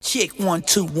Check 1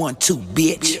 2 1 2,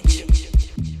 bitch.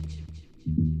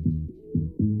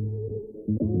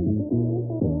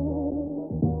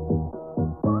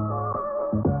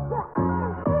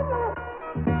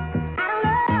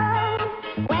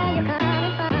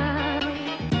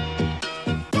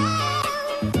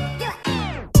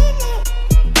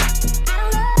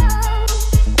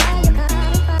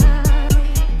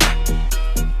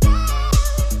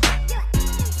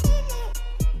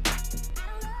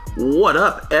 What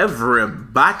up,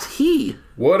 everybody?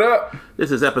 What up?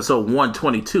 This is episode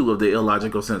 122 of the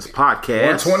Illogical Sense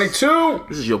Podcast. 122.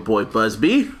 This is your boy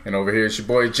Busby. And over here it's your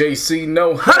boy JC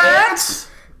No Hats.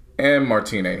 And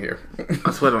Martine ain't here. I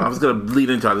was going to lead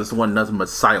into this one, nothing but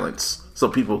silence, so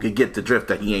people could get the drift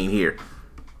that he ain't here.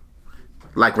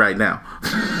 Like right now.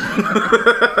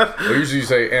 Well, usually you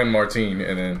say and Martine,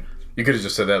 and then you could have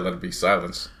just said that, let it be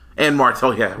silence. And Martine.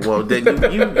 Oh, yeah. Well,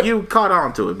 then you caught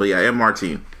on to it. But yeah, and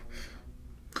Martine.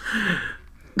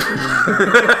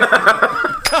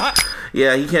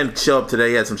 Yeah, he can't show up today.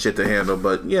 He had some shit to handle.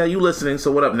 But yeah, you listening.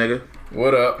 So what up, nigga?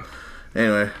 What up?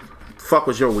 Anyway, fuck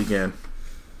was your weekend?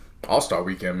 All-Star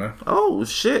Weekend, man. Oh,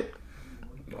 shit.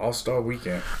 All-Star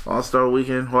Weekend. All-Star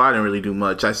Weekend? Well, I didn't really do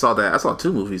much. I saw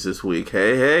two movies this week.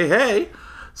 Hey.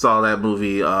 Saw that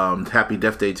movie, Happy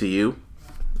Death Day to You.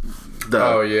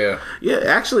 Oh, yeah. Yeah,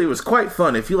 actually, it was quite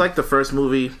fun. If you liked the first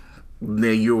movie,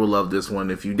 then you will love this one.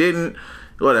 If you didn't,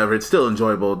 whatever, it's still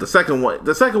enjoyable. The second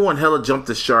one hella jumped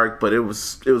the shark, but it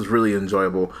was really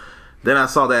enjoyable. Then I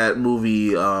saw that movie,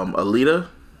 Alita,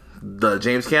 the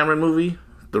James Cameron movie,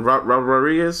 the Robert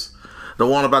Rodriguez, the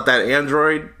one about that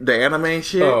android, the anime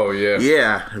shit. Oh, yeah.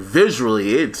 Yeah,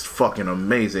 visually, it's fucking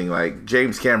amazing. Like,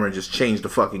 James Cameron just changed the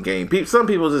fucking game. Some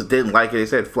people just didn't like it. They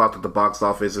said it flopped at the box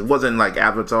office. It wasn't like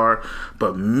Avatar,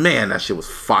 but man, that shit was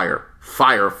fire.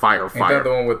 Fire. Ain't that the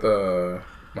one with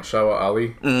Mashallah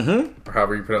Ali? Mm-hmm. Or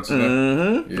however you pronounce his name?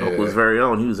 Mm-hmm. Yeah. Oprah's very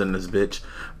own. He was in this bitch.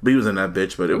 But he was in that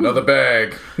bitch. But it Another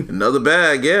bag. Another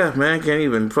bag, yeah, man. Can't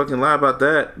even fucking lie about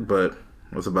that. But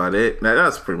that's about it.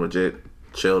 That's pretty much it.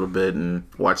 Chilled a bit and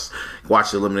watched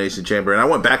the Elimination Chamber. And I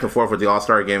went back and forth with the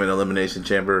All-Star Game and Elimination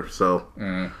Chamber. So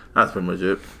that's pretty much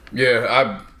it. Yeah,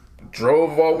 I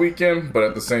drove all weekend, but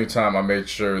at the same time, I made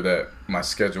sure that my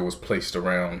schedule was placed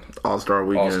around All-Star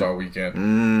Weekend.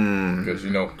 Because,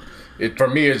 for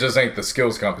me, it just ain't the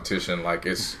skills competition. Like,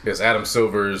 it's Adam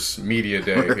Silver's media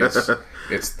day.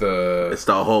 It's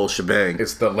the whole shebang.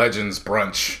 It's the Legends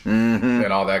brunch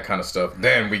and all that kind of stuff.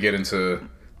 Then we get into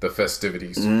the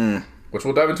festivities, which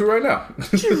we'll dive into right now.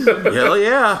 Hell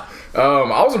yeah.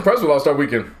 I was impressed with All-Star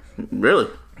Weekend. Really?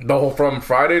 From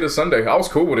Friday to Sunday. I was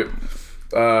cool with it.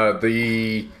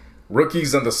 The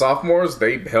rookies and the sophomores,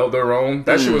 they held their own.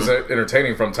 That shit was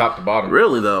entertaining from top to bottom.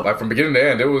 Really, though? Like, from beginning to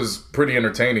end, it was pretty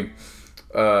entertaining.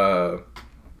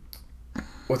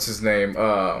 What's his name?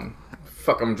 I'm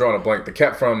drawing a blank. The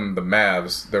cat from the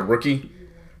Mavs, the rookie.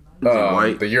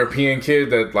 White? The European kid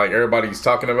that, like, everybody's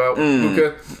talking about,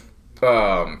 Luka.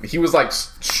 He was like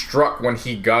struck when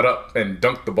he got up and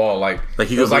dunked the ball. Like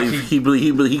he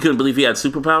couldn't believe he had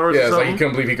superpowers. Yeah, it's like he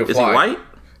couldn't believe he could fly. Is he white?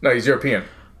 No, he's European.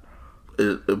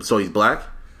 So he's black,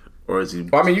 or is he?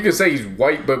 Well, I mean, you could say he's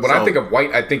white, but when I think of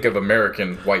white, I think of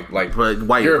American white. Like, but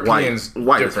white, Europeans,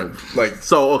 white different. Like,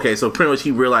 so pretty much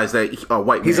he realized that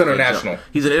white. He's international.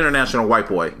 He's an international white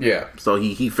boy. Yeah. So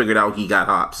he figured out he got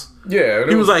hops. Yeah.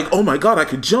 He was like, oh my god, I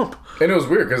could jump. And it was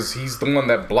weird because he's the one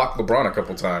that blocked LeBron a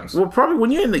couple times. Well, probably when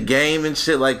you're in the game and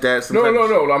shit like that. No.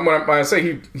 When I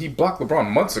say he blocked LeBron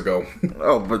months ago.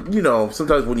 Oh, but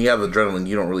sometimes when you have adrenaline,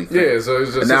 you don't really think. Yeah, so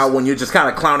it's just... And now when you're just kind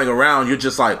of clowning around, you're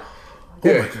just like,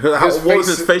 my God. What was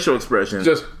his facial expression?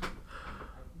 Just,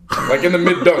 like in the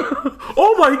mid-dunk.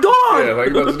 Oh my God! Yeah,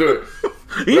 like about to do it.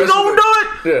 He gonna do it?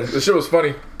 Yeah, the shit was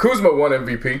funny. Kuzma won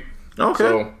MVP. Okay.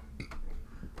 So,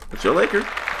 it's your Laker.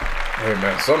 Hey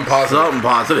man, something positive.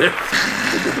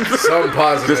 Something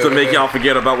positive. Just to make y'all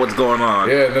forget about what's going on.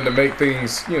 Yeah, and then to make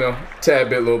things, tad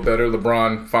bit a little better.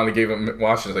 LeBron finally gave him.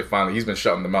 Well, I shouldn't say finally. He's been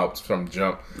shutting them out from the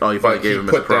jump. Oh, he finally gave him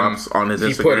his props on his Instagram.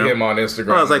 He put him on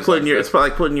Instagram. Oh, it's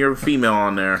like putting your female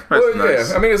on there. That's nice.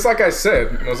 Yeah. I mean, it's like I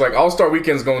said. It was like All-Star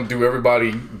Weekend's going to do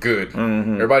everybody good.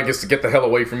 Mm-hmm. Everybody gets to get the hell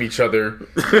away from each other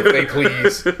if they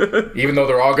please. Even though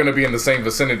they're all going to be in the same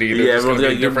vicinity. They're just going to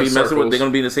be in different circles. They're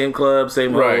going to be in the same club,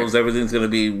 same holes. Everything's going to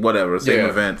be whatever, same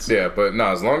events. Yeah, but no,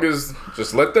 as long as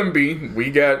just let them be.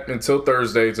 We got until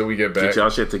Thursday till we get back. Get y'all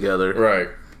shit together. Right.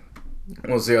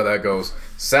 We'll see how that goes.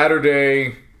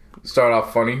 Saturday start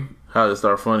off funny. How did it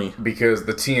start funny? Because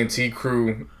the TNT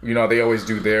crew, they always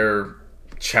do their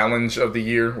challenge of the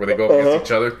year where they go up against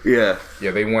each other. Yeah.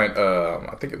 Yeah, they went,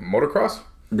 I think, motocross.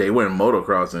 They went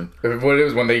motocrossing. What it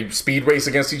was when they speed race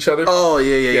against each other. Oh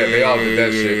yeah. They all did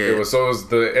that shit. Yeah. It was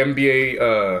the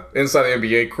NBA inside the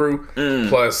NBA crew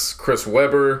plus Chris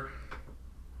Webber,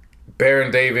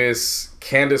 Baron Davis,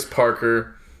 Candace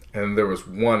Parker, and there was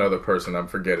one other person I'm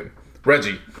forgetting.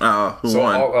 Reggie. Who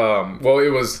won?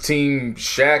 It was Team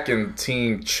Shaq and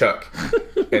Team Chuck,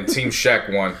 and Team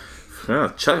Shaq won.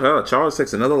 Charles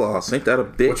takes another loss. Ain't that a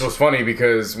bitch? Which was funny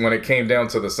because when it came down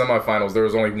to the semifinals, there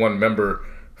was only one member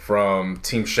from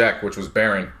Team Shaq, which was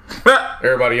Baron.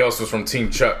 Everybody else was from Team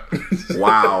Chuck.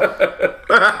 Wow.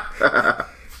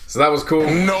 So that was cool.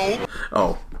 No.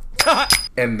 Oh.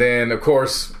 And then, of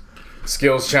course,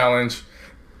 Skills Challenge.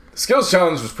 Skills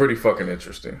Challenge was pretty fucking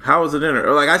interesting. How was it in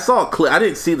there? Like, I saw a clip. I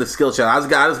didn't see the Skills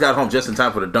Challenge. I just got home just in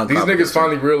time for the dunk. These niggas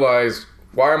finally realized,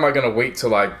 why am I going to wait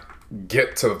till I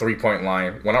get to the 3-point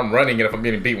line when I'm running and if I'm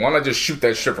getting beat? Why don't I just shoot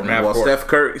that shit from half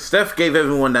court? Steph gave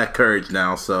everyone that courage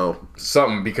now, so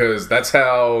something, because that's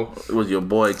how it was your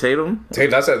boy Tatum.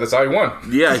 That's how he won.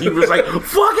 Yeah, he was like, "Fuck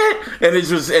it," and it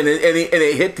just and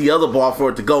it hit the other ball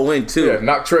for it to go in too. Yeah,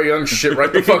 knocked Trae Young shit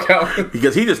right the fuck out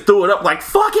because he just threw it up like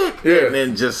 "fuck it," yeah, and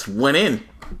then just went in.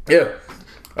 Yeah.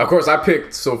 Of course, I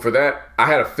picked, so for that, I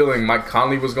had a feeling Mike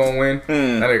Conley was going to win.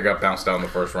 That nigga got bounced out in the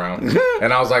first round.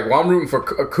 And I was like, well, I'm rooting for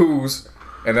Kuz.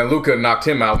 And then Luka knocked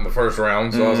him out in the first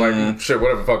round. So I was like, shit,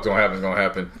 whatever the fuck's going to happen is going to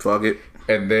happen. Fuck it.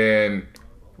 And then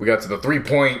we got to the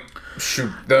 3-point shoot.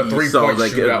 The 3-point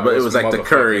shootout. But it was like the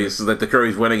Currys. Like the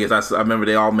Currys went against. I remember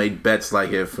they all made bets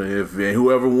like if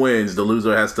whoever wins, the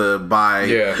loser has to buy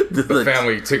the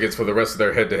family tickets for the rest of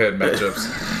their head-to-head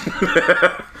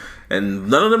matchups. And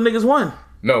none of them niggas won.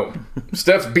 No,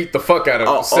 Steph beat the fuck out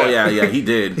of Seth. Oh yeah, he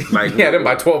did. Like he had him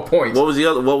by 12 points. What was the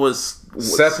other? What was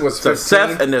Seth was 15?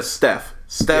 Seth and there's Steph.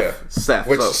 Steph.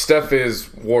 Which Steph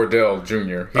is Wardell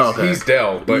Jr. He's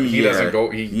Dell, but he doesn't go.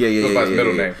 He goes by his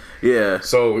middle name. Yeah.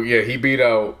 So he beat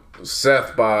out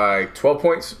Seth by 12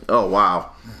 points. Oh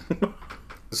wow.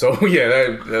 So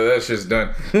that shit's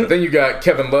done. But then you got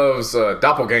Kevin Love's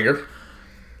doppelganger,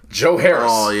 Joe Harris.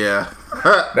 Oh yeah.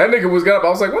 That nigga got up. I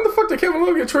was like, when the fuck did Kevin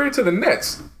Love get traded to the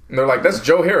Nets? And they're like, that's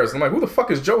Joe Harris. I'm like, who the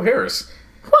fuck is Joe Harris?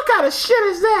 What kind of shit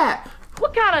is that?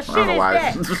 What kind of shit is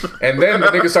that? And then the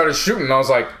nigga started shooting, and I was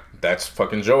like, that's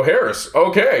fucking Joe Harris.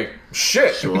 Okay.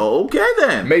 Shit. Well, okay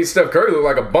then. Made Steph Curry look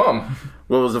like a bum.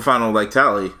 What was the final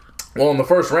tally? Well, in the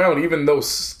first round, even though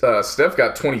Steph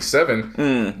got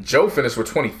 27, Joe finished with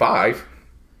 25.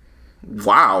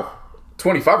 Wow.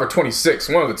 25 or 26,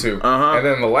 one of the two. And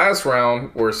then the last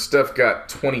round where Steph got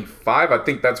 25, I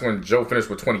think that's when Joe finished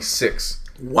with 26.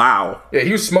 Wow. Yeah,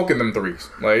 he was smoking them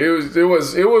threes. Like it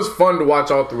was fun to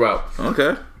watch all throughout.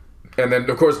 Okay. And then,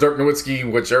 of course, Dirk Nowitzki,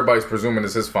 which everybody's presuming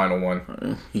is his final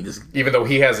one. Even though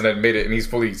he hasn't admitted, and he's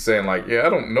fully saying, like, yeah, I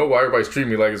don't know why everybody's treating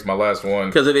me like it's my last one.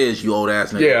 Because it is, you old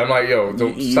ass nigga. Yeah, I'm like, yo,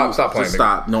 stop playing.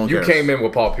 Stop. No one cares. You came in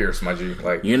with Paul Pierce, my G.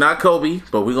 Like, you're not Kobe,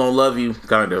 but we're going to love you,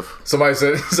 kind of. Somebody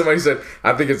said,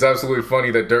 I think it's absolutely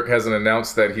funny that Dirk hasn't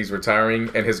announced that he's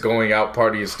retiring, and his going out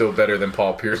party is still better than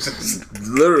Paul Pierce's.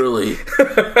 Literally.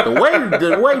 The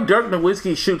way Dirk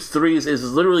Nowitzki shoots threes is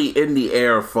literally in the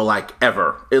air for, like,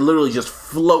 ever. It literally just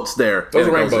floats there. Those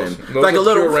are rainbows. Those like are a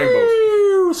little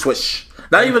rainbows. Swish.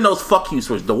 Not even those fuck you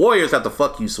swish. The Warriors have the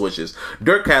fuck you swishes.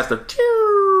 Dirk has the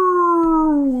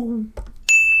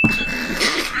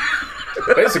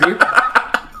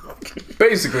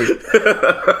Basically.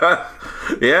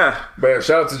 Yeah. But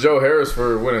shout out to Joe Harris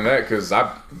for winning that, because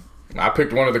I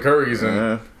picked one of the Currys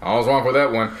and I was wrong for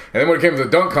that one. And then when it came to the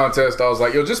dunk contest, I was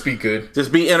like, yo, just be good.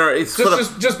 Just be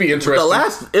just be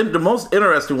interesting. The most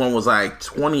interesting one was like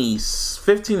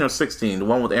 2015 or 16, the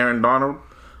one with Aaron Donald.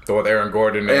 The one with Aaron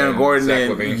Gordon and Zach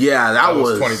LaVine. Yeah, that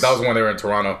was 20. That was the one they were in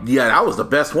Toronto. Yeah, that was the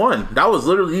best one. That was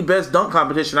literally the best dunk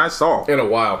competition I saw. In a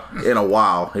while,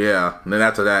 yeah. And then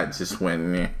after that, it just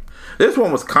went, This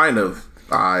one was kind of...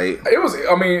 It was.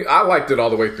 I mean, I liked it all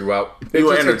the way throughout. You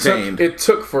were entertained. It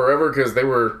took forever because they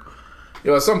were.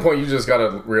 At some point you just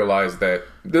gotta realize that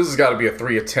this has got to be a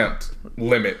 3-attempt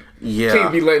limit. Yeah, you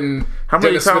can't be letting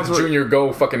Dennis Smith Jr.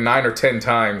 go fucking 9 or 10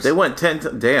 times. They went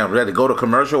 10. Damn, they had to go to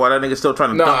commercial while that nigga still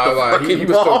trying to dunk the fucking he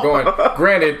was ball. still going.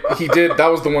 Granted, he did. That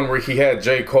was the one where he had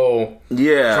J. Cole.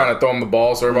 Trying to throw him the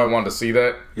ball, so everybody wanted to see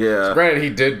that. Yeah. So granted, he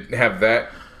did have that.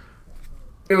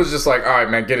 It was just like, all right,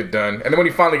 man, get it done. And then when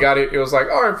he finally got it, it was like,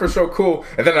 all right, for sure, cool.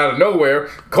 And then out of nowhere,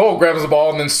 Cole grabs the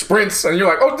ball and then sprints, and you're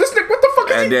like, oh, this nigga, what the fuck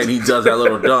is he? And then he does that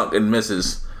little dunk and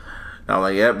misses. I'm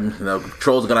like, yep,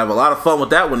 Troll's gonna have a lot of fun with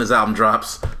that when his album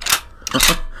drops.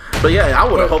 But yeah, I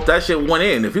would have hoped that shit went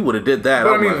in if he would have did that.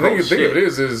 But I mean, the thing of it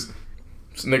is this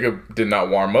nigga did not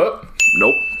warm up.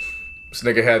 Nope. This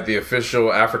nigga had the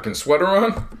official African sweater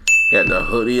on. He had the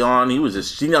hoodie on. He was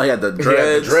just, he had the dreads. He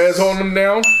had the dreads holding him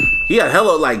down. He had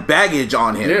hella like baggage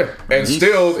on him. Yeah, and he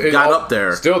still got up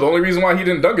there. Still, the only reason why he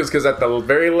didn't dunk is because at the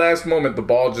very last moment the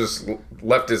ball just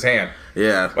left his hand.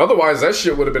 Yeah. Otherwise, that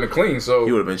shit would have been a clean. So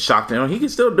he would have been shocked. He can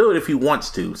still do it if he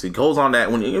wants to. So he goes on that.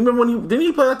 Remember when didn't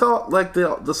he play at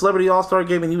the Celebrity All-Star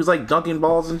game and he was like dunking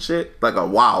balls and shit like a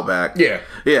while back? Yeah,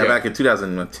 back in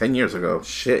 2010 years ago.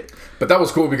 Shit. But that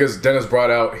was cool because Dennis brought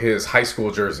out his high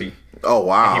school jersey. Oh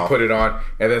wow. And he put it on,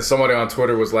 and then somebody on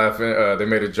Twitter was laughing. They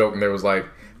made a joke and they was like,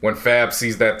 when Fab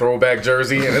sees that throwback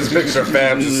jersey and this picture of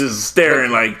Fab just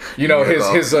staring like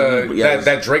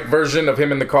that Drake version of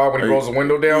him in the car when he rolls the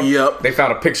window down. Yep. They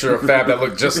found a picture of Fab that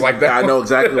looked just like that. I know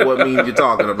exactly what meme you're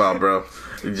talking about, bro.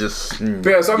 It just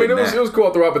yeah. So I mean, it was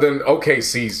cool throughout. But then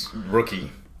OKC's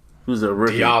rookie. Who's a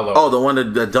rookie? Diallo. Oh, the one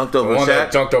that dunked over Shaq? The one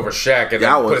that dunked over Shaq and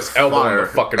then put his elbow on the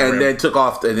fucking rim. And then took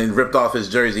off and then ripped off his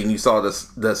jersey and you saw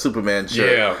the Superman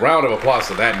shirt. Yeah, round of applause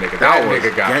to that nigga. That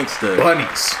nigga got gangster.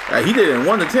 Bunnies. He did it in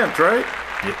one attempt, right?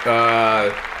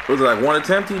 Was it like one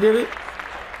attempt he did it?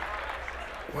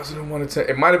 Was it in one attempt?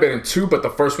 It might have been in two, but the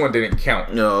first one didn't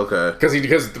count. No, okay.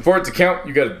 Because for it to count,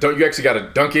 you actually got to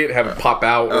dunk it, have it pop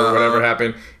out, or whatever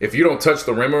happened. If you don't touch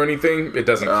the rim or anything, it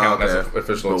doesn't count as an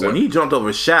official attempt. When he jumped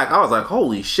over Shaq, I was like,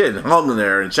 holy shit, and hung in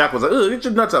there, and Shaq was like, ugh, get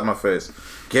your nuts out my face.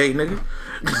 Gay nigga.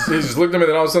 He just looked at me,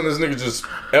 and then all of a sudden this nigga just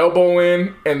elbow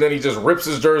in, and then he just rips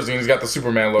his jersey, and he's got the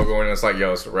Superman logo in, and it's like,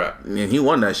 yo, it's a wrap. And he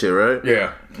won that shit, right?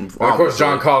 Yeah. And of course,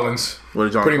 John Collins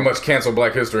pretty much canceled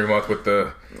Black History Month with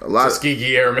the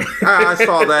Tuskegee Airmen. I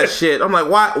saw that shit. I'm like,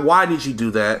 why did you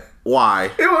do that?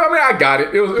 Why? I got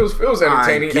it. It was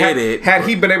entertaining. I get it. Had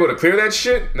he been able to clear that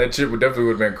shit would definitely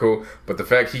would have been cool. But the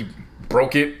fact he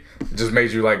broke it just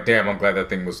made you like, damn, I'm glad that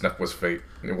thing was fake.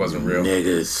 It wasn't real.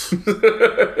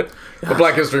 Niggas. But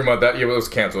Black History Month, it was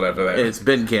canceled after that. It's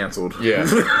been canceled. Yeah.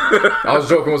 I was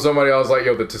joking with somebody. I was like,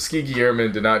 yo, the Tuskegee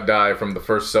Airmen did not die from the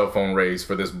first cell phone raise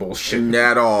for this bullshit.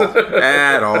 At all.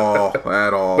 At all.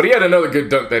 At all. But he had another good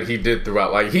dunk that he did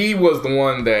throughout. Like, he was the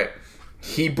one that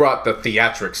he brought the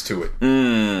theatrics to it.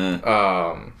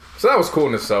 So that was cool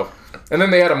in itself. And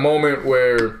then they had a moment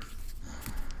where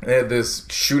they had this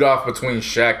shoot off between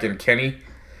Shaq and Kenny.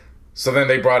 So then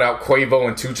they brought out Quavo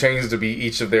and 2 Chainz to be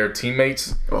each of their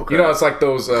teammates. Okay. You know, it's like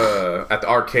those at the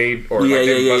arcade or like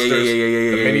Busters,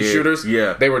 the mini shooters.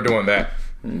 Yeah, they were doing that.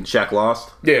 Shaq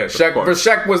lost. Yeah,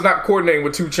 Shaq was not coordinating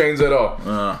with 2 Chainz at all.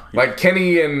 Like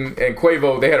Kenny and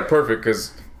Quavo, they had it perfect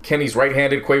because Kenny's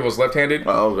right-handed, Quavo's left-handed.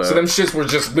 Oh, okay. So them shits were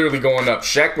just literally going up.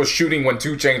 Shaq was shooting when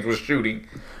 2 Chainz was shooting.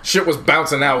 Shit was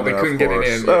bouncing out. They couldn't get it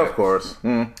in. Yeah. Of course.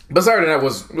 But Saturday night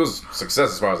was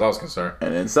success as far as I was concerned.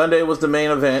 And then Sunday was the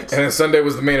main event.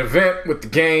 With the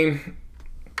game.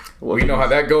 We know how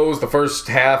that goes. The first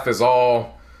half is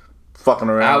all fucking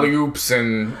around. Alley-oops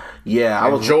and I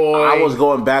was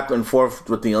going back and forth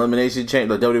with the Elimination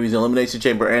Chamber, the WWE's Elimination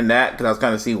Chamber, and that because I was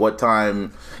kind of seeing what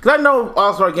time. Because I know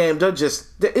All-Star Game, it's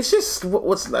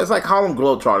like Harlem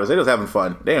Globetrotters. They're just having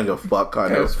fun. They don't give a fuck,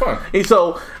 kind of. It's fun. And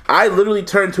so I literally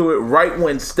turned to it right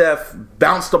when Steph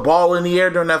bounced the ball in the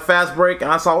air during that fast break, and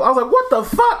I was like, what the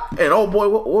fuck? And oh boy,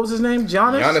 what was his name?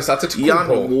 Giannis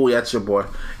Antetokounmpo. Oh, that's your boy.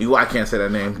 I can't say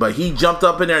that name, but he jumped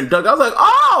up in there and dunked. I was like,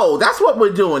 oh, that's what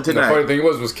we're doing tonight. And the funny thing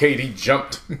was KD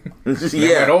jumped.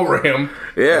 Went over him.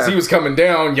 Yeah. As he was coming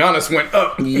down, Giannis went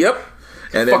up. Yep.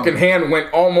 And fucking hand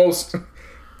went almost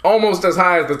as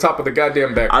high as the top of the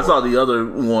goddamn backboard. I saw the other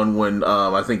one when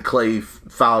I think Clay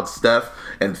fouled Steph,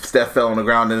 and Steph fell on the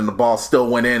ground, and then the ball still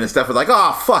went in, and Steph was like,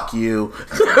 "Oh, fuck you."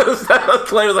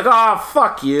 Clay was like, "Oh,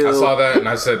 fuck you." I saw that, and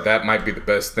I said that might be the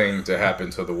best thing to happen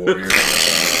to the Warriors.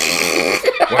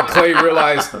 When Clay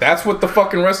realized that's what the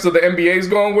fucking rest of the NBA is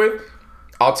going with,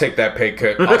 I'll take that pay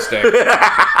cut. I'll stay.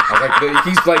 I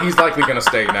was like, he's likely gonna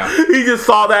stay now. He just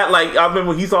saw that. Like I remember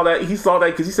when he saw that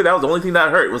because he said that was the only thing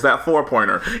that hurt was that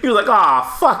 4-pointer. He was like,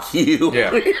 fuck you.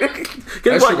 Yeah,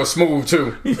 that shit was smooth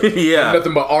too. Yeah,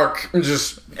 nothing but arc. And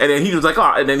then he was like,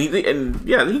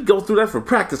 he goes through that for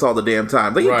practice all the damn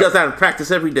time. Like he does that in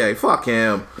practice every day. Fuck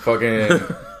him. Fucking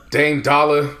Dame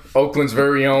Dollar, Oakland's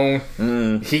very own.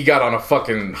 He got on a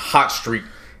fucking hot streak.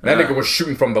 That nigga was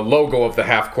shooting from the logo of the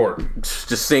half court.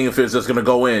 Just seeing if it was just going to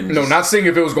go in. No, not seeing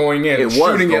if it was going in.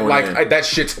 Shooting it like, that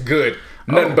shit's good.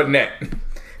 Nothing but net.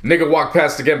 Nigga walked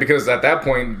past again because at that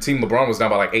point, Team LeBron was down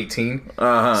by like 18.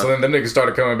 So then the niggas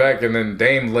started coming back, and then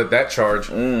Dame led that charge.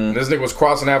 This nigga was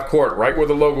crossing half court right where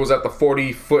the logo was at the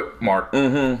 40-foot mark.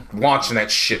 Launching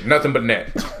that shit. Nothing but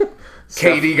net.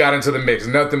 KD got into the mix,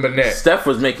 nothing but net. Steph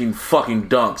was making fucking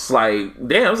dunks. Like,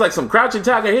 damn, it was like some Crouching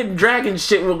Tiger, Hidden Dragon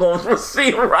shit we're going to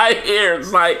see right here.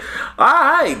 It's like, all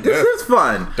right, this is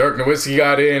fun. Dirk Nowitzki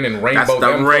got in and rainbow.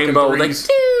 That's the rainbow. Like,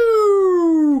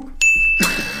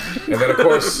 And then, of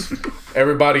course,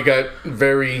 everybody got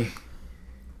it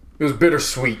was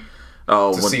bittersweet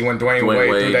to see when Dwayne Wade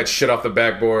threw that shit off the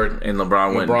backboard. And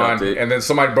LeBron went and dunked it. And then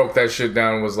somebody broke that shit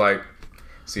down and was like,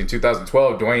 see, in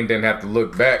 2012, Dwayne didn't have to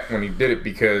look back when he did it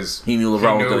because he knew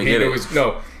LeBron was going to get it.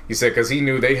 No, he said because he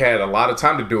knew they had a lot of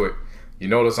time to do it. You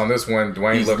notice on this one,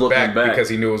 Dwayne looked back because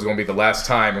he knew it was going to be the last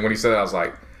time. And when he said that, I was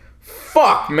like,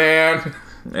 fuck, man.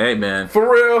 Hey, man.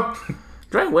 For real.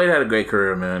 Dwayne Wade had a great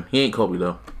career, man. He ain't Kobe,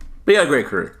 though. But he had a great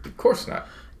career. Of course not.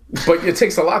 But it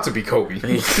takes a lot to be Kobe.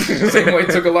 Same way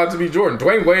it took a lot to be Jordan.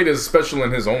 Dwayne Wade is special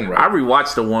in his own right. I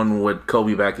rewatched the one with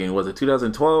Kobe back in, was it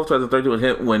 2012,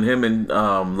 2013, when him and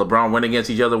LeBron went against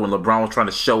each other when LeBron was trying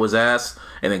to show his ass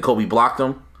and then Kobe blocked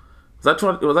him. Was that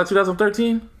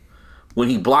 2013? When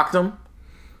he blocked him?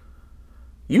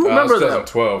 You remember that?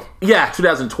 2012. Yeah,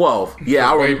 2012.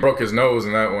 Yeah, Wade broke his nose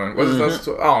in that one. I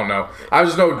don't know. I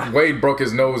just know Wade broke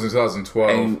his nose in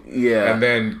 2012. And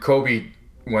then Kobe,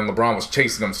 when LeBron was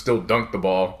chasing him, still dunked the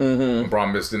ball.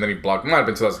 LeBron missed, and then he blocked. It might have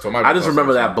been 2012. I just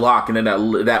remember that block, and then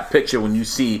that picture when you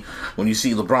see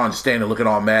LeBron just standing looking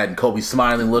all mad, and Kobe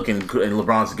smiling, looking, and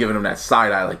LeBron's giving him that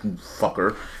side eye, like, you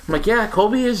fucker. I'm like, yeah,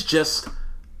 Kobe is just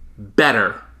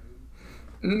better.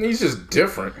 He's just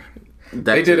different.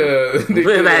 They did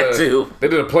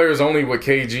a players only with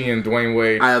KG and Dwayne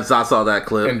Wade. I saw that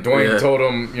clip. And Dwayne told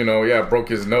him, broke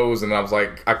his nose, and I was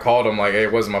like, I called him like, hey,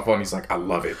 it wasn't my fault. And he's like, I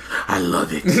love it. I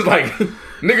love it. He's like,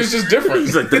 nigga's just different.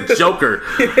 He's like the Joker.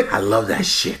 I love that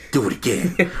shit. Do it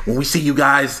again. When we see you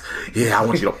guys, I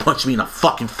want you to punch me in the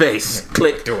fucking face.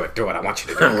 Click. Do it. I want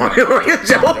you to do it.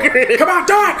 Joker. Come on,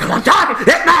 do it. Come on, do it.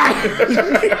 Hit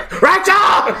me. Rachel.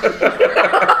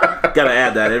 Gotta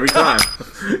add that every time.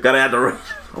 Gotta add the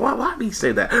why do you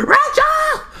say that?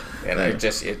 Rachel! And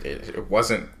it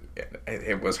wasn't.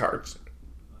 It was hard.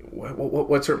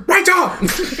 What's her? Rachel!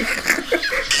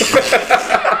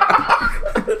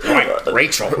 Right,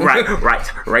 Rachel.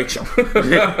 Right, Rachel.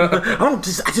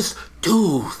 I just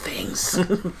do things.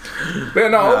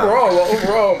 Man,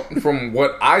 overall, from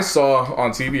what I saw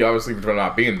on TV, obviously for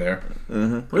not being there,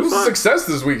 it was a success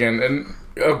this weekend and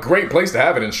a great place to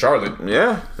have it in Charlotte.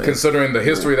 Yeah, considering the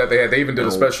history that they had. They even did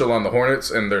a special on the Hornets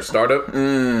and their startup.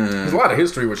 There's a lot of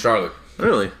history with Charlotte.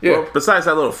 Really? Yeah. Well, besides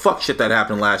that little fuck shit that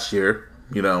happened last year.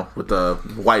 With the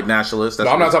white nationalists. No,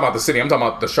 I'm not talking about the city. I'm talking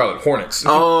about the Charlotte Hornets.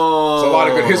 Oh. There's a lot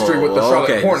of good history with the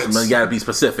Charlotte Hornets. So you gotta be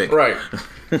specific. Right.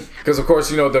 Because, of course,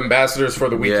 the ambassadors for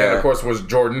the weekend, of course, was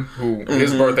Jordan, who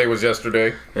his birthday was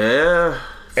yesterday. Yeah.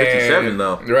 57,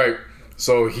 though. Right.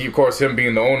 So, him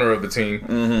being the owner of the team.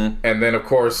 And then, of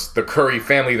course, the Curry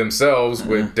family themselves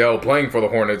with Dell playing for the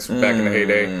Hornets back in the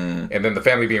heyday. And then the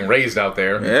family being raised out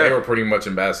there. Yeah. They were pretty much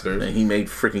ambassadors. And he made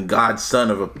freaking God's son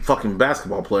of a fucking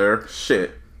basketball player.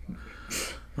 Shit.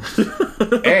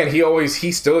 And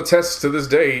he still attests to this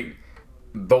day,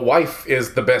 the wife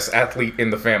is the best athlete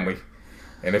in the family.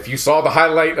 And if you saw the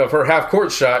highlight of her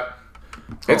half-court shot,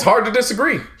 it's hard to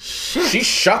disagree. Shit. She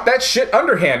shot that shit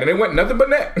underhand, and it went nothing but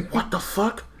net. What the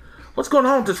fuck? What's going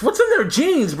on with this? What's in their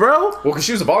jeans, bro? Well, because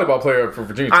she was a volleyball player for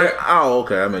Virginia Tech.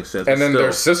 Okay, that makes sense. And then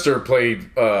their sister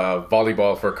played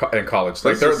volleyball in college.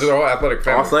 Like they're all athletic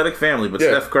family. Athletic family, but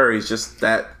Steph Curry's just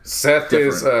that. Seth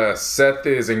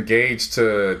is engaged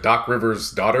to Doc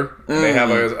Rivers' daughter. And they have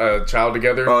a child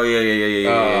together. Oh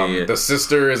yeah. The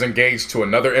sister is engaged to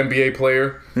another NBA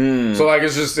player. So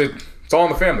it's all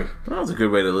in the family. That was a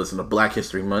good way to listen to Black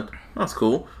History Month. That's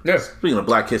cool. Yeah. Speaking of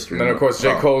Black History Month. And then, of course,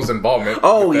 J. Cole's involvement.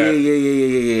 Oh,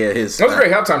 yeah. That was a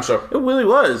great halftime show. It really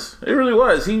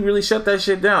was. He really shut that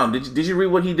shit down. Did you read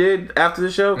what he did after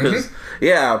the show? Because,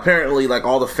 apparently, like,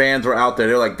 all the fans were out there.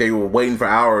 They were waiting for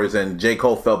hours, and J.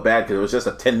 Cole felt bad because it was just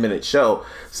a 10-minute show.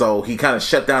 So he kind of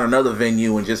shut down another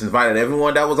venue and just invited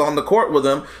everyone that was on the court with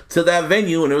him to that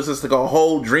venue, and it was just like a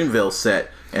whole Dreamville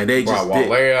set. And they just did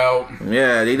layout.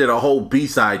 Yeah, they did a whole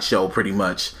B-side show pretty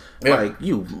much. Yeah. Like,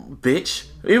 you bitch.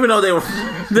 Even though they were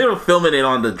filming it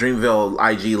on the Dreamville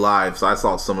IG Live, so I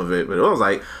saw some of it, but it was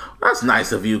like, that's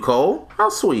nice of you, Cole. How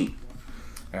sweet.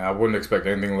 Yeah, I wouldn't expect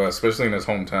anything less, especially in his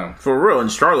hometown. For real, in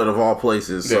Charlotte of all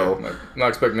places. So not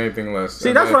expecting anything less.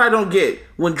 See, that's what I don't get.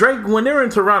 When they're in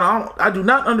Toronto, I do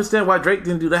not understand why Drake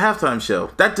didn't do the halftime show.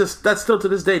 That still to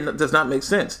this day does not make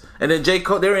sense. And then J.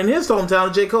 Cole, they're in his hometown,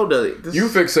 and J. Cole does it. You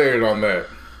fixated on that.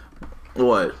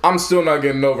 What? I'm still not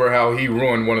getting over how he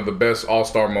ruined one of the best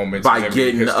All-Star moments by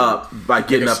getting up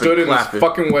and stood in clapping. his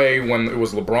fucking way when it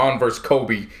was LeBron versus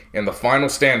Kobe in the final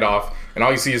standoff, and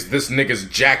all you see is this nigga's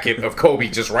jacket of Kobe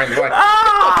just right in the like, get the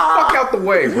fuck out the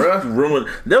way, bruh. Ruined.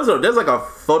 There's like a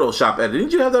Photoshop edit.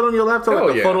 Didn't you have that on your laptop?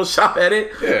 Photoshop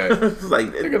edit? Yeah. It's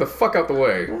like, get the fuck out the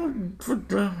way.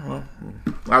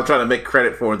 I was trying to make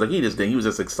credit for him. Like, he just didn't. He was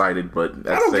just excited, but at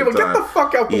I don't give a get the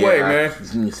fuck out the way, man.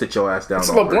 You sit your ass down. It's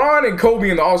LeBron and Kobe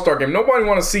in the All-Star game. Nobody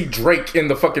want to see Drake in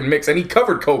the fucking mix, and he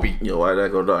covered Kobe. Yo, why'd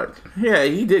that go dark? Yeah,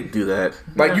 he did do that.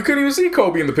 Like, you couldn't even see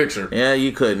Kobe in the picture. Yeah,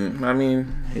 you couldn't. I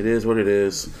mean, it is what it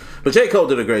is. But J. Cole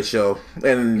did a great show,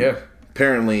 and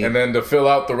apparently... And then to fill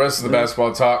out the rest of the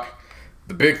basketball talk,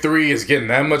 the Big Three is getting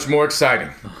that much more exciting.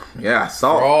 Yeah, I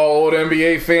saw. For all old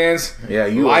NBA fans,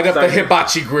 you light up the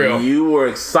hibachi grill. You were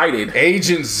excited.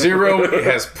 Agent Zero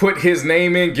has put his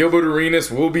name in. Gilbert Arenas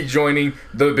will be joining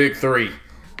the Big Three.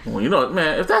 Well, you know,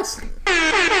 man, if that's Kobe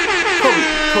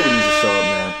needs to show up,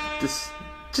 man.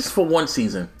 Just for one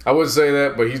season. I would say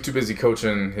that, but he's too busy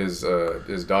coaching his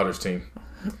daughter's team.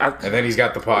 And then he's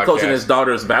got the podcast. Coaching his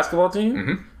daughter's basketball team?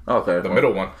 Mm-hmm. Okay. The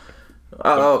middle one.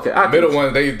 Oh, okay. The middle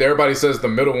one, everybody says the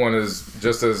middle one is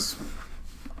just as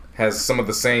has some of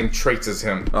the same traits as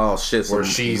him. Oh shit! Where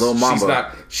she's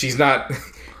not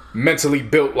mentally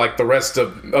built like the rest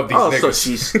of these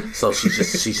niggas. So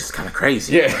she's just kind of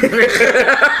crazy. Yeah.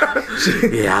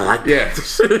 Yeah, I like that.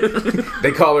 Yeah.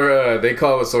 They call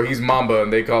her so he's Mamba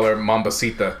and they call her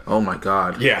Mambacita. Oh my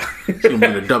god. Yeah. She could be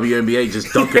the WNBA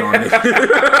just dunking on it.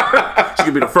 She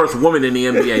could be the first woman in the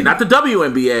NBA. Not the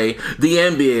WNBA, the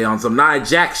NBA on some Nia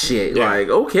Jax shit. Yeah. Like,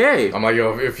 okay. I'm like,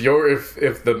 yo, if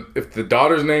the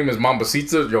daughter's name is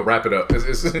Mambacita, yo, wrap it up.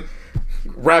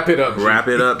 Wrap it up, G. Wrap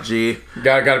it up, G.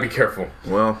 Gotta be careful.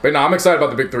 Well, but no, I'm excited about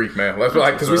the Big Three, man.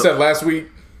 Because we said last week,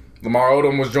 Lamar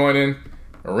Odom was joining.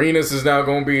 Arenas is now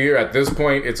going to be here. At this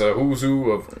point, it's a who's who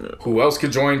of who else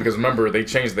could join. Because remember, they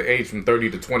changed the age from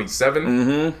 30 to 27.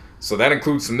 Mm-hmm. So that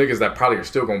includes some niggas that probably are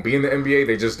still going to be in the NBA.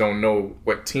 They just don't know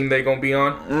what team they going to be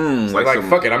on. So like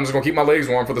fuck it. I'm just going to keep my legs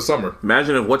warm for the summer.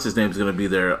 Imagine if what's his name's going to be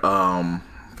there.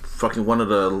 Fucking one of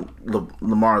the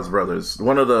Lamar's brothers.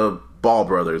 One of the Ball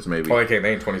brothers, maybe. Oh, they can't.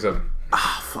 They ain't 27.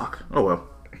 Ah, fuck. Oh, well.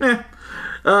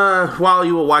 While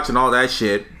you were watching all that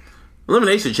shit,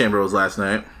 Elimination Chamber was last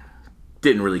night.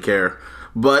 Didn't really care.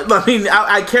 But, I mean,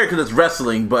 I care because it's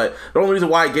wrestling, but the only reason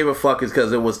why I gave a fuck is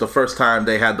because it was the first time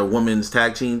they had the Women's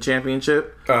Tag Team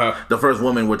Championship. Uh-huh. The first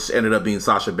woman, which ended up being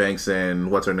Sasha Banks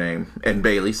and what's her name? And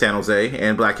Bayley, San Jose,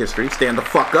 and Black History. Stand the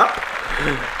fuck up.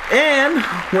 And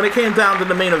when it came down to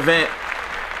the main event,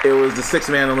 it was the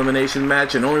 6-man elimination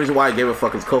match, and the only reason why I gave a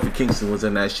fuck is Kofi Kingston was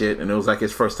in that shit, and it was like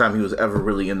his first time he was ever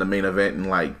really in the main event in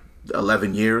like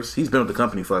 11 years. He's been with the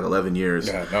company for like 11 years.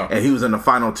 Yeah, no. And he was in the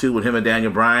final 2 with him and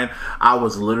Daniel Bryan. I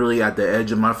was literally at the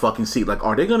edge of my fucking seat. Like,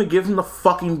 are they going to give him the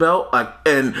fucking belt? Like,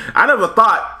 and I never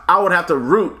thought I would have to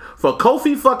root for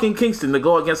Kofi fucking Kingston to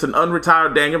go against an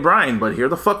unretired Daniel Bryan, but here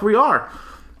the fuck we are.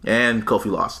 And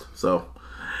Kofi lost, so.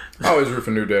 I always root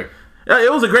for New Day.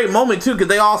 It was a great moment too because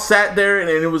they all sat there and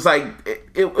it was like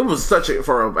it was such a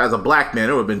as a black man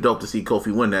it would have been dope to see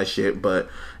Kofi win that shit, but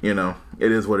you know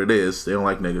it is what it is. They don't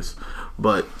like niggas,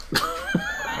 but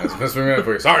that's Vince McMahon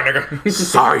for you. Sorry, nigga.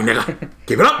 Sorry, nigga.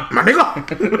 Give it up, my nigga.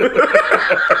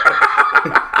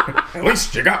 At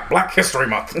least you got Black History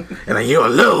Month, and then you'll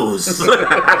lose.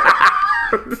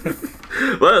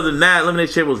 Well, other than that,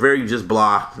 Elimination Chamber was very just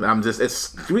blah. They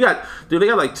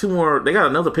got like 2 more. They got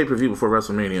another pay-per-view before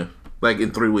WrestleMania. Like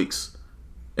in 3 weeks.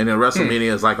 And then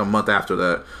WrestleMania is like a month after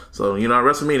that. So, you know, at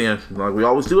WrestleMania, like we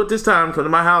always do at this time, come to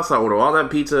my house, I order all that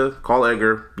pizza, call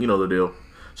Edgar, you know the deal.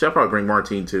 Should probably bring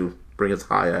Martine too. Bring his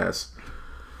high ass.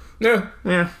 Yeah.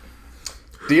 Yeah.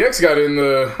 DX got in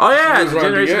the... Oh yeah,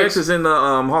 Generation X is in the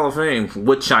Hall of Fame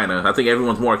with China. I think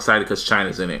everyone's more excited because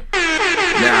China's in it.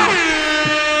 Now...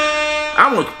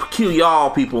 I'm gonna cue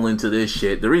y'all people into this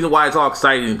shit. The reason why it's all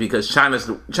exciting is because China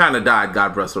died,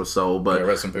 God bless her soul. But yeah,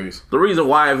 rest in peace. The reason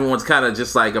why everyone's kind of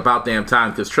just like about damn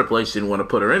time because Triple H didn't want to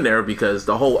put her in there because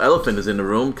the whole elephant is in the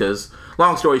room. Because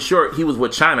long story short, he was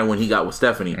with China when he got with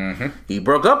Stephanie. Mm-hmm. He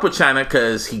broke up with China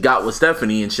because he got with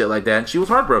Stephanie and shit like that. And she was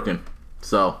heartbroken.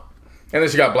 So. And then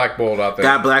she got blackballed out there.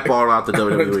 Got blackballed out the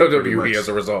WWE. WWE as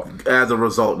a result. As a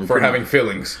result. For having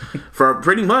feelings. For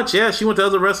pretty much, yeah. She went to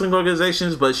other wrestling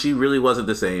organizations, but she really wasn't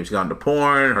the same. She got into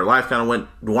porn. Her life kind of went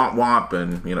womp womp,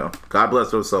 and, you know, God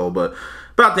bless her soul. But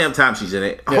about damn time she's in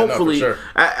it. Yeah, hopefully. no, for sure.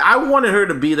 I wanted her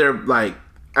to be there, like,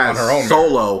 as on her own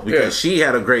solo because she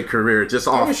had a great career just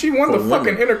off. I mean, she won the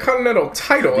fucking Intercontinental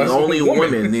title. The only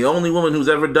woman who's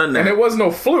ever done that, and it was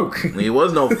no fluke. It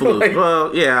was no fluke. Like,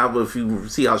 well, yeah, if you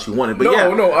see how she won it, but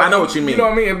I know what you mean. You know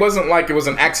what I mean? It wasn't like it was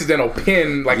an accidental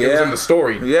pin, like it was in the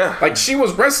story. Yeah, like she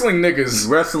was wrestling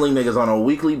niggas on a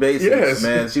weekly basis. Yes.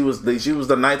 Man, she was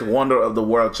the ninth wonder of the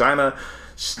world. China.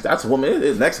 That's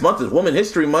woman. Next month is Woman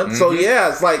History Month, mm-hmm. So yeah,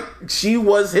 it's like she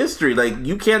was history. Like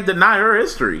you can't deny her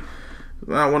history.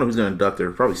 I wonder who's gonna induct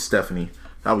her. Probably Stephanie.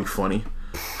 That'll be funny.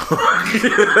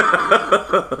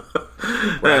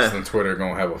 Wrestling Twitter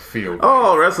gonna have a field.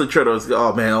 Oh, wrestling Twitter.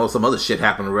 Oh man, some other shit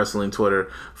happened to wrestling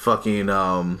Twitter. Fucking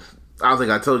I don't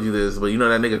think I told you this, but you know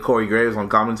that nigga Corey Graves on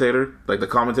commentator, like the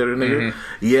commentator nigga.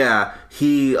 Yeah,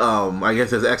 he I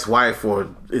guess his ex-wife or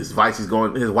his wife is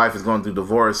going through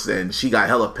divorce, and she got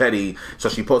hella petty, so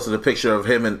she posted a picture of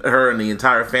him and her and the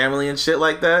entire family and shit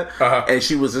like that. And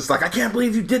she was just like, I can't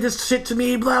believe you did this shit to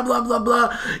me, blah blah blah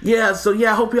blah. Yeah, so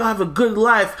yeah, I hope y'all have a good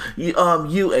life.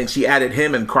 You and she added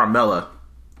him and Carmella,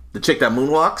 the chick that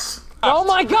moonwalks. Oh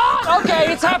my God!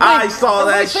 Okay, it's happening. I saw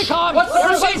that shit. What's the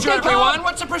procedure, everyone?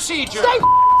 What's the procedure? Stay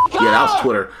Yeah, that was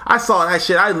Twitter. I saw that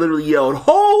shit. I literally yelled,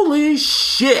 "Holy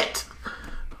shit!"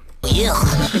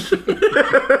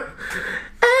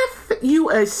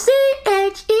 F-U-A-C-H-E-A-T-E-R,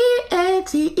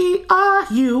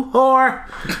 you whore.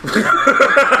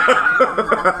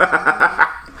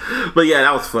 But yeah,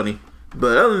 that was funny.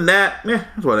 But other than that,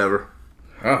 it's whatever.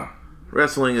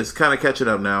 Wrestling is kind of catching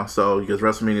up now, so because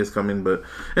WrestleMania is coming. But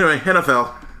anyway,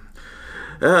 NFL.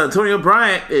 Antonio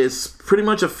Bryant is pretty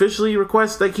much officially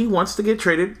requests like he wants to get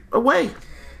traded away.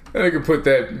 And they could put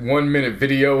that 1 minute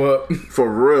video up. For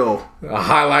real. A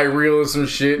highlight reel or some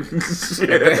shit.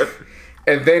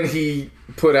 and then he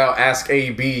put out Ask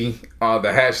AB on the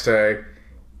hashtag.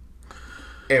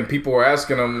 And people were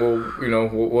asking him, well, you know,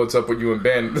 what's up with you and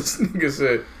Ben? This nigga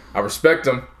said, I respect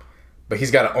him, but he's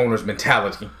got an owner's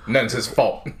mentality. Nothing's his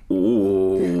fault.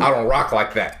 Ooh. I don't rock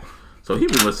like that. So he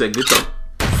pretty much said, get the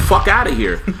fuck out of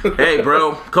here. Hey,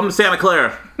 bro, come to Santa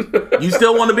Clara. You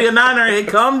still want to be a Niner? Hey,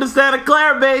 come to Santa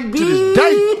Clara, baby. To this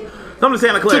day. Come to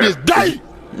Santa Clara. To this day.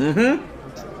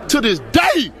 To this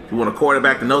day. You want a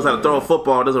quarterback that knows how to throw a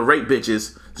football, doesn't rape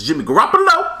bitches. It's Jimmy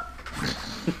Garoppolo.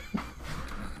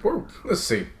 Let's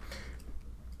see.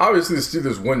 Obviously, the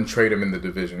Steelers wouldn't trade him in the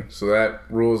division, so that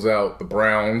rules out the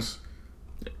Browns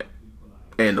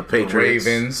and the Patriots.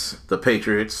 The Ravens. The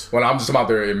Patriots. Well, I'm just about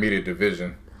their immediate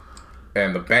division.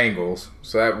 And the Bengals,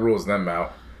 so that rules them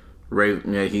out.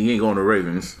 Yeah, he ain't going to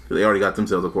Ravens. They already got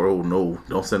themselves a quarter. Oh, no.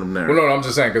 Don't send them there. Well, no, I'm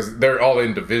just saying, because they're all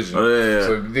in division. Oh, yeah.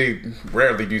 So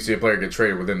rarely do you see a player get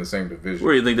traded within the same division.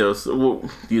 Where do you think those?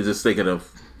 You're just thinking of?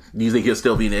 Do you think he'll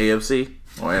still be in the AFC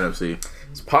or NFC?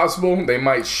 It's possible they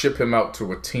might ship him out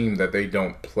to a team that they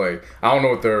don't play. I don't know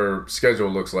what their schedule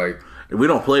looks like. We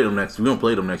don't play them next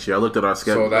year. I looked at our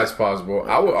schedule. So that's possible.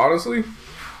 I would honestly,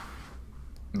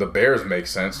 the Bears make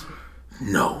sense.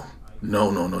 No.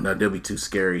 That'd be too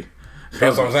scary.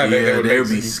 That's what I'm saying. Yeah, they would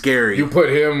be scary. You put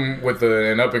him with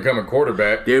an up-and-coming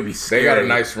quarterback. They'd be scary. They got a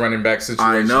nice running back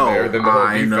situation there. Then the whole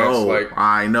defense,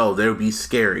 I know. They would be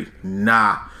scary.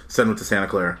 Nah. Send him to Santa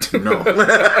Clara. No.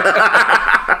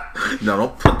 No,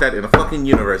 don't put that in the fucking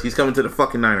universe. He's coming to the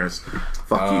fucking Niners.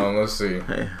 Fuck you. Let's see.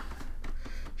 Hey.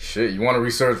 Shit, you want to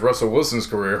research Russell Wilson's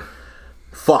career?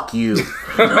 Fuck you.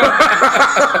 Fuck.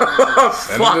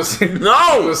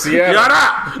 No. Shut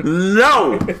up.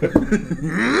 No.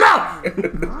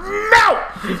 No.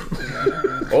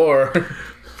 Or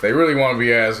they really want to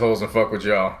be assholes and fuck with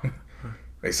y'all.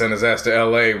 They send his ass to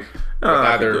L.A. with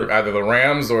either the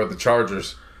Rams or the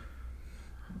Chargers.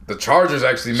 The Chargers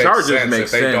actually make sense if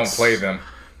they don't play them.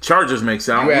 Chargers make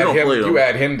sense. You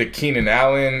add him to Keenan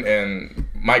Allen and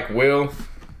Mike Will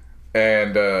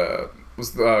and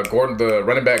Gordon, the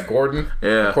running back Gordon.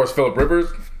 Yeah. Of course, Phillip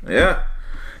Rivers. Yeah.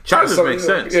 Chargers make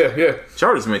sense. Yeah.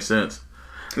 Chargers make sense.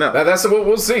 No. That's what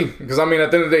we'll see. Because, I mean,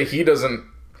 at the end of the day, he doesn't...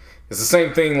 It's the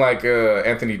same thing like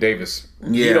Anthony Davis.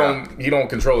 Yeah. He don't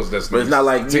control his destiny. But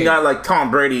it's not like Tom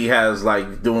Brady has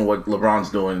like doing what LeBron's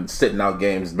doing, sitting out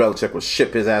games. Belichick will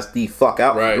ship his ass the fuck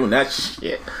out for doing that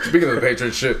shit. Speaking of the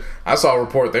Patriots shit, I saw a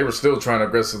report they were still trying to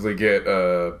aggressively get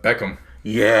Beckham.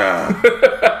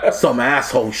 Yeah. Some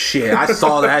asshole shit. I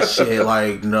saw that shit.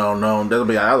 Like, no.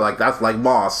 That's like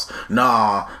Moss.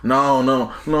 No.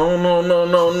 Moss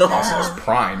is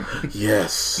prime.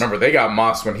 Yes. Remember, they got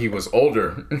Moss when he was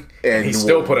older. And he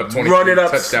still put up 20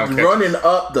 touchdown catches. Running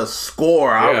up the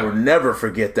score. I will never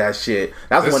forget that shit.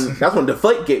 That's when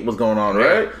Deflategate was going on,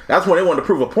 right? Yeah. That's when they wanted to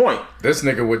prove a point. This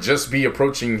nigga would just be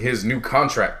approaching his new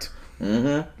contract.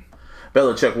 Mm-hmm.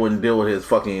 Belichick wouldn't deal with his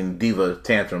fucking diva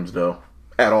tantrums, though.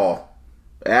 At all.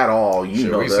 You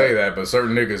know that. We say that, but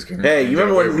certain niggas can. Hey, you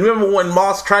remember when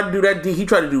Moss tried to do that? He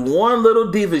tried to do one little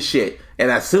diva shit,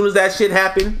 and as soon as that shit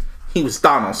happened, he was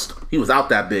Thanos. He was out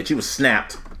that bitch. He was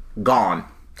snapped, gone.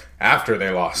 After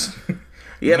they lost.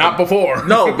 Yeah, not before.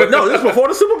 No, this was before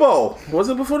the Super Bowl. Was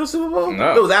it before the Super Bowl?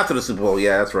 No. It was after the Super Bowl.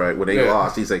 Yeah, that's right. When they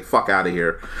lost, he's like, fuck out of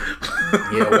here.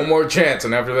 Yeah, one more chance,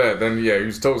 and after that, then he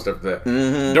was toast after that.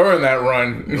 Mm-hmm. During that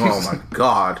run. Oh, my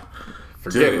God.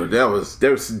 forget Dude, it.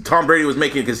 there was Tom Brady was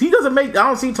making, because he doesn't make. I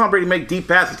don't see Tom Brady make deep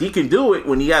passes. He can do it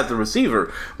when he has the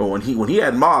receiver, but when he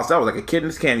had Moss, that was like a kid in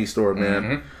his candy store, man.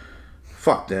 Mm-hmm.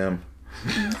 Fuck them.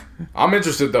 I'm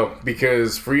interested though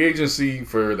because free agency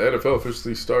for the NFL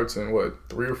officially starts in what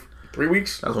 3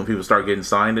 weeks. That's when people start getting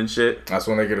signed and shit. That's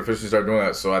when they could officially start doing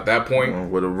that. So at that point,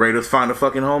 Will the Raiders find a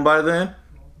fucking home by then?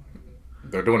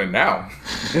 they're doing it now.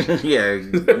 yeah.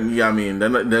 I mean, they're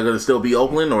gonna still be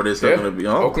Oakland, or they're still gonna be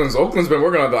Oakland's been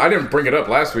working on. I didn't bring it up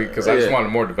last week because I just wanted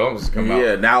more developments to come out.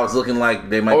 Yeah, now it's looking like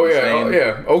they might.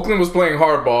 Oakland was playing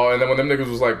hardball, and then when them niggas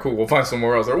was like, "Cool, we'll find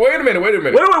somewhere else." They're, wait a minute. Wait, we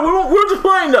were just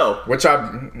playing though. Which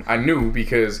I knew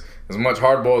because as much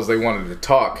hardball as they wanted to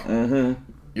talk,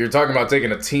 you're talking about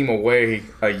taking a team away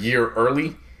a year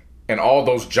early, and all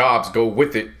those jobs go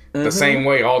with it. The same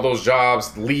way all those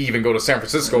jobs leave and go to San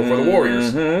Francisco for the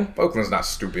Warriors. Oakland's not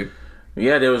stupid.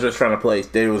 Yeah, they was just trying to play.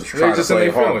 They was trying to play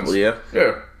horrible. Yeah.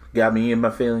 Got me in my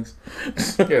feelings.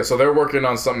 Yeah, so they're working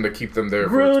on something to keep them there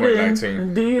for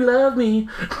 2019. Do you love me?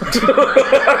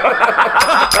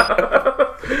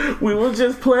 We were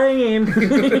just playing.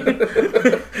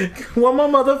 One more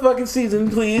motherfucking season,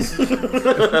 please.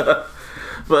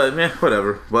 But man,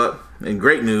 whatever. But in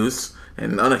great news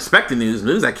and unexpected news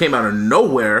that came out of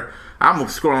nowhere, I'm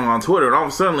scrolling on Twitter and all of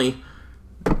a sudden,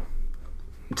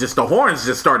 just the horns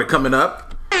just started coming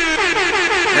up.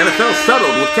 NFL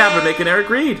settled with Kaepernick and Eric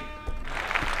Reid.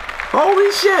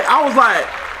 Holy shit! I was like,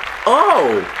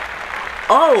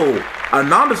 a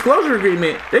non-disclosure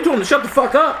agreement. They told him to shut the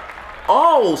fuck up.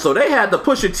 Oh, so they had the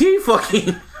Pusha T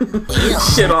fucking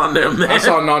shit on them, man. I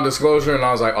saw non-disclosure and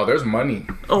I was like, oh, there's money.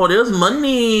 Oh, there's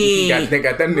money. They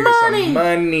got them niggas some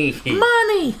money.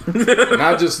 Money.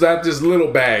 not just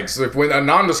little bags. If with a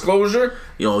non-disclosure,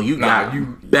 you got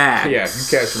bags. Yeah,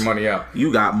 you cash your money out.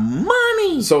 You got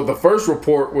money. So the first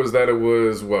report was that it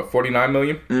was what, 49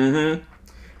 million? Mm-hmm.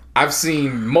 I've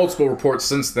seen multiple reports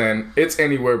since then. It's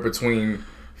anywhere between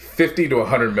 50 to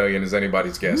 100 million is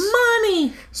anybody's guess.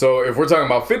 Money. So if we're talking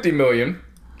about 50 million,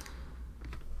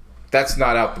 that's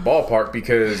not out the ballpark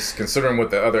because considering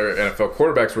what the other NFL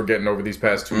quarterbacks were getting over these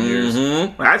past 2 years,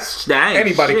 that's dang.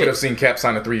 Anybody could have seen Cap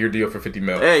sign a 3-year deal for 50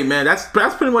 million. Hey man, that's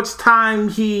pretty much time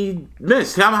he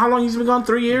missed. How long he's been gone?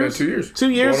 3 years. 2 years.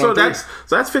 2 years. So that's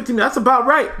 50. That's about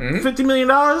right. $50 million.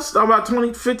 About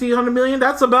 20, 50, 100 million.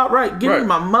 That's about right. Give me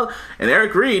my mother. And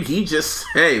Eric Reid, he just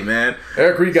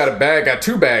Eric Reid got a bag, got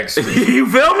 2 bags. You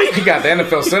feel me? He got the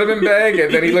NFL sentiment bag,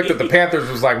 and then he looked at the Panthers,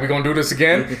 was like, "We gonna do this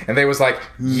again?" And they was like,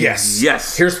 "Yes."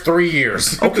 Yes. Here's 3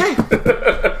 years. Okay.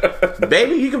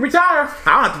 Baby, you can retire.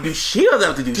 I don't have to do shit. I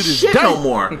don't have to do shit no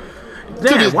more.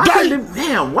 Why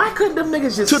couldn't them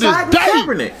niggas just side with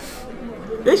Kaepernick?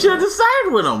 They should have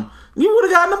decided with him. You would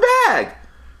have gotten the bag.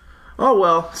 Oh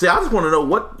well. See, I just want to know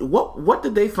what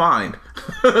did they find?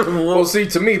 Well, see,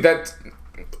 to me that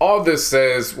all this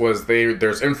says was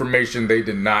there's information they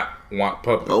did not want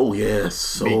public. Oh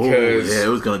yes. Because it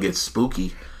was gonna get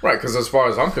spooky. Right, because as far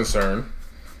as I'm concerned,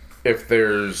 if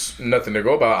there's nothing to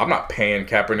go about, I'm not paying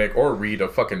Kaepernick or Reid a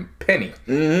fucking penny.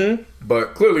 Mm-hmm.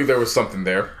 But clearly there was something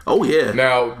there. Oh, yeah.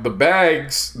 Now, the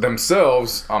bags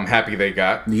themselves, I'm happy they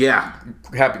got. Yeah.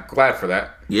 Glad for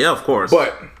that. Yeah, of course.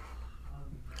 But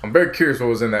I'm very curious what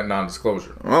was in that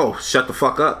non-disclosure. Oh, shut the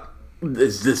fuck up.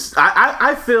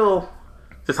 I feel,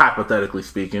 just hypothetically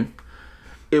speaking,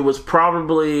 it was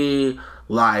probably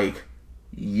like,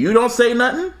 you don't say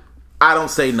nothing, I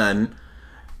don't say nothing.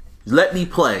 Let me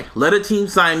play. Let a team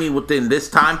sign me within this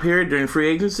time period during free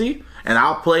agency, and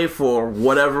I'll play for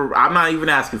whatever. I'm not even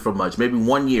asking for much. Maybe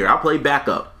 1 year. I'll play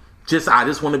backup. I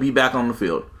just want to be back on the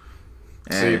field.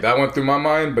 See, that went through my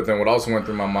mind, but then what also went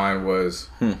through my mind was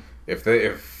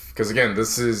because again,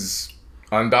 this is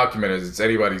undocumented. It's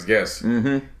anybody's guess.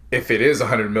 Mm-hmm. If it is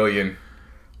 100 million,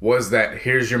 was that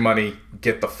here's your money,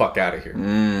 get the fuck out of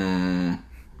here?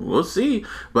 We'll see,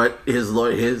 but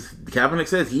Kaepernick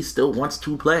says he still wants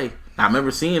to play. I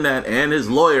remember seeing that, and his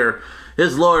lawyer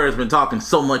has been talking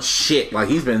so much shit. Like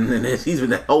he's been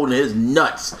holding his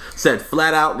nuts. Said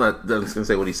flat out. I'm just gonna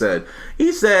say what he said.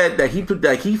 He said that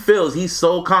he feels he's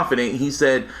so confident. He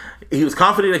said he was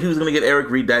confident that he was gonna get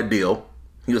Eric Reid that deal.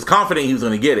 He was confident he was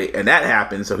gonna get it, and that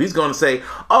happened. So he's gonna say,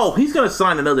 "Oh, he's gonna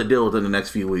sign another deal within the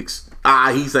next few weeks."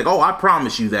 He's like, "Oh, I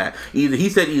promise you that."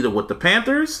 Either with the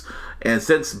Panthers. And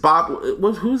since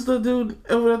who's the dude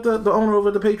over at the owner over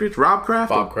at the Patriots? Bob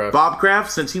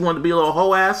Kraft. Since he wanted to be a little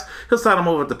hoe ass, he'll sign him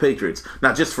over at the Patriots.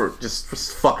 Now, just for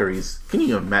fuckeries. Can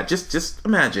you imagine? Just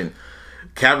imagine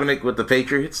Kaepernick with the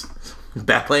Patriots,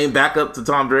 playing back up to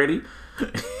Tom Brady,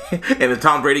 and if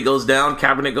Tom Brady goes down,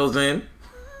 Kaepernick goes in.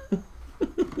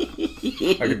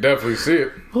 I could definitely see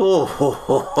it.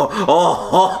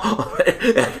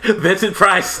 Vincent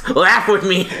Price, laugh with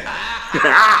me.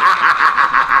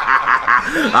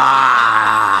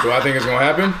 Do I think it's gonna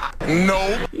happen?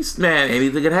 No. Man,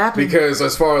 anything could happen. Because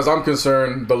as far as I'm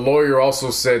concerned, the lawyer also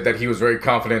said that he was very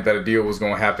confident that a deal was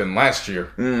going to happen last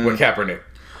year with Kaepernick.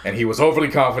 And he was overly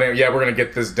confident, yeah, we're going to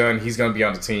get this done. He's going to be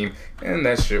on the team. And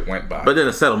that shit went by. But then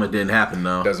a settlement didn't happen,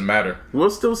 though. Doesn't matter.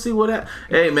 We'll still see what happens.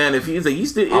 Hey, man, if he's like, you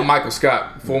still... I'm Michael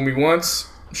Scott. Fool me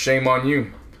once, shame on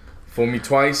you. Fool me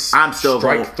twice, I'm still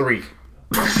strike three.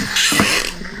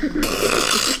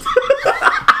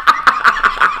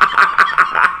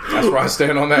 That's where I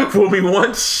stand on that. Fool me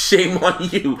once, shame on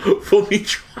you. Fool me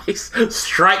twice,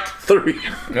 strike three.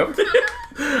 Yep.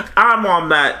 I'm on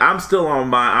that. I'm still on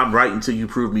my. I'm right until you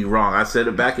prove me wrong. I said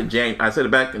it back in I said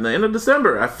it back in the end of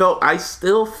December. I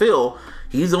still feel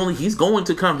he's going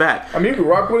to come back. I mean, you can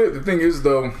rock with it. The thing is,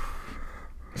 though,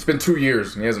 it's been 2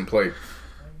 years and he hasn't played.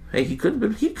 Hey, he could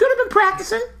have been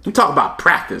practicing. We talk about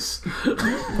practice. We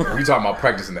talking about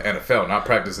practice in the NFL, not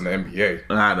practice in the NBA.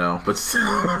 I know, but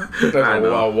That's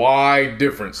a wide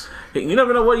difference. You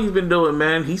never know what he's been doing,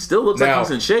 man. He still looks like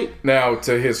he's in shape. Now,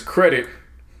 to his credit,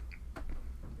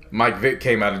 Mike Vick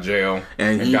came out of jail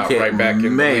and he got right back in the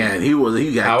league.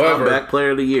 he got comeback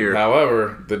player of the year.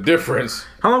 However, the difference.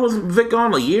 How long was Vick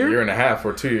gone? A year? Year and a half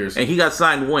or 2 years. And he got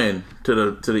signed when to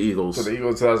the Eagles? To the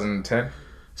Eagles 2010.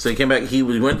 So he came back. He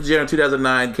went to jail in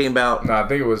 2009. Came out. No, I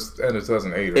think it was end of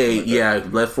 2008. Yeah,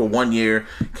 left for 1 year.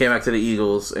 Came back to the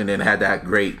Eagles, and then had that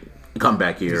great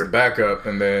comeback year. He's backup,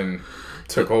 and then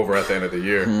took over at the end of the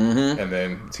year, and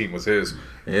then the team was his.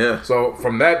 Yeah. So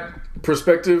from that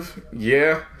perspective,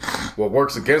 yeah. What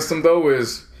works against him though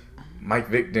is Mike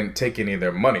Vick didn't take any of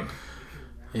their money.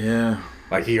 Yeah.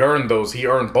 Like he earned those. He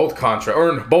earned both contracts.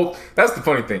 That's the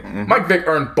funny thing. Mike Vick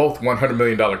earned both $100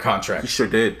 million contracts. He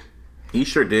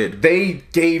sure did. They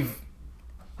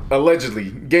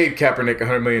allegedly gave Kaepernick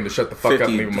 $100 million to shut the fuck up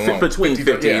and leave him alone. Between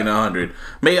 50 and 100.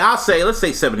 Let's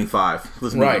say 75.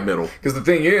 Let's meet in the middle. Because the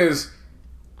thing is,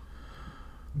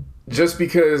 just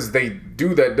because they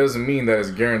do that doesn't mean that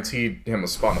it's guaranteed him a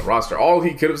spot on the roster. All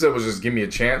he could have said was just give me a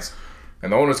chance,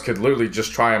 and the owners could literally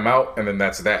just try him out, and then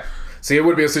that's that. See, it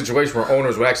would be a situation where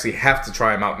owners would actually have to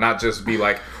try him out, not just be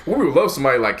like, well, we would love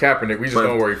somebody like Kaepernick. We just don't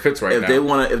know where he fits right now.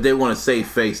 If they want to save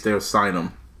face, they'll sign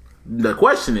him. The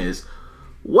question is,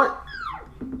 what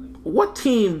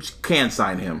teams can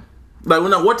sign him? Like,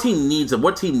 what team needs a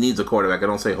quarterback? I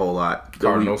don't say a whole lot.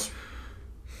 Cardinals.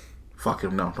 Fuck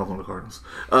him, no, don't go to Cardinals.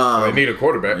 They need a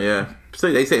quarterback. Yeah.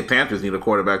 So they say Panthers need a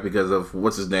quarterback because of,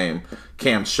 what's his name?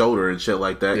 Cam's shoulder and shit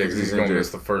like that. Yeah, because he's going to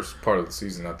miss the first part of the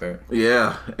season, I think.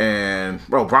 Yeah, and,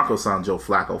 Broncos signed Joe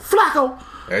Flacco. Flacco!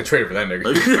 Yeah, they traded for that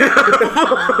nigga.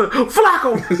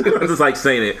 Flacco! I just like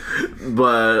saying it.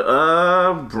 But,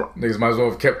 niggas might as well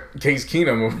have kept Case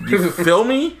Keenum. You feel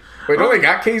me? Wait, don't they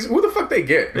got Case? Who the fuck they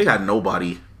get? They got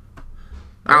nobody.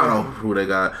 I don't know who they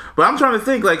got. But I'm trying to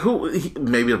think, like,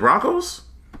 maybe the Broncos?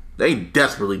 They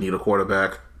desperately need a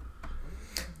quarterback.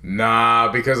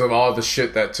 Nah, because of all the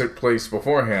shit that took place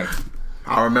beforehand.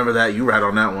 I remember that. You right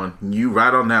on that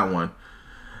one.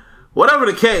 Whatever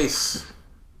the case,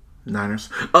 Niners.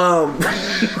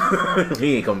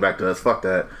 He ain't coming back to us. Fuck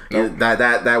that. Nope.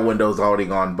 That window's already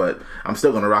gone. But I'm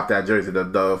still gonna rock that jersey, the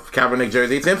Kaepernick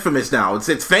jersey. It's infamous now.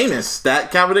 It's famous.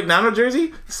 That Kaepernick Niner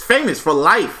jersey. It's famous for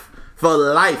life. For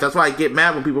life. That's why I get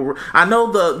mad when people. I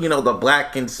know the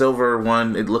black and silver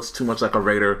one. It looks too much like a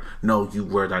Raider. No, you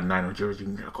wear that Niner jersey,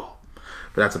 you gotta go.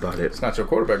 But that's about it. It's not your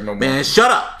quarterback no more. Man,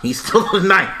 shut up. He's still a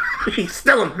Niner. He's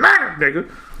still a Niner, nigga.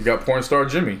 You got porn star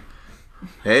Jimmy.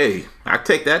 Hey, I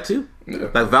take that too. Yeah.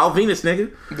 Like Val Venus,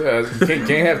 nigga. Yeah, you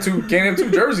can't have two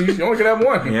jerseys. You only can have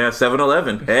one. Yeah,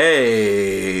 7-Eleven.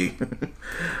 Hey,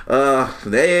 the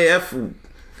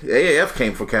AAF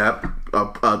came for Cap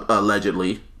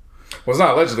allegedly. Well, it's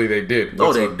not allegedly. They did.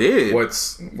 They did. What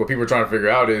people are trying to figure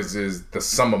out is the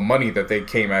sum of money that they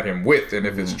came at him with, and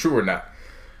if it's true or not.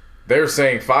 They're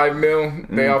saying $5 million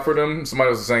they offered him. Somebody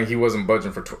else was saying he wasn't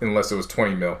budging for unless it was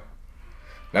 $20 million.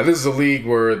 Now this is a league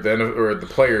where the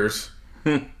players,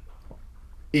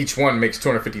 each one makes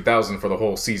 $250,000 for the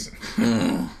whole season.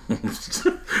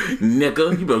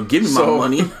 Nigga, you better give me my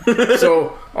money.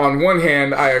 So on one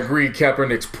hand, I agree.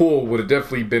 Kaepernick's pool would have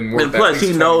definitely been worth. And plus, at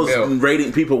least he knows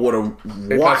 $20 people would have watched.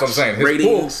 That's what I'm saying. His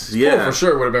ratings, pool for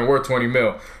sure would have been worth $20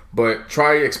 million. But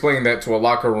try explaining that to a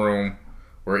locker room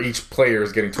where each player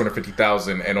is getting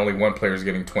 $250,000 and only one player is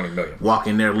getting $20 million. Walk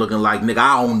in there looking like, nigga,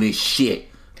 I own this shit.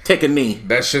 Take a knee.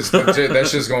 That shit's legit. That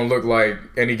shit's gonna look like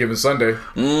Any Given Sunday.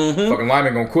 Fucking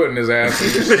Lyman gonna quit in his ass.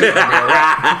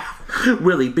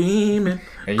 Really beaming.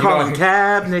 And Calling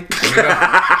Kaepernick.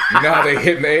 You know how they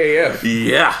hit in the AAF.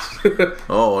 Yeah.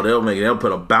 Oh, they'll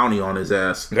put a bounty on his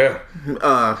ass. Yeah.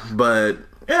 But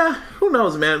yeah, who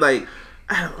knows, man? Like,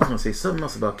 I was gonna say something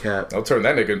else about Cap. I'll turn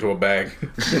that nigga into a bag.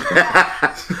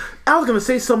 I was gonna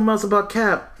say something else about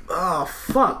Cap. Oh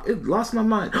fuck! It lost my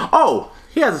mind. Oh,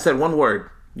 he hasn't said one word.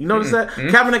 You notice that?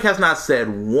 Kaepernick has not said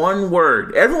one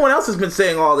word. Everyone else has been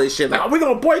saying all this shit. Like, oh, we're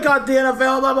going to boycott the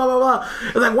NFL, blah, blah, blah, blah.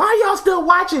 It's like, why are y'all still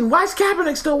watching? Why is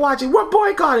Kaepernick still watching? We're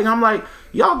boycotting. I'm like,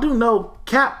 y'all do know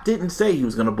Cap didn't say he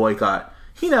was going to boycott.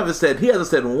 He hasn't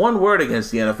said one word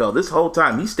against the NFL this whole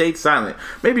time. He stayed silent.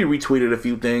 Maybe retweeted a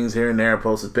few things here and there,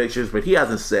 posted pictures, but he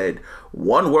hasn't said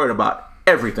one word about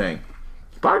everything.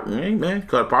 Hey, man,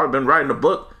 could have probably been writing a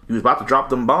book. He was about to drop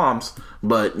them bombs,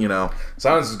 but, you know.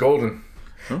 Silence is golden.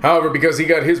 However, because he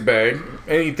got his bag,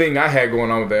 anything I had going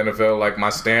on with the NFL, like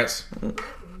my stance,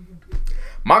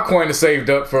 my coin is saved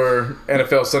up for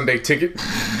NFL Sunday Ticket.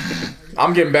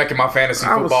 I'm getting back in my fantasy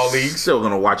football league. Still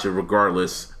gonna watch it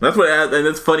regardless. And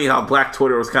it's funny how Black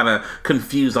Twitter was kind of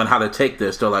confused on how to take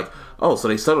this. They're like, "Oh, so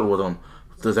they settled with him?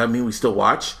 Does that mean we still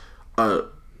watch?"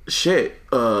 Shit.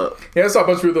 Yeah, that's how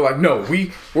much people are like, no,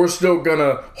 we're still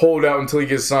gonna hold out until he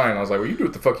gets signed. I was like, well, you do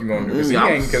what the fuck you gonna do,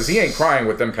 because he ain't crying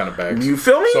with them kind of bags. You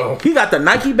feel me? So, he got the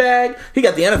Nike bag, he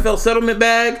got the NFL settlement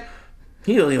bag.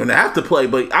 He don't even have to play,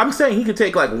 but I'm saying he could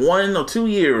take like 1 or 2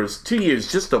 years,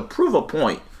 just to prove a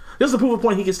point. Just to prove a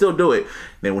point, he can still do it.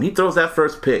 Then when he throws that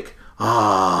first pick,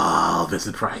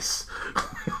 Vincent Price.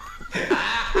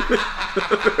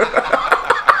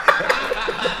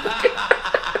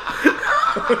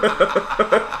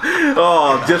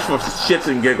 Oh, just for shits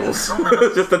and giggles.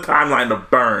 Just a timeline to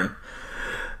burn.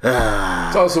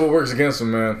 It's also what works against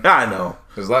him, man. I know.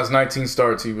 His last 19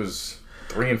 starts, he was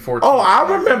 3-14. Oh, I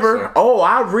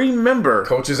remember.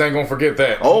 Coaches ain't gonna forget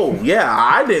that. Oh, yeah,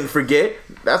 I didn't forget.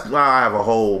 That's why I have a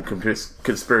whole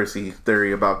conspiracy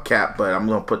theory about Cap, but I'm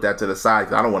gonna put that to the side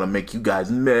because I don't want to make you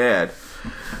guys mad.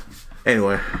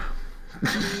 Anyway.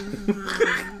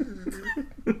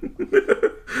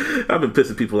 I've been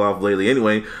pissing people off lately.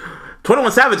 Anyway,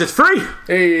 21 Savage is free.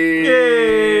 Hey.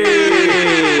 Yay.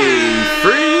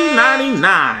 Free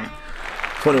 99.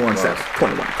 21 Savage.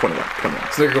 21.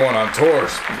 This nigga going on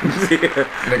tours. Yeah.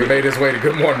 Nigga made his way to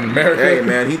Good Morning America. Hey,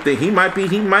 man, he might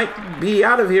be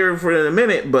out of here for a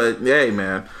minute, but hey,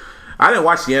 man. I didn't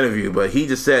watch the interview, but he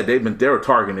just said they were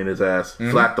targeting his ass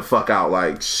flat the fuck out.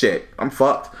 Like, shit, I'm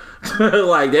fucked.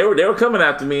 Like they were coming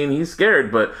after me and he's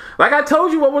scared, but like I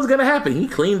told you what was gonna happen. He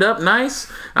cleaned up nice.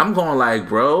 I'm going like,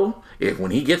 bro,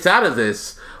 when he gets out of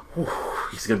this,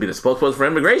 he's gonna be the spokesperson for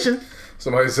immigration.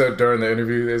 Somebody said during the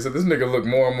interview, they said this nigga look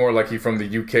more and more like he from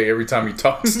the UK every time he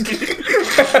talks.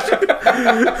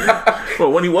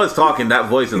 Well, when he was talking, that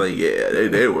voice is like, yeah,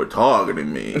 they were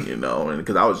targeting me, you know, and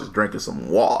because I was just drinking some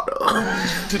water.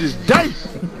 To this day.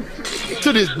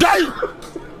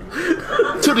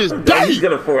 He's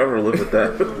gonna forever live with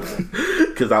that.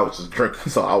 Because I was just drinking,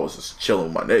 so I was just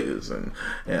chilling with my niggas and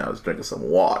I was drinking some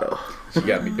water. She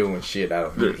got me doing shit I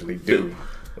don't usually do,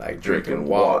 like drinking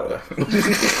water.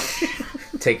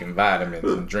 Taking vitamins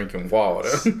and drinking water.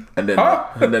 And then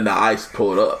the ice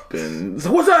pulled up and so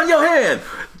what's on your hand?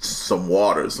 Some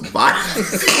water, some vitamins.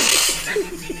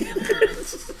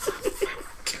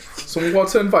 Some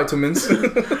water and vitamins.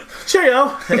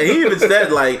 Cheerio. And he even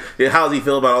said, like, how does he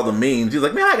feel about all the memes? He's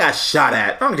like, man, I got shot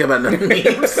at. I don't care about no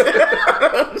memes.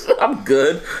 I'm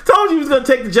good. Told you he was going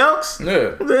to take the jokes.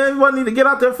 Yeah. Then what need to get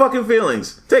out their fucking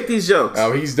feelings. Take these jokes.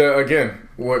 He's again,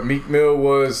 what Meek Mill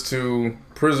was to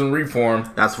prison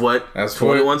reform. That's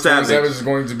 21 Savage. Savage is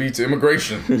going to be to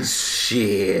immigration.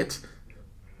 Shit.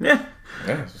 Yeah.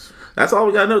 That's all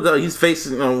we got to know, though. He's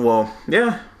facing,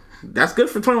 yeah. That's good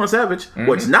for 21 Savage. Mm-hmm.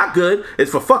 What's not good is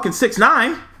for fucking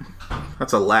 6ix9ine.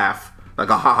 That's a laugh.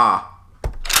 Like a ha-ha.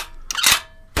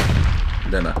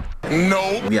 Then no.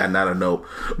 Yeah, not a nope.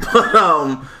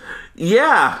 But,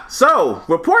 yeah. So,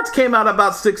 reports came out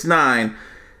about 6ix9ine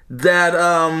that,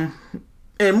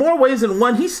 in more ways than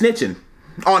one, he's snitching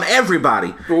on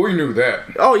everybody. Well, we knew that.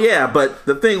 Oh, yeah, but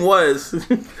the thing was...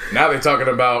 Now they're talking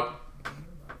about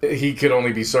he could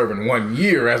only be serving 1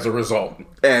 year as a result.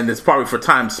 And it's probably for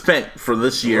time spent for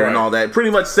this year and all that. Pretty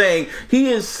much saying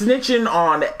he is snitching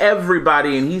on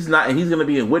everybody and he's going to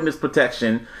be in witness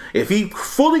protection. If he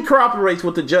fully cooperates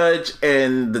with the judge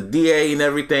and the DA and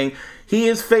everything, he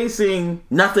is facing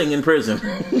nothing in prison.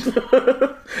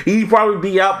 He'd probably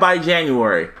be out by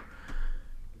January.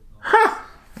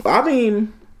 I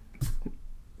mean,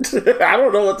 I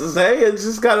don't know what to say. It's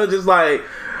just kind of just like,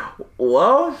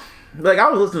 well... Like, I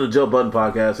was listening to Joe Budden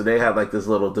podcast, and they had like this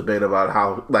little debate about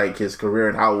how, like, his career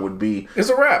and how it would be. It's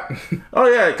a wrap. Oh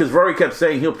yeah, because Rory kept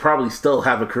saying he'll probably still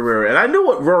have a career, and I knew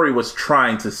what Rory was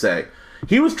trying to say.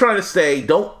 He was trying to say,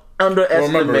 don't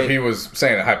underestimate. Well, remember, he was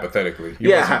saying it hypothetically.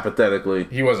 Hypothetically.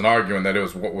 He wasn't arguing that it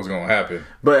was what was going to happen.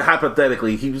 But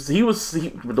hypothetically, he was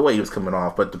the way he was coming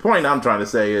off. But the point I'm trying to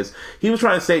say is, he was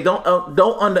trying to say, don't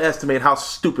underestimate how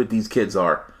stupid these kids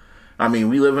are. I mean,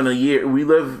 we live in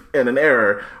an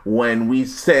era when we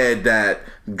said that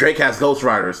Drake has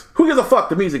ghostwriters. Who gives a fuck?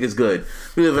 The music is good.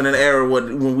 We live in an era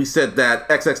when we said that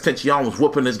XXXTentacion was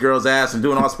whooping this girl's ass and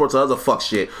doing all sorts of other fuck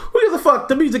shit. Who gives a fuck?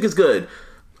 The music is good.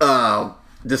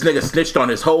 This nigga snitched on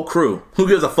his whole crew. Who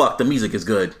gives a fuck? The music is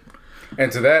good.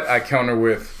 And to that, I counter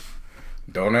with,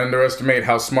 don't underestimate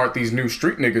how smart these new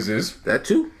street niggas is. That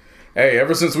too. Hey,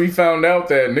 ever since we found out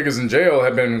that niggas in jail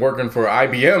have been working for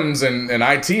IBMs and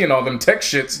IT and all them tech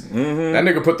shits, that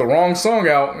nigga put the wrong song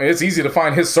out, and it's easy to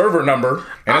find his server number,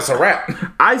 and it's a wrap.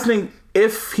 I think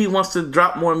if he wants to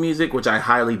drop more music, which I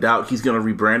highly doubt, he's going to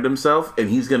rebrand himself, and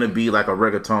he's going to be like a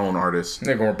reggaeton artist. He's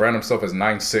going to brand himself as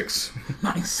 9'6".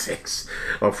 9'6".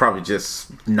 Or probably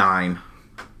just 9.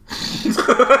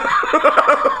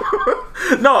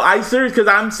 No, I'm serious, because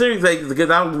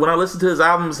when I listen to his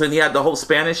albums and he had the whole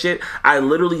Spanish shit, I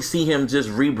literally see him just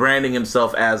rebranding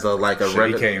himself as a regular.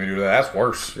 He can't even do that. That's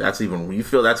worse. You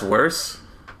feel that's worse?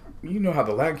 You know how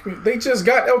the Latin community, they just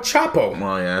got El Chapo.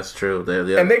 Well, yeah, that's true.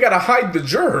 And they gotta hide the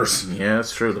jurors. Yeah,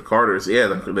 that's true. The Carters,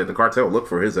 the cartel look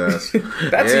for his ass.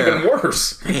 That's even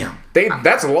worse. Damn.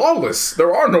 That's lawless.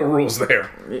 There are no rules there.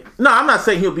 No, I'm not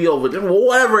saying he'll be over there.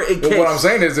 Whatever it takes. What I'm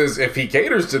saying is if he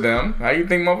caters to them, how you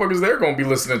think motherfuckers there gonna be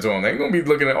listening to him? They ain't gonna be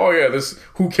looking at, oh yeah, this,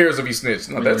 who cares if he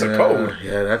snitched? No, that's a code.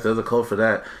 Yeah, there's a code for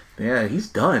that. Yeah, he's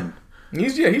done.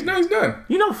 He's done.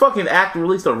 You know, fucking Act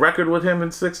released a record with him in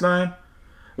 6ix9ine.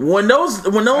 When those,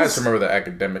 I just remember the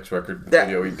Academics record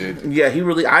video he did. Yeah,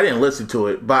 I didn't listen to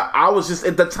it, but I was just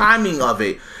at the timing of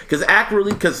it, because Act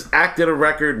did a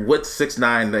record with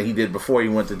 6ix9ine that he did before he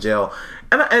went to jail,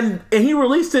 and he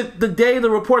released it the day the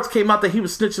reports came out that he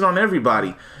was snitching on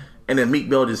everybody, and then Meek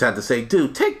Mill just had to say,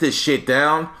 "Dude, take this shit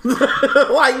down."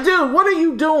 Like, dude, what are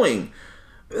you doing?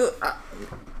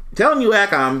 Telling you,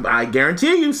 Act, I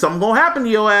guarantee you, something gonna happen to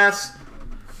your ass.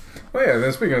 Oh yeah,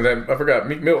 then speaking of that, I forgot,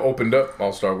 Meek Mill opened up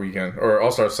All-Star Weekend, or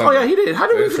All-Star Sunday. Oh yeah, he did. How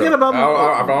did we forget about Meek?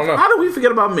 I don't know. How did we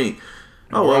forget about Meek?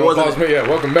 Oh, well, wasn't it? Yeah,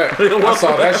 welcome back. I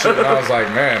saw that shit and I was like,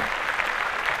 man.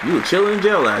 You were chilling in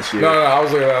jail last year. No, I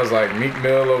was like, Meek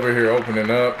Mill over here opening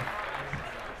up.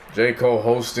 J. Cole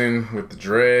hosting with the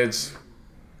dreads.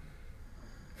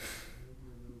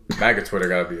 MAGA Twitter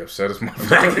gotta be upset as my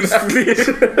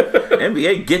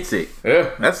NBA gets it. Yeah.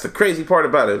 That's the crazy part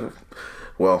about it.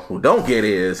 Well, who don't get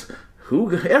it is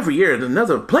every year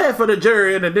another play it for the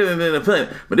jury and the play.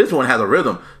 But this one has a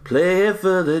rhythm. Play it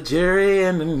for the jury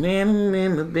and the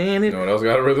band. You know what else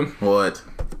got a rhythm? What?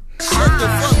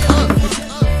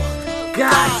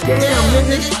 God damn,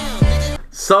 nigga.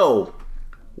 So,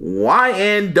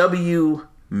 YNW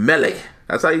Melly.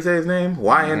 That's how you say his name?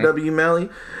 YNW Melly.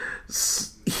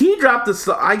 He dropped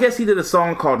I guess he did a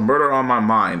song called Murder on My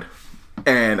Mind.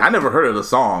 And I never heard of the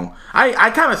song. I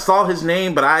kind of saw his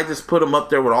name, but I just put him up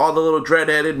there with all the little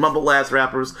dread-headed, mumble-ass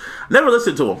rappers. Never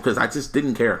listened to him, because I just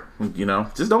didn't care. You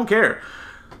know, just don't care.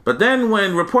 But then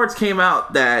when reports came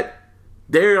out that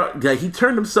he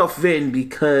turned himself in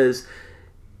because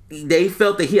they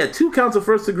felt that he had 2 counts of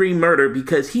first-degree murder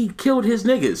because he killed his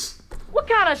niggas. What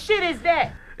kind of shit is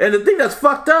that? And the thing that's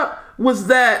fucked up was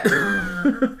that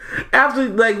after,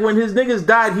 like, when his niggas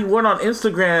died, he went on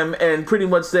Instagram and pretty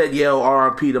much said, yo,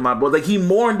 RIP to my boy. Like, he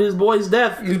mourned his boy's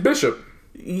death. He's Bishop.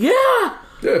 Yeah.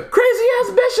 Yeah. Crazy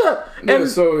ass Bishop. Yeah, and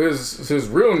so his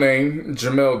real name,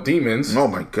 Jamel Demons. Oh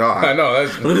my God. I know.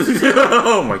 That's,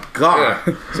 oh my God.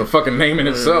 Yeah, it's a fucking name in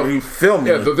itself. You feel me?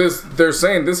 Yeah, they're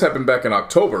saying this happened back in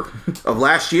October. Of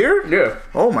last year? Yeah.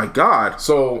 Oh my God.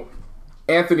 So,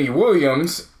 Anthony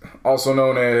Williams, also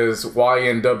known as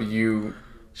YNW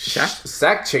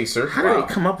Sack Chaser. How do they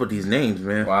come up with these names,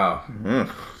 man? Wow.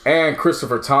 And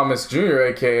Christopher Thomas Jr.,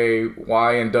 a.k.a.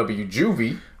 YNW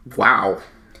Juvie. Wow.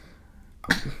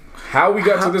 How we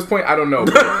got to this point, I don't know.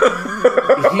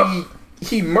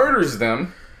 he murders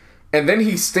them, and then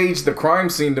he staged the crime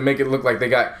scene to make it look like they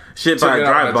got shit by a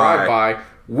drive-by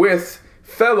with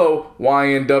fellow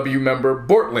YNW member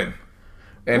Bortland.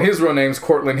 And his real name's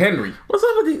Cortland Henry. What's up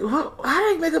with these? How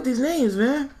do they make up these names,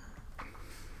 man?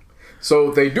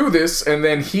 So they do this, and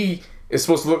then he is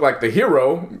supposed to look like the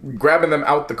hero, grabbing them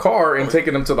out the car and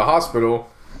taking them to the hospital.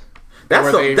 That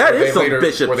is some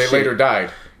Bishop shit. Where they later died.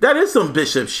 That is some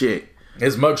Bishop shit.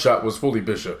 His mugshot was fully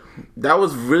Bishop. That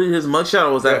was really his mugshot,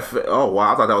 or was that? Oh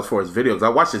wow, I thought that was for his video because I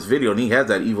watched his video and he has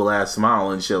that evil ass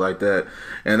smile and shit like that.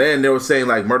 And then they were saying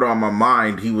like "Murder on My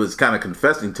Mind." He was kind of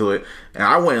confessing to it, and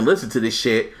I went and listened to this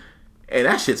shit, and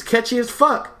that shit's catchy as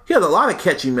fuck. He has a lot of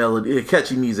catchy melody,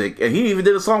 catchy music, and he even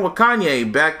did a song with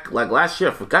Kanye back like last year.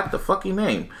 I forgot the fucking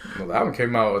name. Well, the album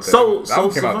came out.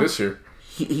 Came out this year.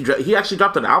 He actually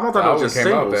dropped an album. I thought it was just came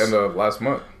singles. out at the end of last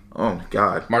month. Oh my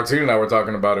god. Martina and I were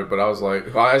talking about it, but I was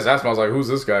like, I asked him, I was like, who's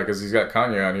this guy? Because he's got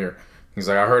Kanye on here. He's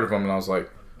like, I heard of him, and I was like,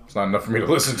 it's not enough for me to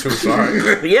listen to.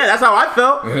 Sorry. Yeah, that's how I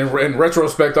felt. And in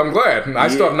retrospect, I'm glad. I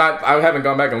haven't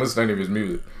gone back and listened to any of his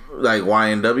music. Like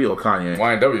YNW or Kanye?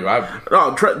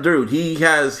 YNW. Dude, he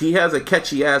has a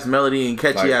catchy ass melody and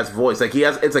catchy ass voice. Like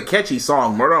it's a catchy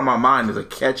song. Murder on My Mind is a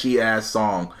catchy ass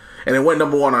song. And it went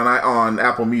number one on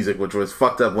Apple Music, which was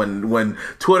fucked up when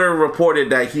Twitter reported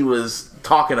that he was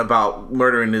talking about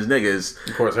murdering his niggas.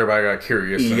 Of course, everybody got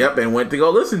curious. Yep, and went to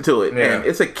go listen to it. Yeah. And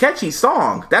it's a catchy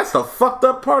song. That's the fucked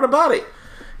up part about it.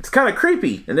 It's kind of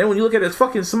creepy. And then when you look at his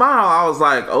fucking smile, I was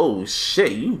like, oh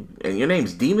shit, and your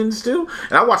name's Demons too?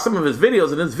 And I watched some of his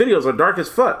videos, and his videos are dark as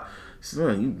fuck. So,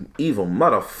 you evil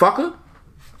motherfucker.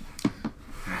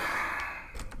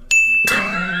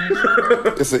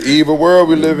 It's an evil world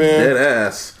we live in. Dead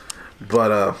ass.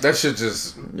 But that shit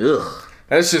just ugh.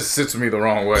 That shit sits with me the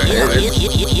wrong way.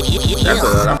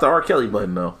 That's the R. Kelly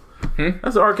button though.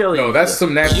 That's the R. Kelly. No, that's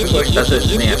some nasty. Like, that's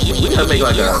nasty. We gotta make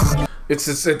like a. That's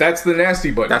the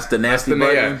nasty button. That's the nasty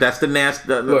button. Yeah. That's the nasty.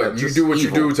 Look, you do what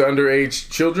evil. You do to underage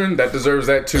children. That deserves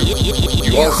that too.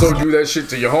 You also do that shit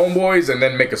to your homeboys and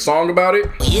then make a song about it.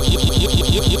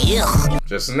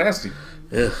 Just as nasty.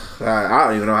 Ugh, I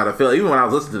don't even know how to feel. Even when I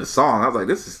was listening to the song, I was like,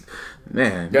 "This is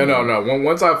man." Yeah, no.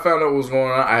 Once I found out what was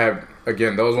going on, I had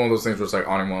again. That was one of those things where it's like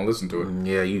I don't even want to listen to it.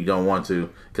 Yeah, you don't want to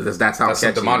because that's how catchy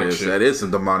it is. Shit. That is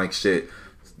some demonic shit.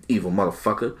 Evil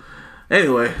motherfucker.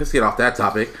 Anyway, let's get off that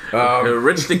topic.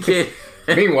 Rich the Kid.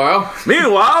 Meanwhile,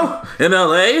 in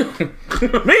L.A.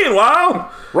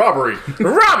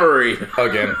 robbery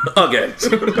again. I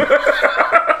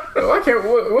can't.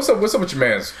 What's up with your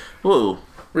man's? Who?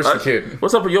 Rich the Kid.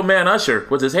 What's up with your man Usher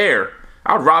with his hair?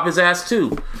 I'd rob his ass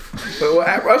too. Well,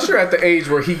 Usher at the age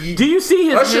where he. Do you see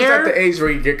his Usher's hair? At the age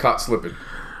where he get caught slipping.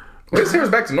 Well, his hair's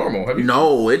back to normal. Have you?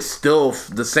 No, it's still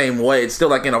the same way. It's still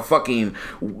like in a fucking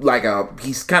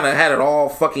he's kind of had it all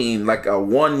fucking like a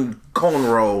one cone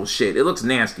roll shit. It looks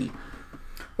nasty.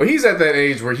 Well, he's at that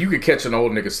age where you could catch an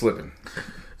old nigga slipping.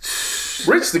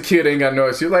 Rich the Kid ain't got no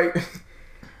issue. Like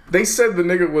they said, the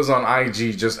nigga was on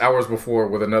IG just hours before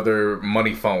with another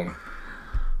money phone.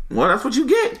 Well, that's what you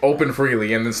get. Open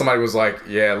freely, and then somebody was like,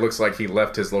 "Yeah, it looks like he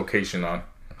left his location on."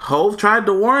 Hove tried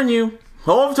to warn you.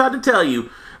 Hove tried to tell you.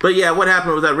 But yeah, what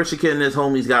happened was that Rich the Kid and his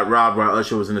homies got robbed while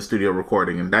Usher was in the studio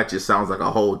recording, and that just sounds like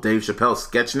a whole Dave Chappelle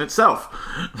sketch in itself.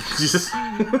 Sounds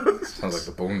like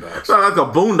the Boondocks. Sounds like a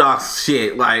Boondocks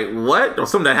shit. Like what? Or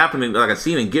something that happened in like a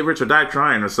scene in Get Rich or Die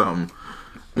Trying or something.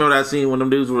 Remember that scene when them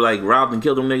dudes were like robbed and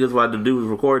killed them niggas while the dude was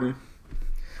recording?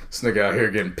 This nigga out here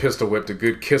getting pistol whipped, a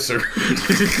good kisser.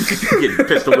 Getting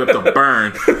pistol whipped to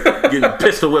burn. Getting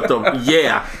pistol whipped to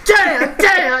yeah.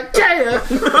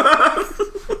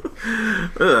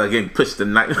 Getting pushed to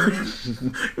nice.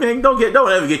 Man, don't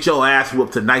ever get your ass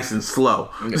whooped to nice and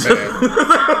slow.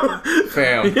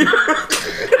 Fam.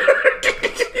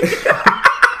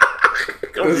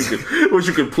 Wish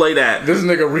you could play that. This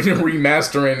nigga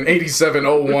remastering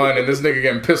 8701 and this nigga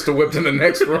getting pistol whipped in the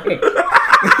next room.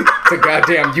 It's a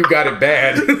goddamn you got it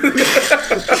bad. This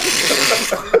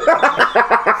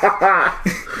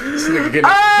nigga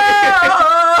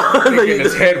getting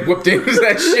his head whipped in. Is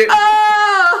that shit?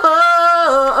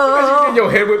 Getting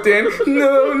your head whipped in.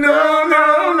 No.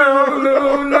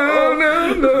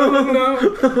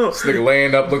 This nigga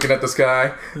laying up looking at the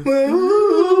sky.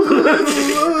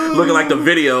 Looking like the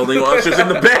video. The Usher's in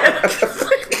the bed.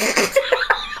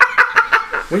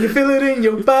 When you feel it in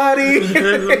your body,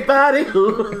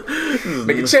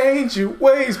 make it change your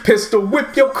ways, pistol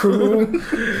whip your crew.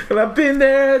 And I've been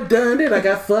there, done it, I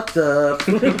got fucked up.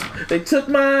 They took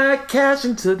my cash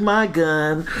and took my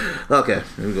gun. Okay,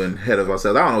 we're going ahead of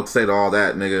ourselves. I don't know what to say to all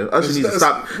that, nigga. Usher needs to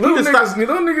stop. Little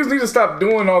niggas need to stop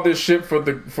doing all this shit for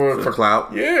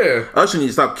clout. Yeah. Usher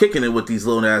needs to stop kicking it with these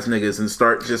little ass niggas and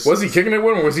start just. Was he kicking it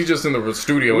with him, or was he just in the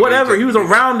studio? Whatever. He was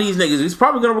around these niggas. He's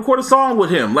probably gonna record a song with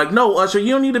him. Like, no, Usher,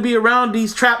 you don't need to be around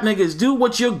these trap niggas. Do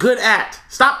what you're good at.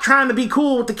 Stop trying to be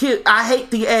cool with the kid. I hate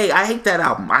the A. I hate that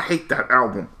album.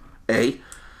 A.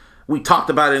 We talked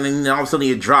about it and all of a sudden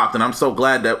it dropped, and I'm so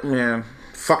glad that, man,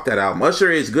 fuck that album. Usher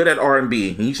is good at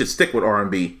R&B, and you should stick with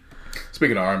R&B.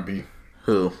 Speaking of R&B.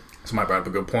 Who? Somebody brought up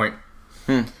a good point.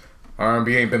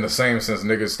 R&B ain't been the same since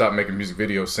niggas stopped making music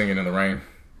videos singing in the rain.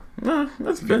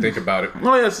 That's If you think about it.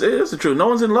 Oh, yes, it's the truth. No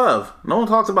one's in love. No one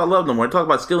talks about love no more. They talk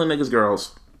about stealing niggas'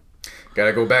 girls.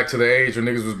 Gotta go back to the age when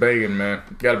niggas was begging, man.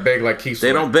 Gotta beg like Keith.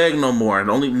 They don't beg no more.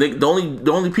 The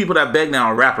only people that beg now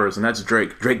are rappers, and that's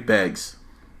Drake. Drake begs.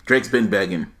 Drake's been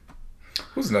begging.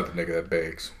 Who's another nigga that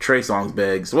begs? Trey Songz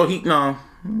begs. Well, he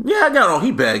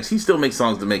he begs. He still makes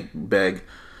songs to beg.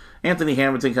 Anthony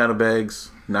Hamilton kind of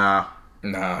begs. Nah,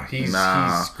 he's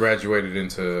graduated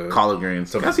into collard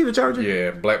greens. Can I see the charger?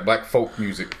 Yeah, black folk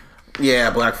music. Yeah,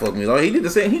 black folk music. Oh, he did the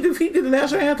same. He did the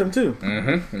national anthem too.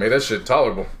 Mm-hmm. Made that shit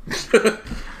tolerable.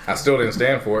 I still didn't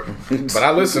stand for it, but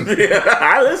I listened. Yeah,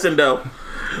 I listened though.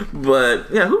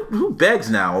 But yeah, who begs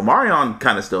now? Well, Marion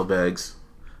kind of still begs.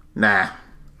 Nah,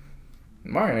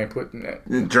 Marion ain't putting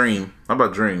that. Dream. How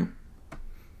about Dream?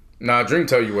 Nah, Dream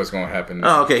tell you what's gonna happen.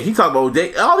 Oh, okay. He talked about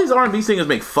all these R&B singers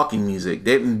make fucking music.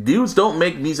 Dudes don't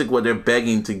make music where they're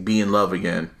begging to be in love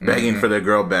again, begging for their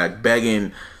girl back,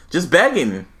 just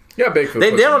begging. Yeah, beg for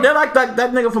they're like that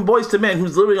nigga from Boys to Men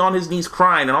who's literally on his knees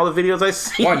crying in all the videos I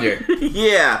see. Wanye.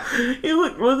 Yeah. It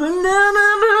was that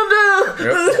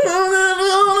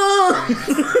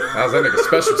was that nigga's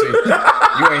specialty.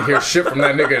 You ain't hear shit from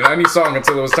that nigga in any song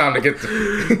until it was time to get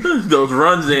those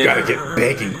runs in. You gotta get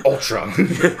begging ultra.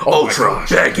 Ultra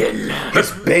begging.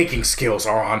 His begging skills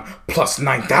are on plus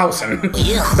 9,000.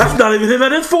 That's not even him.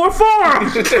 That is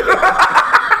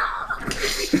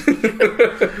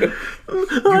 4-4.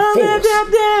 You fools.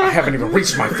 I haven't even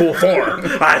reached my full form.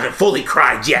 I haven't fully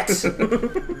cried yet.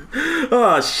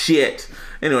 Oh, shit.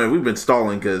 Anyway, we've been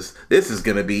stalling because this is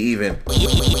going to be even. Oh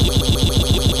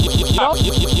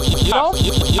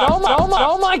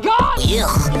my God!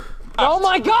 Oh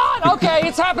my God! Okay,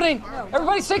 it's happening.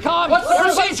 Everybody stay calm. What's the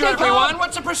procedure, everyone?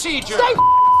 What's the procedure? Stay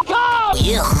calm.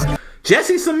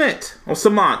 Jesse Smollett or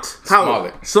Smollett.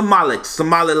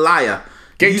 Smollett liar.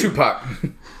 Gay Tupac.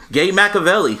 Gay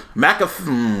Machiavelli. I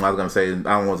was gonna say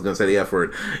the F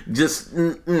word. Just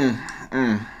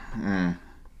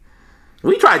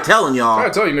We tried telling y'all. I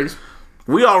tell you niggas.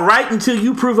 We are right until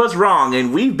you prove us wrong,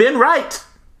 and we've been right.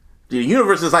 The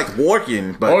universe is like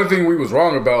working. But the only thing we was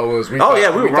wrong about was we thought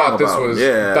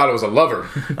it was a lover.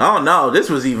 Oh no, this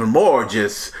was even more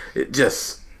just. Like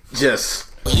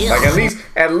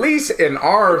at least in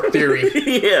our theory.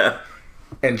 Yeah.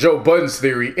 And Joe Budden's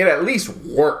theory, it at least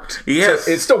worked. Yes.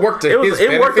 It still worked to his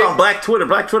benefit. It worked on Black Twitter.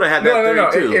 Black Twitter had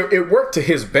that theory too. It worked to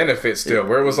his benefit still,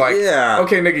 where it was like,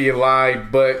 okay, nigga, you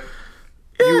lied, but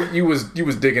you was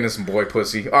digging in some boy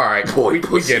pussy. All right, we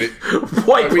get it.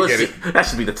 Boy pussy. We get it. That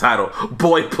should be the title.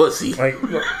 Boy pussy. Like,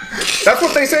 that's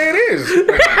what they say it is.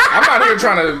 Like, I'm not here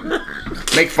trying to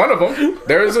make fun of him.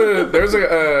 There's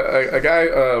a guy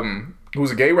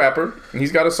who's a gay rapper, and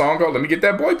he's got a song called "Let Me Get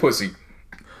That Boy Pussy."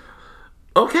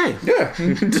 Okay. Yeah.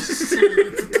 You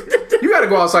gotta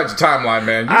go outside your timeline,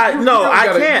 man. I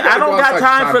can't. I don't got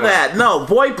time for that. No,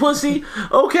 boy pussy.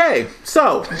 Okay,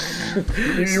 so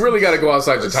you really gotta go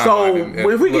outside your timeline. So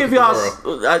if we give y'all,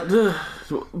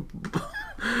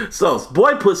 so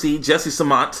boy pussy, Jesse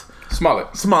Smollett,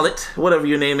 whatever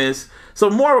your name is. So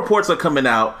more reports are coming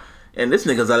out, and this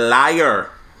nigga's a liar.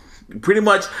 Pretty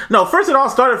much. No, first it all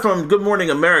started from Good Morning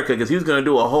America because he was going to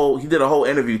do he did a whole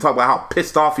interview talk about how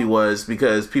pissed off he was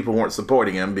because people weren't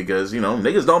supporting him because,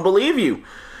 niggas don't believe you.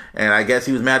 And I guess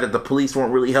he was mad that the police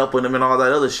weren't really helping him and all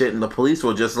that other shit. And the police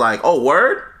were just like, oh,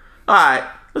 word? All right,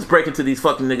 let's break into these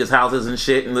fucking niggas' houses and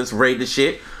shit and let's raid the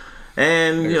shit.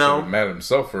 And, mad at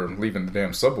himself for leaving the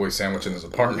damn Subway sandwich in his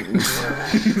apartment.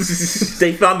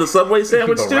 They found the Subway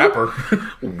sandwich too? The wrapper.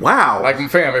 Wow. Like,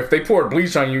 fam, if they poured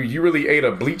bleach on you, you really ate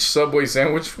a bleached Subway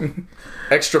sandwich?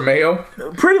 Extra mayo?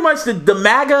 Pretty much the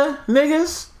MAGA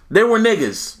niggas, they were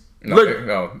niggas.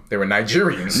 No, they were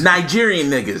Nigerians. Nigerian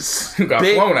niggas. Who got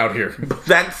flown out here.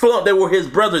 They were his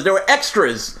brothers. They were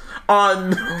extras.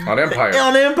 On Empire.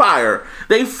 On Empire.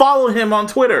 They follow him on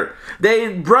Twitter.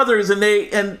 They brothers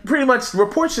and pretty much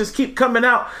reports just keep coming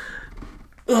out.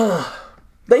 Ugh.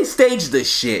 They staged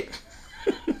this shit.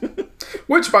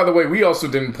 Which, by the way, we also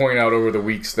didn't point out over the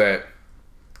weeks that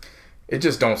it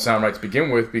just don't sound right to begin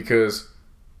with because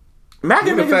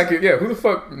MAGA who the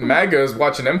fuck MAGA is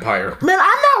watching Empire? Man,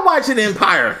 I'm not watching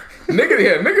Empire.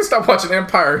 Nigga stopped watching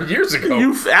Empire years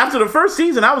ago. After the first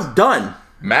season, I was done.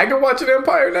 MAGA watching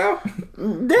Empire now?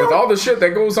 With all the shit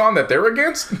that goes on that they're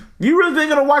against? You really think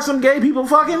gonna watch some gay people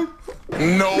fucking?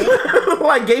 No.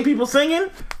 Like gay people singing?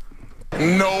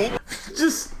 No.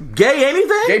 Just gay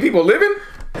anything? Gay people living?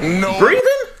 No.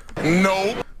 Breathing?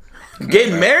 No.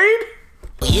 Getting married?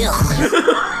 Yeah.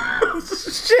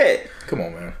 Shit. Come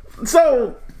on, man.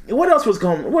 So, what else was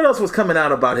coming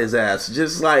out about his ass?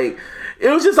 Just like It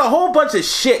was just a whole bunch of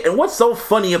shit. And what's so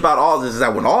funny about all this is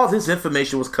that when all this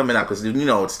information was coming out, because, you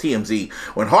know, it's TMZ,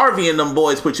 when Harvey and them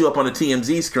boys put you up on the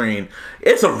TMZ screen,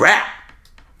 it's a wrap.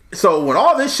 So when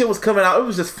all this shit was coming out, it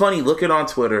was just funny looking on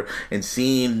Twitter and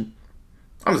seeing,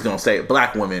 I'm just going to say it,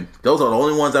 black women. Those are the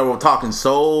only ones that were talking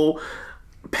so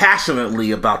passionately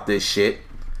about this shit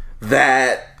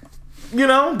that, you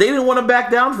know, they didn't want to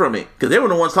back down from it. Because they were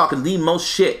the ones talking the most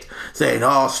shit. Saying,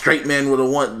 oh, straight men were the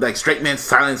one, like, straight men's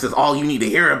silence is all you need to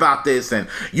hear about this. And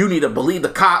you need to believe the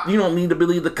cop. You don't need to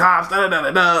believe the cops. Da, da,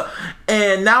 da, da.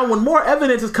 And now when more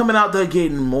evidence is coming out, they're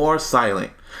getting more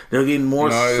silent. They're getting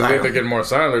more silent. They're getting more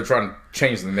silent. They're trying to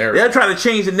change the narrative. They're trying to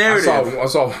change the narrative. I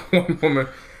saw one woman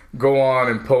go on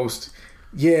and post,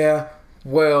 yeah,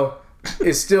 well,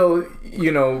 it's still, you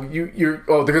know, you're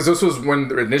because this was when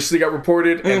it initially got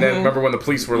reported, and then remember when the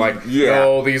police were like,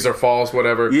 no, these are false,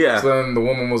 whatever. Yeah. So then the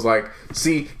woman was like,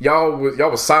 see, y'all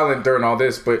was silent during all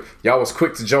this, but y'all was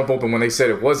quick to jump open when they said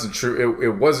it wasn't true.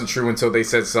 It wasn't true until they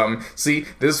said something. See,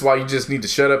 this is why you just need to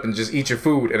shut up and just eat your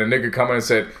food. And a nigga come in and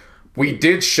said, we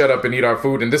did shut up and eat our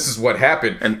food, and this is what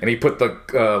happened. And he put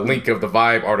the link of the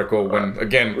Vibe article when,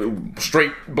 again,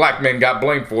 straight black men got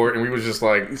blamed for it, and we was just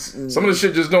like, some of the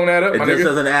shit just don't add up, my nigga. It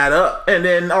doesn't add up. And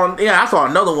then, I saw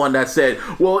another one that said,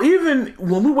 well, even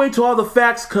when we wait till all the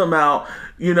facts come out,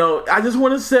 you know, I just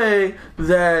want to say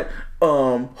that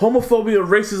homophobia and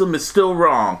racism is still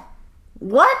wrong.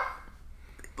 What?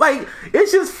 Like,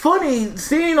 it's just funny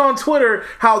seeing on Twitter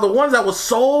how the ones that were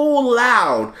so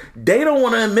loud, they don't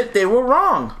want to admit they were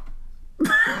wrong.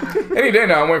 Any day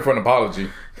now, I'm waiting for an apology.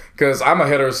 Because I'm a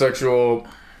heterosexual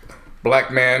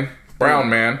black man, brown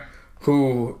man,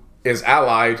 who is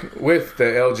allied with the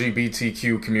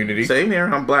LGBTQ community. Same here.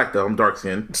 I'm black, though. I'm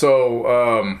dark-skinned.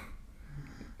 So,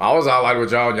 I was allied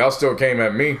with y'all, and y'all still came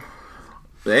at me.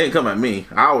 They didn't come at me.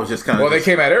 I was just kind of... Well, they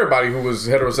came at everybody who was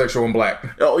heterosexual and black.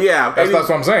 Oh, yeah. That's what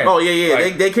I'm saying. Oh, yeah.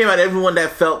 Like, they came at everyone that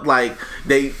felt like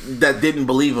that didn't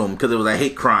believe them because it was a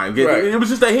hate crime. Right. It was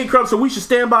just a hate crime, so we should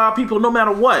stand by our people no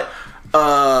matter what.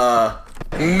 No.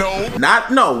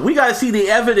 We gotta see the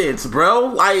evidence, bro.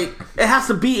 Like, it has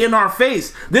to be in our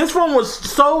face. This one was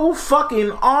so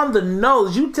fucking on the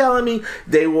nose. You telling me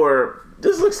they were...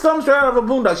 This looks something straight out of a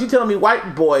Boondocks. You telling me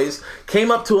white boys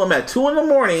came up to him at 2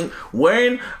 a.m.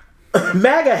 wearing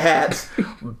MAGA hats,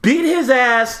 beat his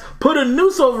ass, put a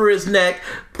noose over his neck,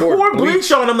 pour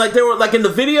bleach on him like they were like in the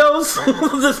videos.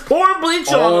 Just pouring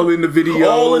bleach on him. All in the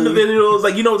videos.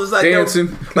 Like, you know, just like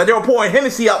dancing. They were pouring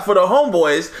Hennessy out for the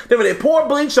homeboys. Then they poured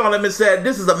bleach on him and said,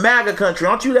 "This is a MAGA country.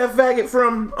 Aren't you that faggot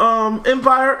from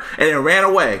Empire?" And then ran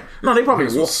away. No, they probably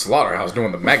was Slaughterhouse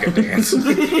doing the MAGA dance.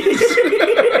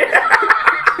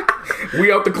 We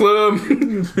out the club,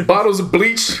 bottles of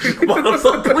bleach,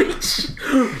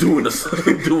 doing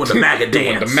the MAGA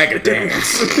dance. The MAGA dance.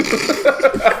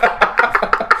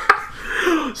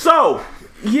 So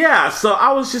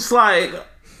I was just like,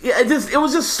 it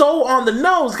was just so on the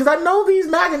nose because I know these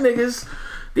MAGA niggas,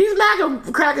 these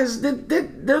MAGA crackers,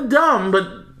 they're dumb, but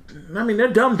I mean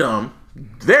they're dumb,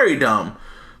 very dumb,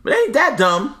 but they ain't that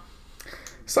dumb.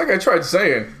 It's like I tried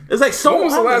saying. It's like so. When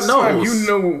was the last time you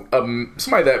know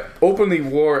somebody that openly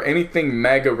wore anything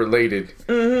MAGA related?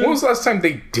 When was the last time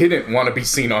they didn't want to be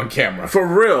seen on camera? For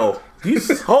real.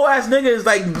 These whole ass nigga is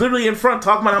like literally in front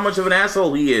talking about how much of an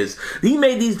asshole he is. He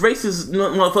made these racist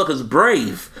motherfuckers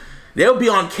brave. They'll be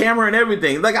on camera and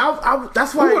everything. Like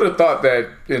that's why. Who would have thought that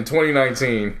in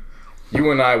 2019,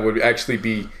 you and I would actually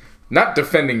be not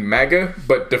defending MAGA,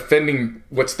 but defending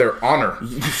what's their honor.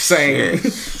 Saying,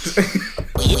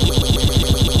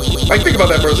 like, think about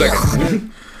that for a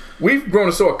second. We've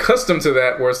grown so accustomed to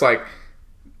that where it's like,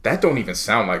 that don't even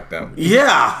sound like them.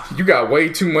 Yeah. You got way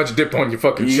too much dip on your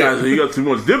fucking chip. You got too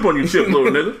much dip on your chip, little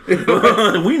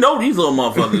nigga. We know these little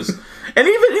motherfuckers. And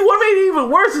even what made it even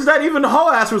worse is that even the whole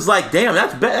ass was like, damn,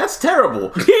 that's terrible.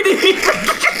 He didn't even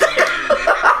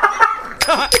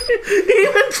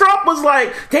Trump was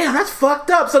like, damn, that's fucked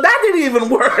up. So that didn't even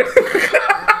work.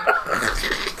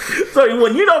 So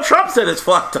when you know Trump said it's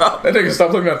fucked up. That nigga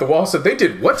stopped looking at the wall and said, they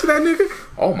did what to that nigga?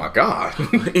 Oh my God.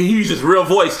 And he uses real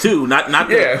voice too, not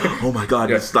yeah. Oh my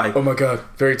God, it's like, oh my God,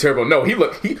 very terrible. No,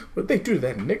 what they do to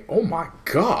that nigga? Oh my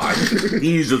God.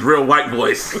 He uses real white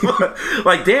voice.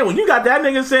 Like, damn, when you got that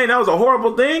nigga saying that was a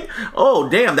horrible thing, oh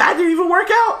damn, that didn't even work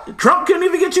out? Trump couldn't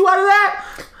even get you out of that?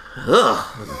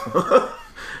 Ugh.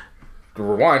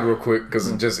 Rewind real quick because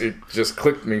it just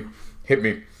hit me. Hit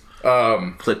me.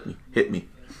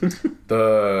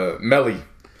 The Melly,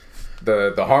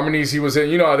 the harmonies he was in.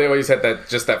 You know how they always had that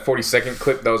 40-second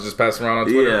clip that was just passing around on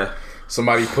Twitter. Yeah.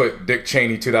 Somebody put Dick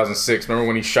Cheney 2006. Remember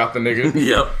when he shot the nigga?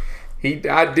 Yep.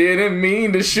 I didn't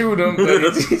mean to shoot him,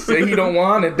 but he said he don't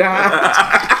want to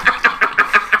die.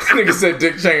 Nigga said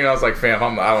Dick Cheney. I was like,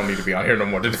 fam, I don't need to be on here no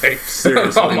more today.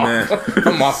 Seriously, man.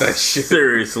 I'm off that shit.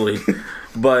 Seriously.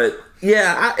 But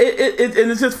yeah,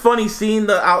 and it's just funny seeing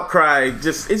the outcry.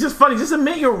 It's just funny. Just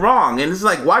admit you're wrong. And it's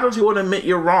like, why don't you want to admit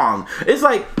you're wrong? It's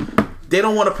like they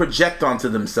don't want to project onto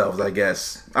themselves, I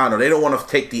guess. I don't know. They don't want to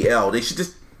take the L. They should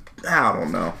just, I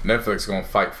don't know. Netflix is gonna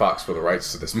fight Fox for the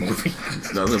rights to this movie.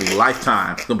 No, it's gonna be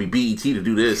Lifetime. It's gonna be BET to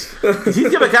do this. He's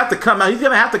gonna have to come out. He's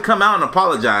gonna have to come out and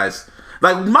apologize.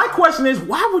 Like, my question is,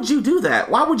 why would you do that?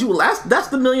 Why would you? That's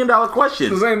the $1 million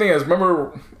question. The same thing as,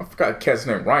 remember, I forgot the cat's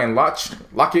name, Ryan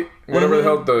Lockett, whatever the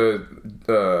hell,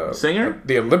 the singer,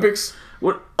 the Olympics.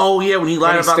 What? Oh yeah, when he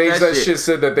lied about that shit.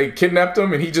 Said that they kidnapped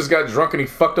him and he just got drunk and he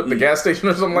fucked up the gas station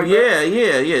or something like that.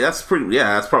 Yeah. That's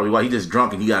probably why he just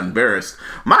drunk and he got embarrassed.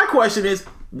 My question is,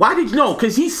 why did you know?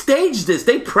 Because he staged this.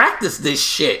 They practiced this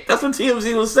shit. That's what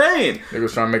TMZ was saying. They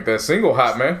was trying to make that single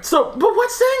hot, man. So, but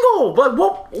what single? But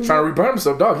what? Trying to rebrand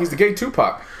himself, dog. He's the gay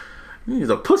Tupac. He's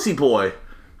a pussy boy.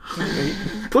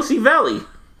 Pussy Valley.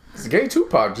 He's the gay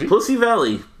Tupac, G. Pussy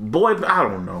Valley. Boy, I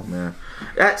don't know, man.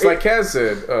 It's like Kaz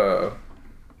said,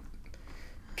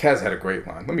 Kaz had a great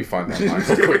line. Let me find that line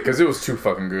real quick, because it was too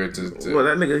fucking good to... Well,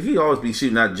 that nigga, he always be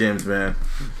shooting out gems, man.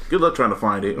 Good luck trying to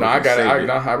find it. No, I got it. I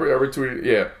retweeted it.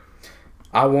 Yeah.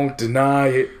 I won't deny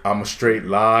it. I'm a straight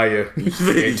liar.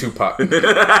 Hey, Tupac.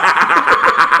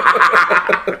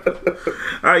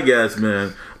 I guess,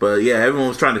 man. But yeah, everyone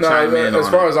was trying to chime in. As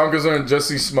far as I'm concerned,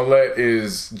 Jussie Smollett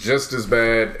is just as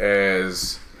bad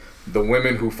as the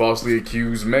women who falsely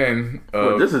accuse men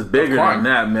of this is bigger than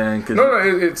that, man. No,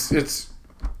 it's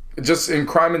just in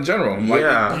crime in general. Like,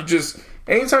 yeah. You just,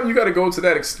 anytime you got to go to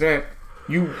that extent,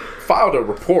 you filed a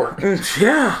report.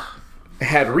 Yeah.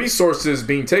 Had resources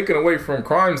being taken away from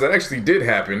crimes that actually did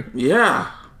happen.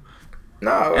 Yeah.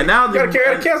 Nah, and now you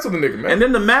gotta cancel the nigga, man. And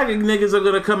then the MAGA niggas are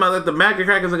gonna come out, like the MAGA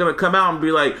crackers are gonna come out and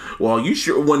be like, well, you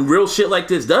sure when real shit like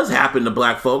this does happen to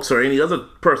black folks or any other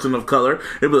person of color,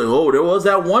 they'll be like, oh, there was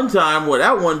that one time where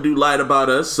that one dude lied about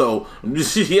us, so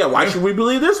yeah, why should we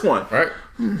believe this one? Right.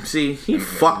 See, he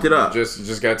fucked it up.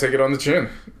 Just gotta take it on the chin,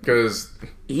 because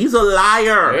he's a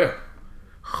liar. Yeah.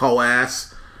 Hoe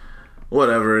ass.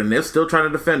 Whatever, and they're still trying to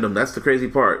defend them. That's the crazy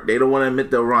part. They don't want to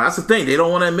admit they're wrong. That's the thing. They don't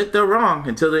want to admit they're wrong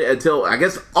until I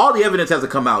guess all the evidence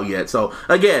hasn't come out yet. So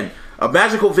again, a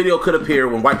magical video could appear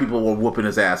when white people were whooping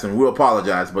his ass, and we'll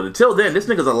apologize. But until then, this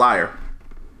nigga's a liar.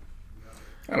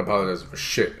 I don't apologize for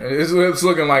shit. It's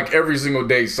looking like every single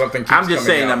day something keeps coming out. I'm just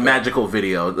saying a magical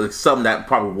video. It's something that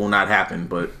probably will not happen,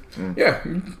 but... Yeah,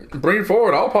 bring it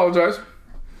forward. I'll apologize.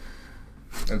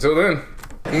 Until then.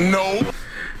 No.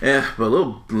 Yeah, but a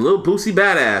little Boosie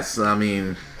badass. I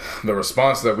mean... The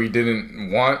response that we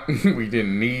didn't want, we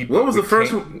didn't need. What was the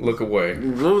first... Look away.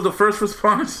 What was the first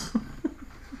response?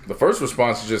 The first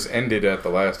response just ended at the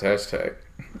last hashtag.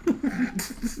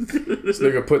 This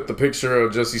nigga put the picture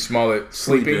of Jussie Smollett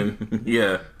sleeping.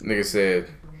 Yeah. Nigga said,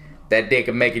 that dick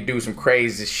can make you do some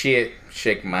crazy shit.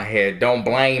 Shaking my head. Don't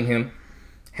blame him.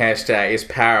 Hashtag, it's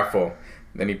powerful.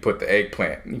 Then he put the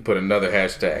eggplant. He put another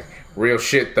hashtag. Real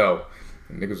shit, though.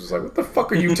 And niggas was like, what the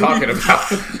fuck are you talking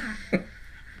about?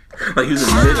 Like he was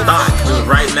in mid-thought. He was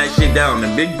writing that shit down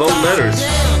in big bold letters.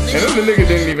 And then the nigga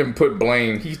didn't even put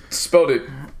blame. He spelled it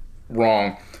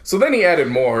wrong. So then he added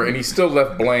more, and he still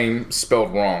left blame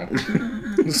spelled wrong.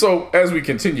 So as we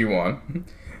continue on,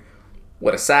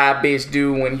 what a side bitch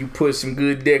do when you put some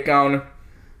good dick on her?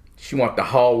 She want the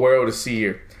whole world to see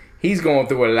her. He's going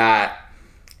through a lot.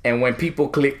 And when people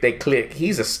click, they click.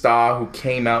 He's a star who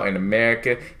came out in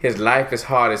America. His life is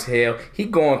hard as hell. He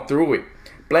going through it.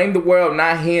 Blame the world,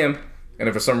 not him. And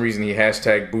then for some reason he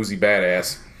hashtag Boosie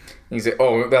Badass. He said,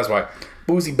 oh, that's why.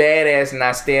 Boosie Badass, and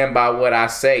I stand by what I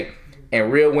say.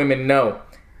 And real women know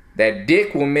that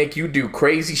dick will make you do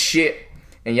crazy shit.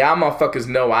 And y'all motherfuckers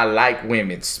know I like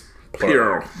women's.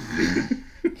 Plural.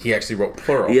 He actually wrote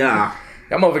plural. Yeah.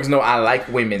 Y'all motherfuckers know I like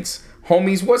women's.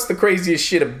 Homies, what's the craziest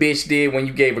shit a bitch did when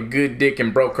you gave a good dick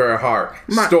and broke her heart?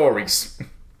 Stories.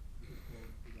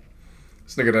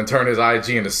 This nigga done turned his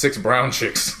IG into 6 brown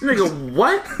chicks. Nigga,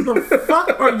 what the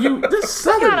fuck are you? This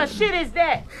southern. What kind of shit is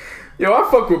that? Yo, I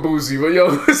fuck with Boosie, but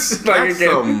yo, it's like that's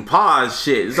some pause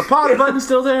shit. Is the pause button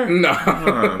still there? No.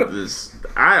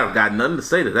 I have got nothing to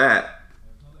say to that.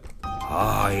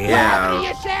 Oh,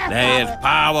 yeah. There's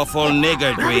powerful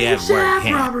niggardry at work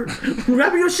here. Robert.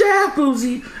 Grab your shaft,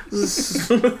 Boosie.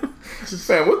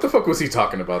 Man, what the fuck was he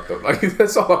talking about though? Like,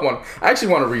 that's all I want. I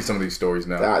actually want to read some of these stories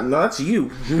now. No, that's you.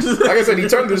 Like I said, he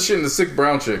turned this shit into sick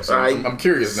brown chicks. So I'm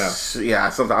curious now. Yeah,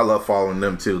 something I love following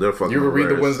them too. They're fucking. You ever read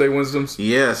the hilarious. Wednesday Wisdoms?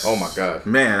 Yes. Oh my god.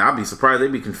 Man, I'd be surprised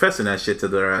they'd be confessing that shit to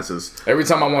their asses. Every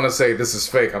time I want to say this is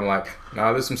fake, I'm like,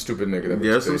 nah, there's some stupid nigga. That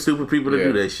There's some stupid people that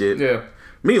do that shit. Yeah.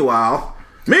 Meanwhile,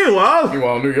 New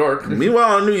York.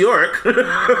 Meanwhile, in New York,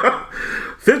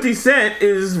 50 Cent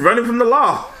is running from the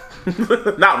law.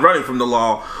 Not running from the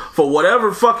law. For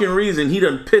whatever fucking reason, he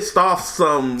done pissed off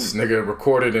some... This nigga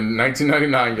recorded in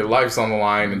 1999, your life's on the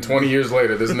line, and 20 years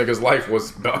later, this nigga's life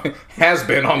has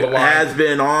been on the line. Has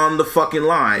been on the fucking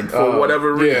line for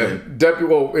whatever reason. Yeah,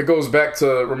 well, it goes back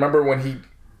to, remember when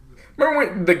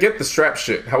they get the strap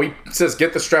shit, how he says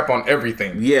get the strap on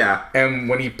everything. Yeah. And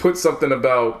when he put something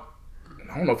about,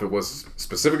 I don't know if it was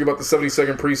specifically about the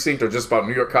 72nd Precinct or just about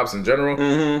New York cops in general.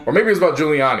 Mm-hmm. Or maybe it was about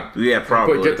Giuliani. Yeah,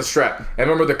 probably. But get the strap. And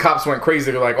remember the cops went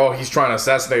crazy. They're like, oh, he's trying to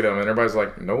assassinate him. And everybody's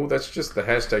like, no, that's just the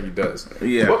hashtag he does.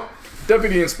 Yeah. Well,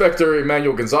 Deputy Inspector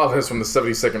Emmanuel Gonzalez from the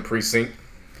 72nd Precinct,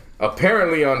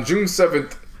 apparently on June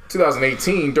 7th,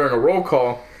 2018, during a roll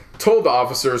call, told the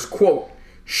officers, quote,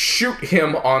 shoot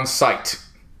him on sight.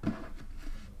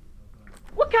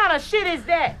 What kind of shit is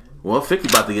that? Well, 50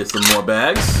 about to get some more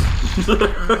bags.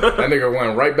 That nigga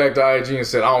went right back to IG and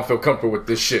said, I don't feel comfortable with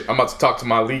this shit. I'm about to talk to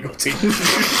my legal team.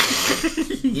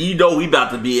 You know we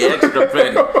about to be extra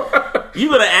petty. You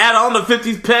gonna add on to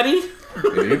 50's petty?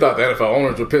 Yeah, you thought the NFL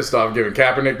owners were pissed off giving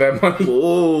Kaepernick that money?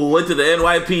 Oh, went to the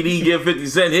NYPD, give 50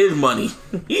 Cent his money.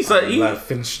 He said,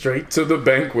 laughing straight to the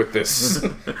bank with this.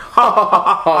 Ha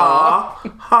ha ha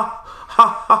ha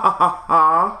ha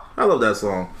ha. I love that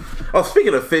song. Oh,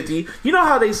 speaking of 50, you know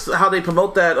how they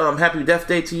promote that Happy Death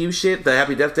Day to You shit? The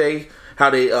Happy Death Day, how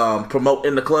they promote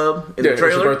in the club in the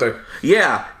trailer. It's your birthday.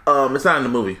 Yeah, it's not in the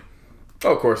movie.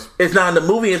 Oh, of course. It's not in the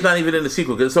movie. It's not even in the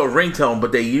sequel because it's a ringtone.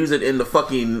 But they use it in the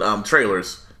fucking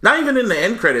trailers. Not even in the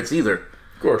end credits either.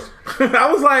 Of course.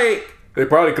 I was like, they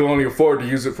probably could only afford to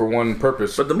use it for one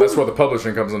purpose. But that's where the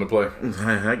publishing comes into play.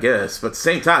 I guess. But at the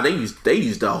same time, they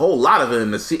used a whole lot of it in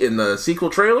the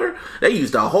sequel trailer. They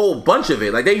used a whole bunch of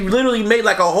it. Like they literally made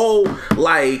like a whole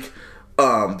like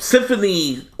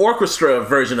symphony orchestra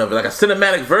version of it, like a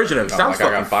cinematic version of it. Sounds like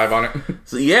I got 5 on it.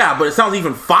 So, yeah, but it sounds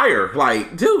even fire.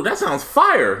 Like, dude, that sounds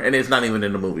fire, and it's not even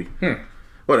in the movie.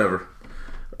 Whatever.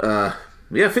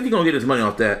 Yeah, 50 gonna get his money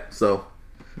off that. So,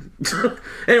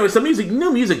 anyway,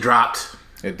 new music dropped.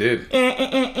 It did. There's a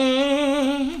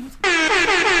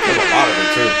lot of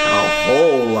it too. A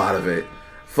whole lot of it.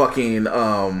 Fucking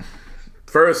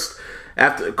first.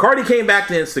 After Cardi came back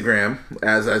to Instagram,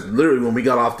 as literally when we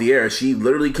got off the air, she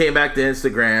literally came back to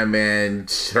Instagram, and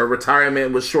her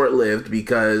retirement was short lived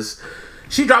because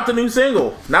she dropped a new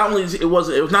single. Not only it was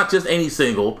not just any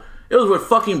single, it was with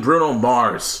fucking Bruno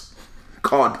Mars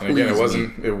called Please Me.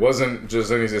 It wasn't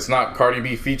just any. It's not Cardi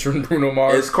B featuring Bruno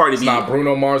Mars. It's Cardi B. It's not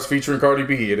Bruno Mars featuring Cardi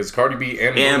B. It is Cardi B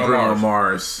and Bruno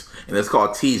Mars. And it's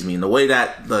called Tease Me. And the way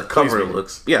that the cover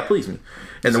looks, yeah, Please Me.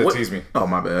 And Tease Me. Oh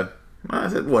my bad. I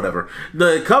said whatever.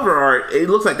 The cover art, it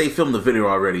looks like they filmed the video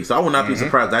already, so I would not be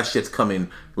surprised that shit's coming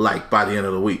like by the end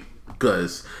of the week.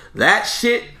 Because that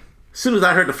shit, as soon as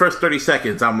I heard the first 30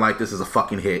 seconds, I'm like, this is a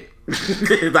fucking hit.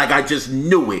 Like I just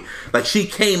knew it. Like she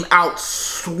came out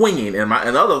swinging, and my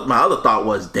other thought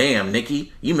was, damn,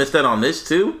 Nikki, you missed that on this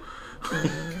too.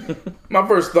 My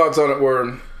first thoughts on it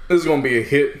were, this is gonna be a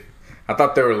hit. I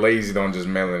thought they were lazy on just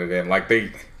mailing it in. Like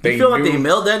they feel like they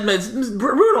mailed that.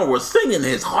 Bruno was singing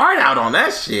his heart out on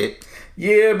that shit.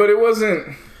 Yeah, but it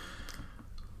wasn't.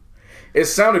 It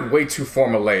sounded way too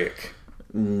formulaic.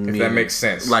 If that makes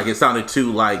sense. Like it sounded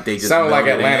too like they just sounded like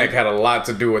Atlantic had a lot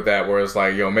to do with that. Where it's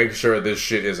like, yo, make sure this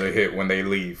shit is a hit when they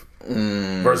leave,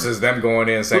 versus them going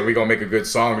in and saying we gonna make a good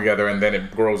song together and then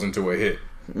it grows into a hit.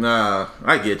 Nah,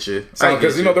 I get you.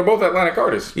 Because you know they're both Atlantic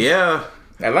artists. Yeah.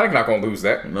 Atlantic not gonna lose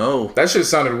that. No, that shit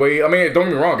sounded way. I mean, don't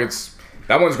get me wrong.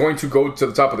 That one's going to go to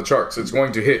the top of the charts. It's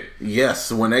going to hit.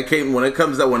 Yes, when the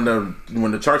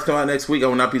charts come out next week, I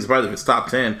will not be surprised if it's top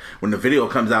 10 when the video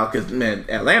comes out. Because man,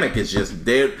 Atlantic is just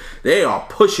they are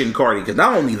pushing Cardi. Because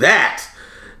not only that,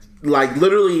 like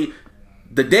literally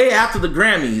the day after the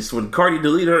Grammys, when Cardi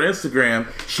deleted her Instagram,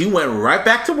 she went right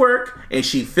back to work and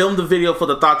she filmed the video for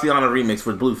the Tatiana remix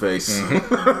with Blueface.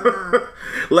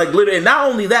 Like literally, and not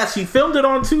only that, she filmed it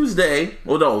on Tuesday.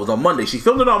 Well, no, it was on Monday. She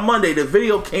filmed it on Monday. The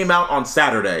video came out on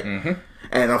Saturday,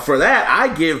 and for that,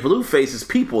 I give Blueface's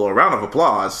people a round of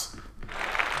applause.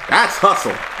 That's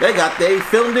hustle. They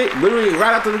filmed it literally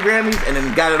right after the Grammys, and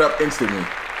then got it up instantly.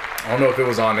 I don't know if it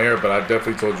was on air, but I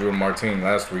definitely told you and Martine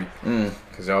last week.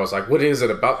 Because Because y'all was like, what is it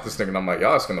about this nigga? And I'm like,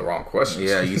 y'all asking the wrong questions.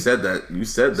 Yeah, you said that.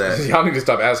 Y'all need to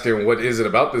stop asking, what is it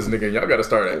about this nigga? Y'all got to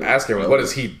start asking, what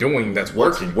is he doing that's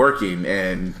working? What's working,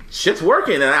 and shit's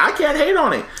working, and I can't hate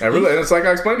on it. And really, it's like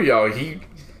I explained to y'all,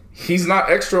 he's not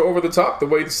extra over the top the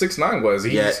way the 6ix9ine was.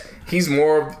 He's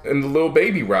more in the little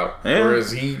baby route. Yeah.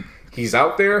 Whereas he's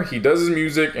out there, he does his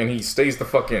music, and he stays the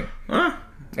fuck in. And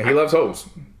he loves hoes.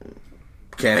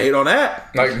 Can't hate on that.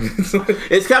 Like,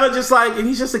 it's kind of just like, and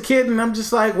he's just a kid, and I'm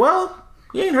just like, well,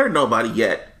 he ain't hurt nobody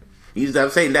yet. I'm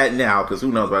saying that now, because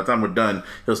who knows, by the time we're done,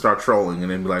 he'll start trolling,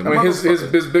 and then be like, I mean,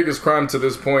 his biggest crime to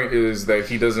this point is that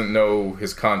he doesn't know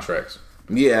his contracts.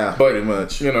 Yeah, but, pretty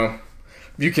much. You know,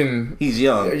 he's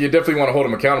young. You definitely want to hold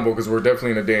him accountable, because we're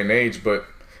definitely in a day and age, but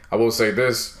I will say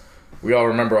this. We all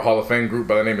remember a Hall of Fame group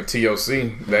by the name of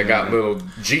TOC that got little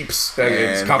Jeeps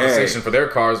as compensation for their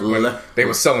cars when they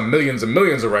were selling millions and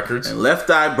millions of records. And Left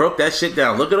Eye broke that shit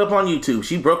down. Look it up on YouTube.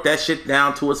 She broke that shit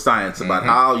down to a science about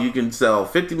how you can sell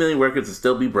 50 million records and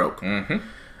still be broke. But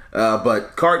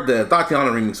the Tatiana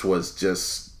remix was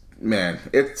just, man,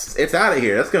 it's out of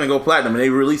here. That's going to go platinum. And they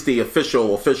released the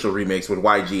official remix with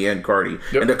YG and Cardi.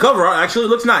 Yep. And the cover art actually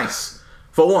looks nice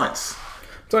for once.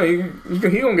 So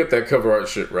he don't get that cover art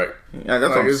shit right. Yeah,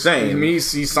 that's what I'm saying. He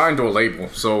signed to a label,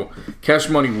 so Cash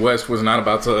Money West was not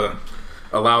about to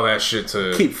allow that shit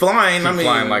to keep flying.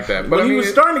 Flying like that. But when he was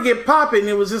starting to get popping,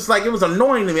 it was just like, it was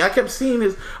annoying to me. I kept seeing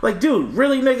this, like, dude,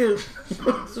 really, nigga? It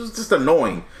was just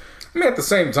annoying. I mean, at the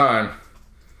same time,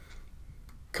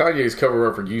 Kanye's cover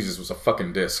art for Yeezus was a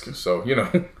fucking disc, so you know.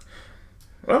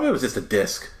 Well, I mean, it was just a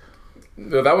disc.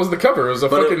 That was the cover. It was a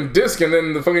fucking disc and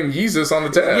then the fucking Yeezus on the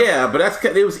tab. Yeah, but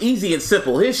it was easy and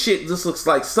simple. His shit just looks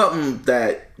like something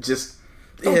that just...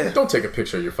 Don't take a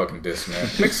picture of your fucking disc, man.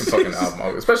 Make some fucking album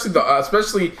art.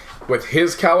 Especially with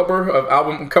his caliber of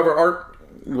album cover art.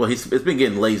 Well, it's been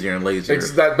getting lazier and lazier.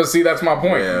 But see, that's my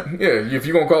point. Yeah, if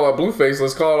you're going to call out Blueface,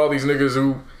 let's call out all these niggas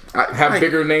who... have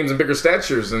bigger names and bigger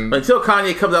statures, and until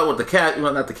Kanye comes out with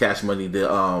not the Cash Money, the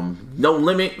No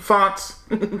Limit fonts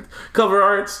cover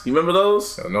arts. You remember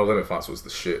those? No Limit fonts was the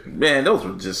shit. Man, those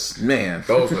were just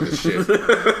those were the shit.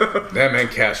 That man,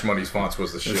 Cash Money's fonts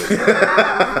was the shit.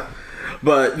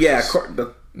 But yeah,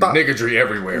 niggatry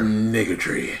everywhere.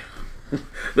 Niggatry.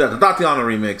 Yeah, the Tatiana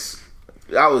remix.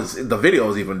 The video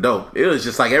was even dope. It was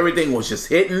just like everything was just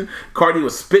hitting. Cardi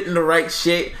was spitting the right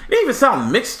shit. It didn't even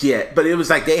sound mixed yet, but it was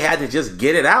like they had to just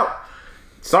get it out.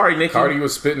 Sorry, Nicki. Cardi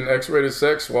was spitting X-rated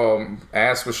sex while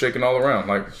ass was shaking all around.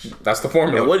 Like, that's the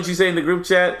formula. And what did you say in the group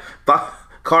chat?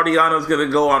 Cardiana's gonna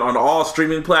go on all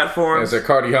streaming platforms. I said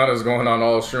Cardiana's going on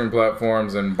all streaming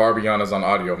platforms and Barbiana's on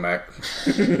Audio Mac.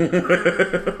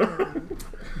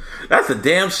 That's a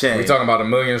damn shame. We're talking about 1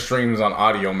 million streams on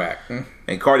Audio Mac.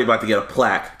 And Cardi about to get a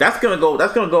plaque. That's gonna go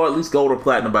at least gold or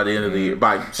platinum by the end of the year.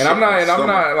 I'm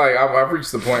not like I've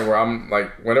reached the point where I'm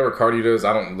like, whatever Cardi does,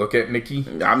 I don't look at Nicki.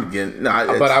 But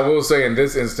I will say in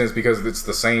this instance, because it's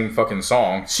the same fucking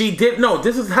song. She did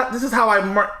this is how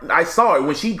I saw it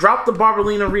when she dropped the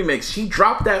Barbarina remix. She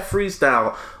dropped that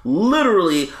freestyle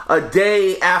literally a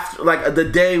day after, like the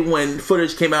day when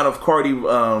footage came out of Cardi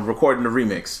recording the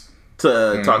remix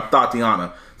to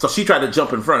Tatiana. So she tried to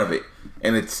jump in front of it,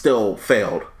 and it still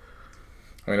failed.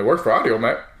 I mean, it worked for Audio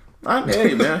Mac.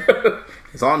 Hey, man.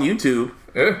 It's on YouTube.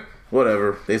 Yeah.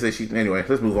 Whatever. They say Anyway,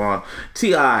 let's move on.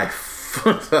 T.I.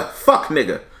 Fuck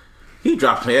nigga. He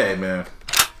dropped me. Hey, man.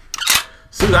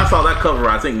 Soon as I saw that cover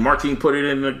art, I think Martine put it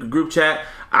in the group chat.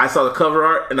 I saw the cover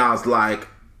art, and I was like,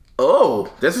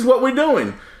 oh, this is what we're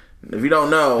doing. If you don't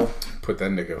know... Put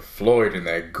that nigga Floyd in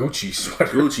that Gucci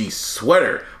sweater. Gucci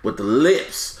sweater with the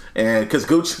lips. And because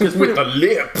Gucci... with the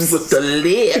lips. With the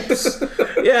lips.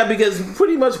 Yeah, because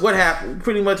pretty much what happened...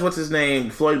 Pretty much what's his name?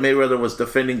 Floyd Mayweather was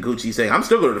defending Gucci, saying, I'm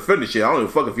still going to defend the shit. I don't give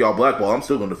a fuck if y'all blackball. I'm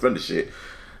still going to defend the shit.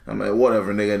 I'm like,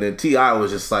 whatever, nigga. And then T.I.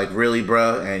 was just like, really,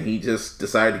 bruh? And he just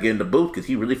decided to get in the booth because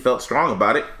he really felt strong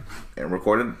about it. And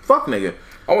recorded, fuck nigga.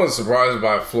 I wasn't surprised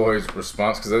by Floyd's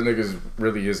response because that nigga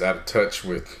really is out of touch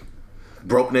with...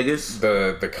 broke niggas?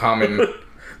 The common...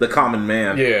 the common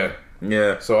man. Yeah.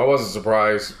 Yeah. So I wasn't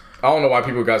surprised. I don't know why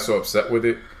people got so upset with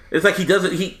it. It's like he does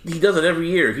it. He does it every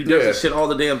year. He does this shit all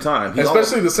the damn time.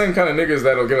 Especially the same kind of niggas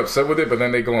that'll get upset with it, but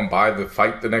then they go and buy the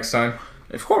fight the next time.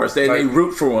 Of course, they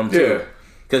root for him too,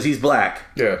 because he's black.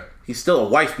 Yeah, he's still a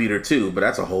wife beater too, but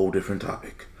that's a whole different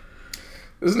topic.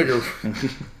 This nigga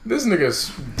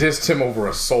dissed him over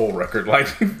a soul record. Like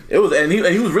it was, and he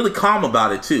was really calm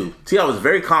about it too. T.I. was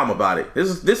very calm about it. I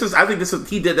think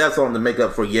he did that song to make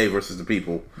up for Ye versus the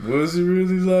People. What does it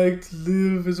really like to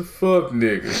live as a fuck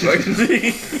nigga? Like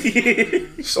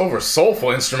just over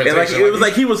soulful instrumentation. And it was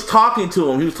like he was talking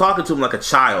to him. He was talking to him like a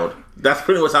child. That's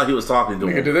pretty much how he was talking to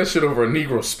Nigga him. did that shit over a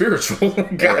Negro spiritual.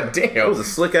 God damn. It was a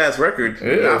slick ass record.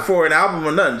 Yeah. Not for an album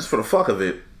or nothing, just for the fuck of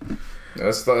it.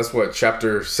 That's what,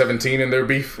 chapter 17 in their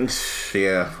beef?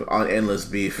 Yeah, on endless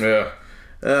beef. Yeah.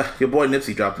 Your boy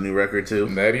Nipsey dropped a new record too.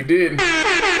 That he did.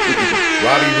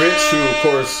 Roddy Ricch, who of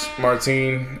course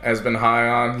Martine has been high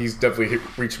on. He's definitely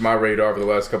reached my radar over the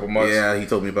last couple months. Yeah, he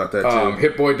told me about that too.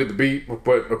 Hit Boy did the beat,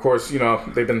 but of course,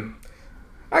 they've been...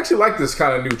 I actually like this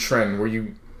kind of new trend where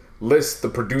you list the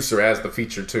producer as the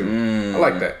feature too. I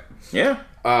like that. Yeah.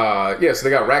 So they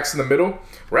got Racks in the Middle.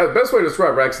 The best way to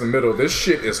describe Racks in the Middle, this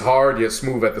shit is hard yet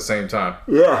smooth at the same time.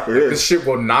 Yeah, it is. This shit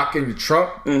will knock in your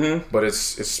trunk, but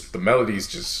it's the melodies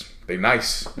just, they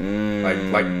nice.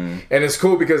 Like, and it's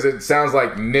cool because it sounds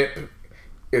like Nip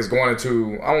is going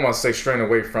into, I don't want to say straying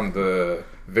away from the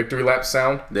Victory Lap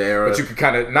sound. The era. But you could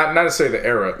kind of, not necessarily the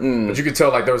era, but you could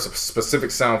tell like there was a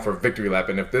specific sound for Victory Lap.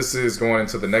 And if this is going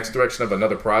into the next direction of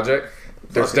another project,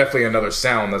 there's definitely another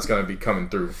sound that's going to be coming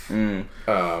through.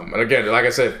 And again, like I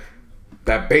said,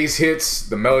 that bass hits,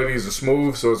 the melodies are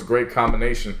smooth, so it's a great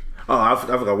combination. Oh, I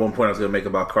forgot one point I was going to make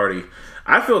about Cardi.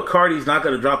 I feel Cardi's not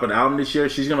going to drop an album this year.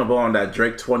 She's going to go on that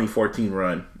Drake 2014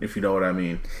 run, if you know what I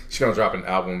mean. She's going to drop an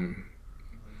album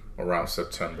around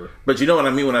September. But you know what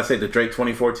I mean when I say the Drake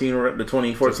 2014 run?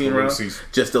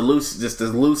 Just the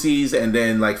Lucy's and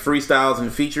then like freestyles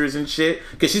and features and shit.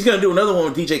 Because she's going to do another one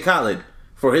with DJ Khaled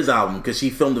for his album because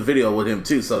she filmed a video with him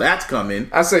too. So that's coming.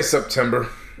 I say September.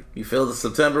 You feel the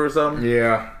September or something?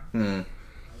 Yeah.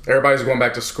 Everybody's going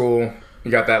back to school.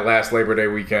 You got that last Labor Day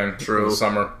weekend. True. In the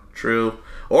summer. True.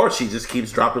 Or she just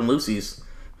keeps dropping Lucy's.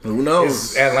 Who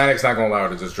knows? Atlantic's not gonna allow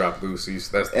her to just drop Lucy's.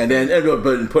 But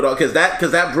put on because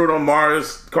that Bruno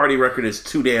Mars Cardi record is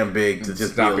too damn big to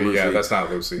just not be a Lucy. Yeah, that's not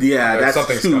Lucy. Yeah,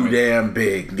 that's too damn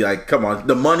big. Like, come on,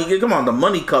 the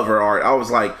money cover art. I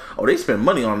was like, oh, they spent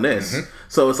money on this.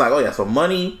 So it's like, oh yeah, so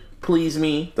Money, Please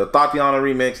Me, the Tatiana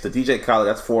remix, the DJ Khaled.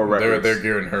 That's 4 records. They're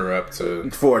gearing her up to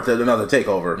another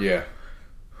takeover. Yeah.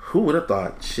 Who would have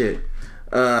thought? Shit.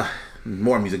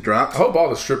 More music drops. I hope all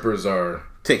the strippers are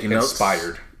taking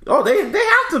inspired. Notes. Oh, they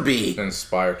have to be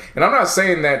inspired. And I'm not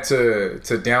saying that to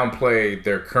downplay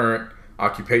their current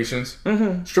occupations.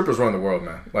 Strippers run the world,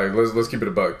 man. Like, let's keep it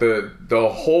a buck. The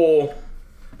whole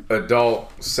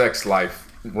adult sex life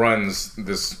runs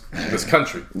this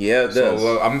country. Yeah, it does.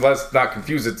 So let's not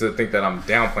confuse it to think that I'm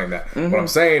downplaying that. What I'm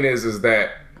saying is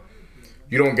that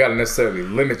you don't got to necessarily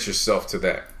limit yourself to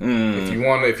that.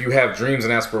 If you have dreams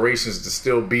and aspirations to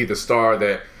still be the star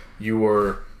that you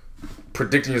were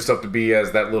predicting yourself to be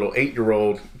as that little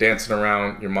 8-year-old dancing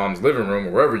around your mom's living room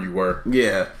or wherever you were.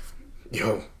 Yeah.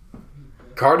 Yo,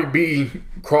 Cardi B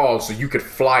crawled so you could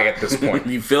fly at this point.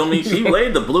 You feel me? She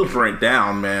laid the blueprint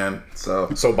down, man. So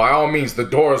by all means, the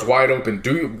door is wide open.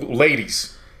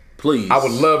 Ladies, please. I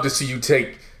would love to see you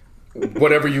take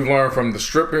whatever you learned from the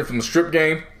strip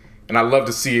game, and I'd love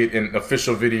to see it in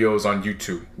official videos on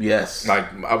YouTube. Yes. Like,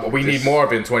 we need more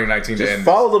of it in 2019 to end.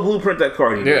 Follow the blueprint that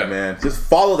Cardi did, man. Just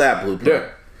follow that blueprint.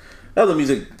 Yeah. Other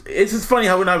music, it's just funny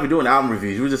how we're not even doing album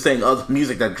reviews. We're just saying other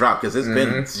music that dropped because it's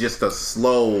been just a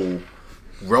slow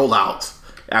rollout.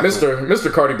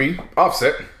 Mr. Cardi B,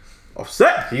 Offset.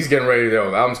 He's getting ready to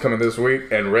go. The album's coming this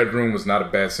week, and Red Room was not a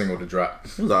bad single to drop.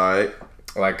 It was alright.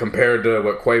 Like, compared to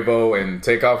what Quavo and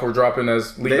Takeoff were dropping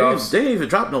as lead-offs. They didn't even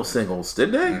drop no singles,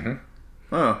 did they?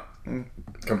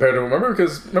 Compared to, remember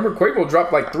Quavo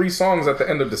dropped like 3 songs at the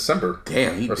end of December.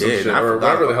 Damn, he did. Shit, or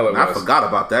whatever the hell it was. I forgot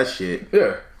about that shit.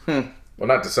 Yeah. Well,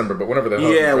 not December, but whenever the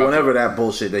hell. Yeah, whenever that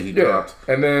bullshit that he dropped.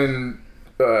 And then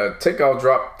Takeoff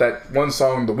dropped that one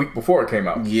song the week before it came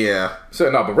out. Yeah. So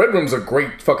no, but Red Room's a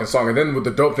great fucking song. And then with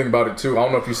the dope thing about it too, I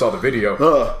don't know if you saw the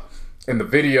video. In the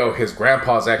video, his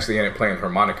grandpa's actually in it playing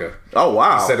harmonica. Oh,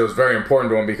 wow. He said it was very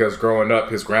important to him because growing up,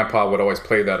 his grandpa would always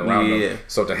play that around him.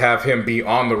 So to have him be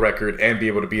on the record and be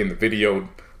able to be in the video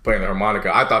playing the harmonica,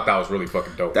 I thought that was really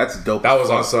fucking dope. That's dope. That was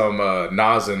on some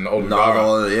Nas and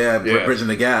Oludara. Bridging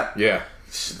the Gap. Yeah.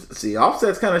 See,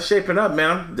 Offset's kind of shaping up,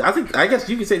 man. I guess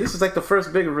you could say this is like the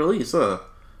first big release, of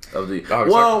the.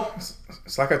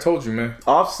 It's like I told you, man.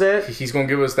 Offset. He's gonna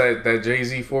give us that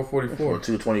Jay-Z 444.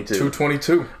 222.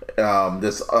 222.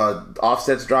 This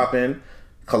Offset's dropping.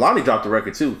 Kalani dropped a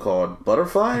record too called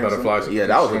Butterflies. Yeah,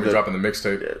 that was gonna be dropping the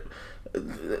mixtape.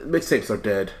 Mixtapes are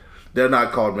dead. They're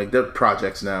not called they're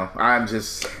projects now.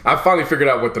 I finally figured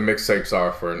out what the mixtapes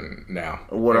are for now.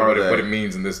 What it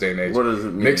means in this day and age. What does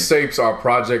it mean? Mixtapes are a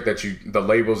project that the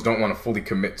labels don't want to fully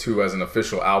commit to as an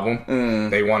official album.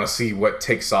 They want to see what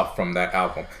takes off from that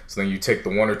album. So then you take the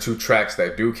 1 or 2 tracks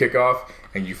that do kick off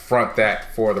and you front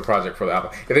that for the project for the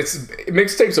album.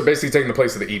 Mixtapes are basically taking the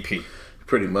place of the EP.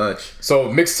 Pretty much. So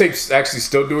mixtapes actually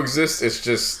still do exist. It's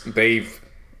just they've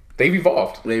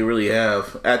evolved. They really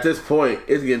have. At this point,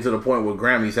 it's getting to the point where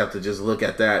Grammys have to just look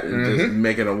at that and just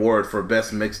make an award for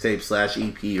best mixtape /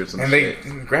 EP or some shit.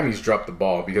 And Grammys dropped the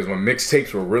ball because when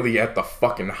mixtapes were really at the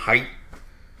fucking height.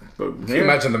 Can you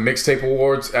imagine the mixtape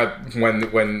awards at when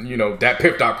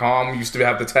datpiff.com used to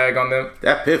have the tag on them?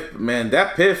 That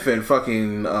Piff and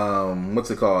fucking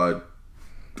what's it called?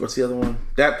 What's the other one?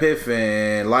 Dat Piff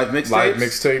and Live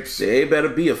Mixtapes. They better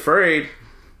be afraid.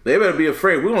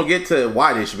 We're gonna get to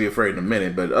why they should be afraid in a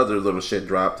minute, but other little shit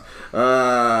dropped.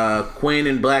 Queen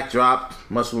and Black dropped.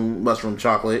 Mushroom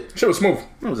Chocolate. Shit was smooth.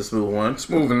 That was a smooth one.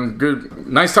 Smooth and good.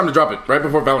 Nice time to drop it right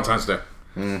before Valentine's Day.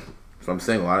 If I'm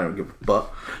single, I don't give a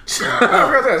fuck.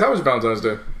 How was Valentine's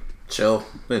Day? Chill.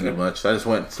 Didn't do much. I just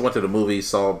went to the movie,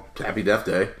 saw Happy Death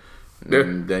Day,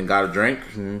 and then got a drink.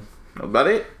 And that's about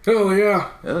it. Hell yeah.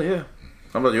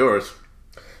 How about yours?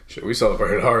 Shit, we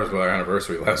celebrated ours with our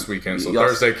anniversary last weekend. So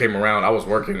Thursday came around. I was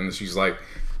working, and she's like,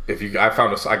 I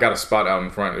got a spot out in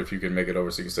front. If you can make it over,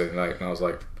 so you can stay the night. And I was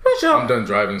like, I'm done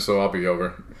driving, so I'll be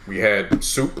over. We had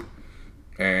soup,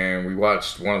 and we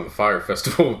watched one of the Fire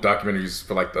Festival documentaries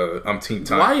for like the umpteenth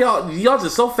time. Why y'all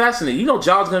just so fascinated? You know,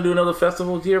 Jaw's gonna do another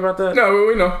festival. Did you hear about that? No,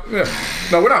 we know. Yeah.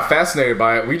 No, we're not fascinated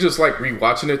by it. We just like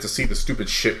rewatching it to see the stupid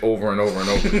shit over and over and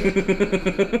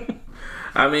over.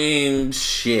 I mean,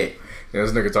 shit. Yeah,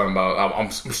 this nigga talking about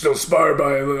I'm still inspired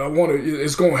by it. Like, I want it.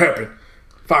 It's gonna happen.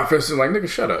 Fire Fest is like, nigga,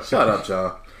 shut up. Shut up,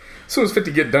 y'all. As soon as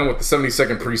 50 get done with the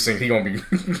 72nd precinct, he gonna be.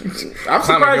 I'm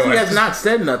surprised he has not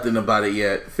said nothing about it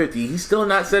yet. 50, he's still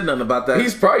not said nothing about that.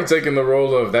 He's probably taking the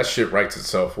role of that shit writes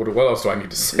itself. What else do I need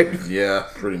to say? Yeah,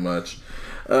 pretty much.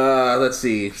 Let's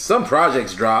see. Some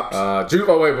projects dropped.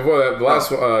 Before that, the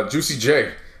last one, Juicy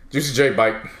J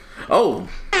bite. Oh,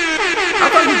 I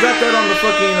thought you got that on the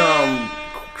fucking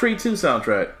Creed 2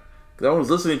 soundtrack. I was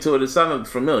listening to it. It sounded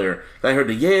familiar. I heard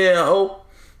the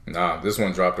Nah, this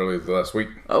one dropped earlier last week.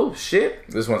 Oh, shit.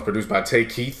 This one's produced by Tay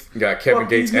Keith. You got Kevin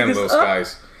Gates and Lil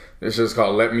Skies. This is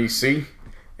called Let Me See.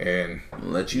 And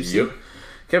Let You See. Yep.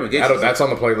 Kevin Gates. That's on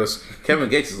the playlist. Kevin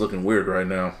Gates is looking weird right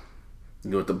now.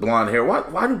 With the blonde hair.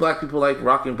 Why do black people like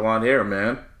rocking blonde hair,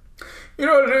 man? You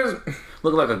know what it is?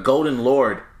 Look like a golden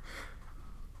lord.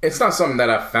 It's not something that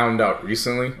I found out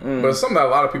recently, but it's something that a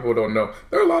lot of people don't know.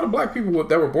 There are a lot of black people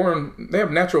that were born, they have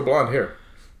natural blonde hair.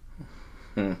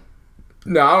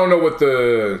 Now, I don't know what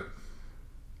the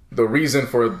reason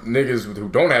for niggas who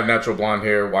don't have natural blonde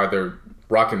hair, why they're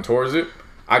rocking towards it.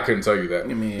 I couldn't tell you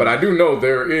that. But I do know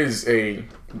there is a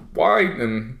wide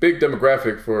and big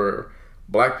demographic for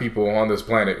black people on this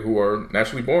planet who are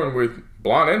naturally born with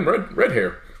blonde and red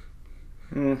hair.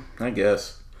 I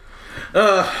guess.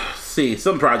 See,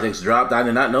 some projects dropped. I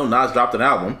did not know Nas dropped an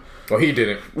album. Well, he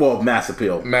didn't. Well, Mass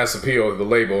Appeal, the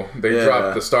label. They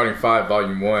dropped the Starting 5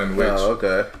 Volume 1, which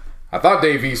okay. I thought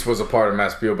Dave East was a part of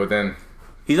Mass Appeal, but then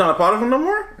he's not a part of him no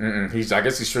more? I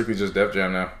guess he's strictly just Def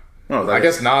Jam now. Oh, I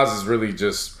guess Nas is really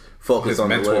just focused his on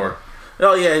mentor.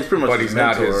 Oh yeah, he's pretty much his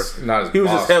mentor. Not his he was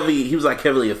boss. just heavily. He was like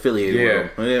heavily affiliated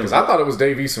with him. Because I thought it was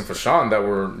Dave East and Fashawn that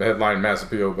were headlining Mass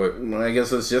Appeal, but I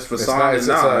guess it's just Fashawn and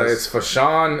Nas. It's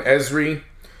Fashawn, Esri.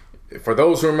 For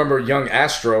those who remember Young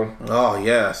Astro, oh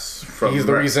yes, he's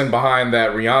the reason behind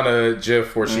that Rihanna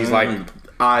gif where she's like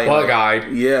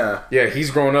bug-eyed. Yeah,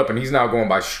 he's grown up and he's now going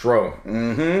by Stro.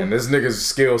 And this nigga's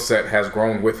skill set has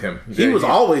grown with him. He was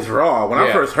always raw. When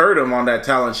I first heard him on that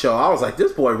talent show, I was like,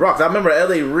 this boy rocks. I remember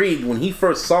L.A. Reid, when he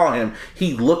first saw him,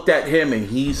 he looked at him and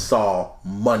he saw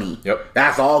money. Yep.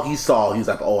 That's all he saw. He's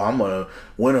like, oh, I'm going to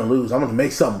win or lose. I'm going to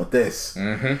make something with this.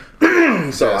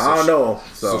 So I don't know.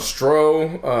 So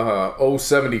Stro,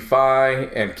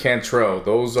 075, and Cantrell.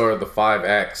 Those are the 5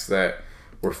 acts that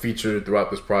were featured throughout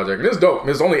this project. And it's dope.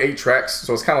 There's only 8 tracks,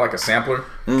 so it's kind of like a sampler.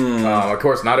 Of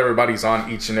course, not everybody's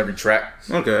on each and every track.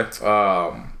 Okay.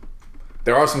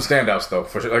 There are some standouts, though.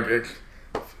 For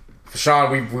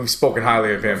Fashawn, we've spoken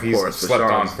highly of him. He's slept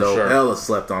on for sure. Hella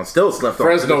slept on. Still slept on.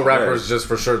 Fresno rappers just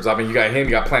for sure. I mean, you got him,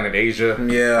 you got Planet Asia.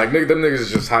 Yeah. Like, them niggas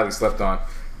is just highly slept on.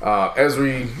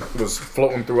 Esri was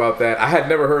floating throughout that. I had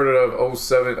never heard of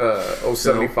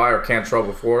 075 or Cantrell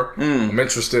before. I'm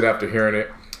interested after hearing it.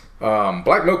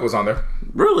 Black Milk was on there.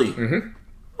 Really?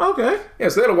 Okay. Yeah,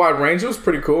 so they had a wide range. It was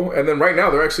pretty cool. And then right now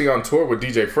they're actually on tour with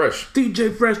DJ Fresh.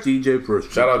 DJ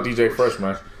Fresh. Shout out DJ Fresh,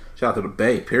 man. Shout out to the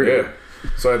Bay, period. Yeah.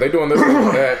 So they doing this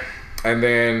with that. And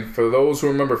then for those who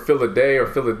remember Phila Day or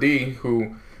Phila D,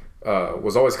 who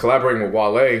was always collaborating with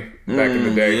Wale back in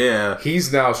the day.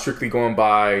 He's now strictly going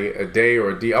by a Day or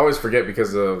a D. I always forget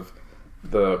because of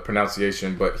the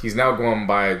pronunciation, but he's now going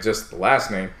by just the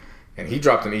last name. And he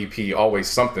dropped an EP, Always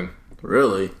Something.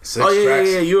 Really? 6 yeah.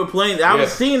 tracks. You were playing. I Yeah.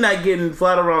 was seeing that getting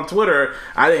flattered on Twitter.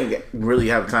 I didn't really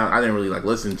have time. I didn't really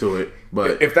listen to it.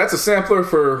 But if that's a sampler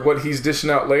for what he's dishing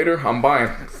out later, I'm buying.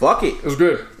 Fuck it. It was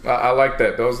good. I like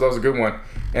that. That was a good one.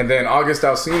 And then August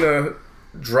Alsina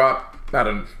dropped I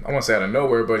want to say out of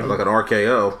nowhere, but like an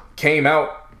RKO. Came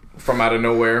out from out of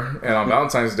nowhere, and on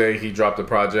Valentine's Day he dropped a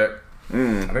project.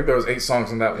 I think there was 8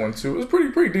 songs in that one too. It was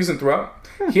pretty decent throughout.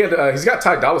 He's got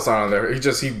Ty Dolla $ign on there.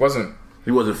 He wasn't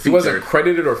featured. He wasn't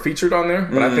credited or featured on there,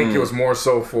 but I think it was more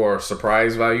so for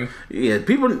surprise value. Yeah,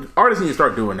 artists need to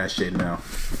start doing that shit now.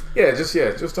 Yeah, just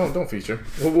don't feature.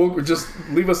 We'll just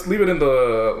leave it in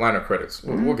the liner credits.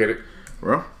 We'll get it.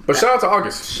 Bro. But shout out to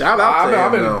August. Shout out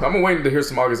to him. I've been waiting to hear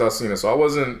some August Alsina, so I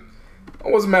wasn't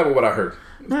mad with what I heard.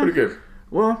 It was pretty good.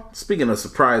 Well, speaking of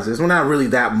surprises, well, not really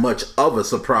that much of a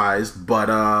surprise, but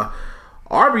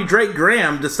Aubrey Drake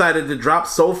Graham decided to drop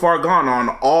So Far Gone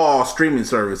on all streaming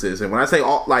services. And when I say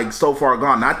all, So Far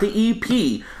Gone, not the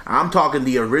EP, I'm talking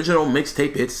the original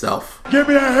mixtape itself. Give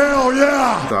me a hell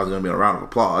yeah! I thought it was going to be a round of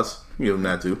applause. Give him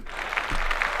that too.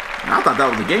 And I thought that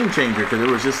was a game changer because it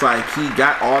was just he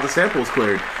got all the samples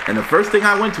cleared. And the first thing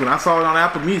I went to, and I saw it on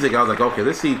Apple Music, I was like, okay,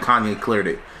 let's see if Kanye cleared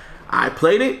it. I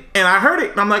played it, and I heard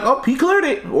it, and I'm like, oh, he cleared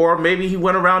it. Or maybe he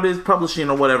went around his publishing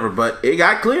or whatever, but it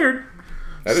got cleared.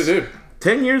 That is it.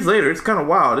 10 years later, it's kind of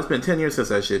wild. It's been 10 years since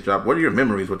that shit dropped. What are your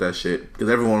memories with that shit? Because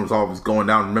everyone was always going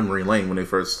down memory lane when they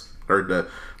first heard the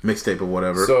mixtape or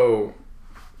whatever. So,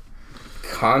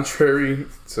 contrary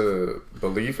to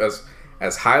belief,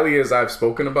 as highly as I've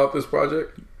spoken about this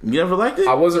project, you never liked it?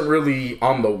 I wasn't really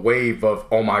on the wave of,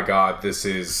 oh my god, this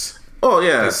is... Oh,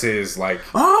 yeah. This is oh my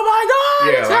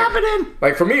god, it's happening.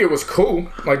 Like, for me, it was cool.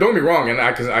 Like, don't get me wrong, and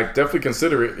I definitely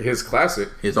consider it his classic.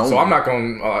 His own. So I'm not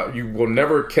going you will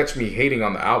never catch me hating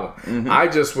on the album. Mm-hmm. I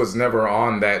just was never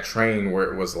on that train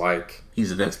where it was like... He's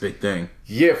the next big thing.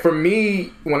 Yeah, for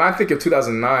me, when I think of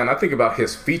 2009, I think about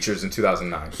his features in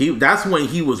 2009. That's when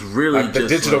he was really the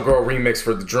Digital Girl remix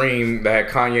for The Dream that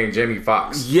had Kanye and Jamie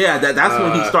Foxx. Yeah, that's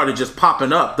when he started just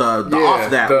popping up the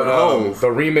off that with Hov. The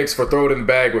remix for Throw It in the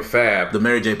Bag with Fab. The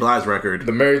Mary J. Blige record.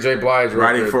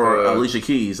 Writing for Alicia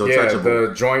Keys.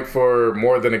 The joint for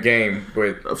More Than a Game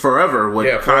with Forever with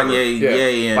Kanye,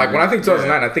 Ye, and like when I think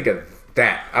 2009, I think of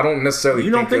that. I don't necessarily.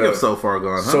 You don't think of So Far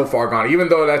Gone, huh? So Far Gone, even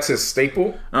though that's his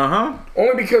staple.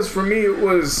 Only because for me it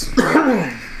was.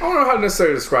 I don't know how to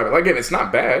necessarily describe it. Like, again, it's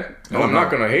not bad, and I'm not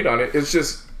going to hate on it. It's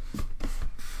just.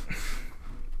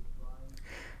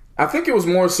 I think it was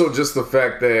more so just the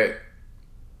fact that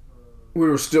we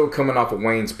were still coming off of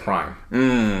Wayne's prime.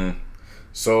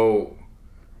 So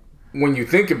when you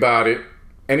think about it,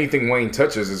 anything Wayne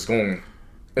touches is going.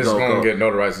 It's going to get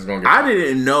notarized. It's going to get. I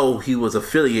didn't know he was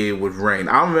affiliated with Rain.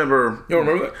 I remember. You don't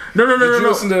remember that? No. Did you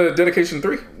listen to Dedication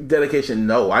 3? Dedication,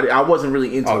 no. I wasn't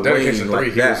really into Dedication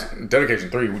Wayne 3. like that. Dedication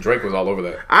 3. Drake was all over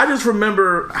that. I just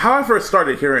remember how I first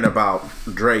started hearing about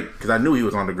Drake because I knew he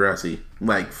was on Degrassi,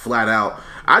 flat out.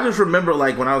 I just remember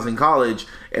when I was in college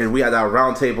and we had our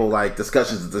round table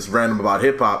discussions just random about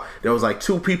hip hop. There was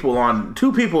two people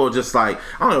just I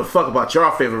don't give a fuck about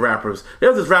your favorite rappers.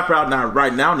 There's this rapper out now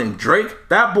right now named Drake.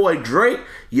 That boy Drake,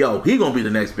 yo, he gonna be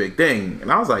the next big thing.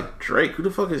 And I was like, Drake, who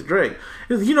the fuck is Drake?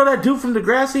 He was, you know that dude from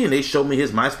Degrassi? And they showed me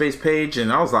his MySpace page,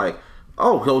 and I was like,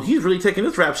 oh, so he's really taking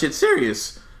this rap shit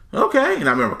serious. Okay. And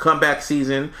I remember Comeback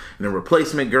Season and then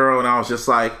Replacement Girl, and I was just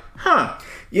like, huh.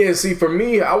 Yeah, see, for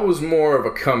me, I was more of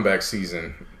a Comeback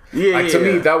Season. Yeah, to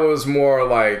me, that was more all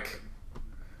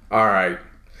right.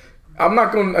 I'm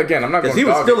not going to he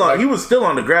was still on. He was still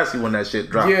on Degrassi when that shit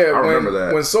dropped. Yeah, I remember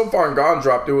that. When So Far Gone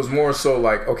dropped, it was more so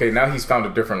okay, now he's found a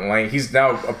different lane. It's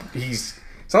not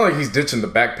like he's ditching the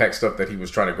backpack stuff that he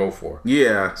was trying to go for.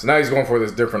 Yeah. So now he's going for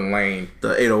this different lane.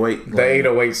 The 808. The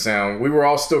 808 sound. We were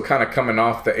all still kind of coming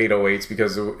off the 808s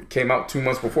because it came out 2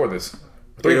 months before this.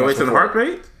 808s and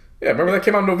Heartbeat? Yeah, remember that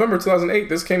came out in November 2008.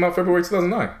 This came out February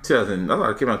 2009. I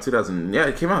thought it came out 2000. Yeah,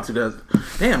 it came out 2000.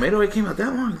 Damn, 808 came out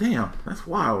that long? Damn, that's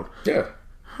wild. Yeah.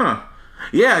 Huh.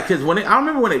 Yeah, because I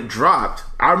remember when it dropped.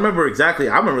 I remember it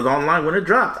online when it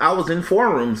dropped. I was in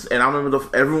forums, and I remember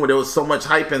everyone. There was so much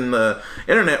hype in the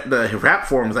internet, the rap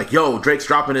forums, yo, Drake's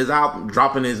dropping his album,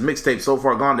 dropping his mixtape So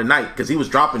Far Gone tonight, because he was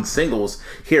dropping singles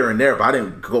here and there, but I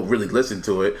didn't go really listen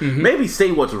to it. Mm-hmm. Maybe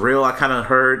Say What's Real, I kind of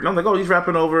heard, and I'm like, oh, he's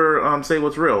rapping over Say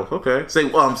What's Real. Okay, Say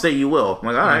You Will. I'm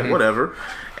like, all right, whatever.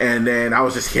 And then I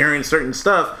was just hearing certain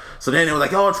stuff. So then it was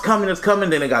like, oh, it's coming.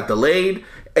 Then it got delayed.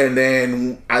 And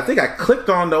then I think I clicked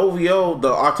on the OVO, the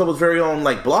October's very own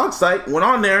blog site, went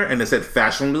on there, and it said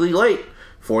fashionably late.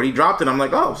 40 dropped, and I'm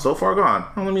like, oh, So Far Gone.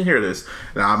 Oh, let me hear this.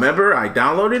 And I remember I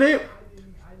downloaded it.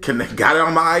 got it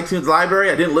on my iTunes library.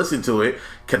 I didn't listen to it.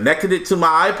 Connected it to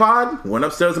my iPod. Went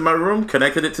upstairs in my room.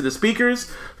 Connected it to the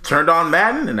speakers. Turned on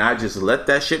Madden, and I just let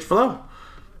that shit flow.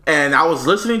 And I was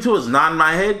listening to it, nodding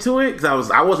my head to it,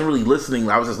 because I wasn't really listening.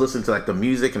 I was just listening to like the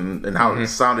music and how it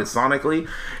sounded sonically.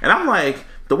 And I'm like,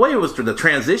 the way it was through the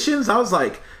transitions, I was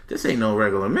like, this ain't no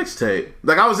regular mixtape.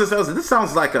 Like I was like, this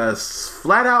sounds like a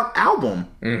flat out album.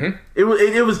 Mm-hmm.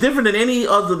 It was different than any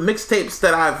of the mixtapes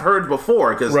that I've heard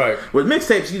before. Because with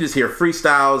mixtapes, you just hear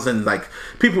freestyles and like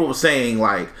people were saying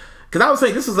like, because I was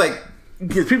saying this is like,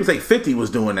 because people say 50 was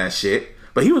doing that shit.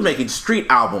 But he was making street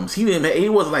albums. He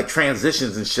wasn't like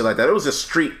transitions and shit like that. It was just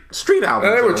street albums.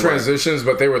 And they were transitions,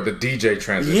 but they were the DJ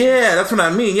transitions. Yeah, that's what I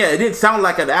mean. Yeah, it didn't sound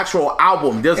like an actual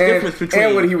album. There's a difference between.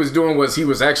 And what he was doing was he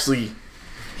was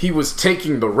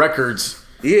taking the records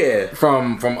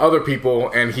from other people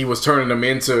and he was turning them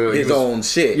into his own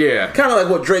shit. Yeah. Kind of like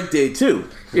what Drake did too.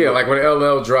 Yeah, like when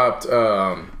LL dropped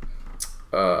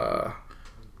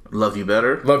Love You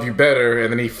Better,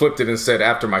 and then he flipped it and said,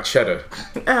 "After my cheddar."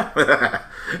 I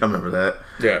remember that.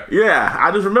 Yeah, I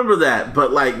just remember that.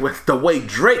 But like with the way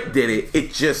Drake did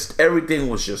it everything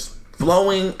was just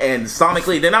flowing and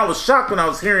sonically. Then I was shocked when I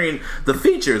was hearing the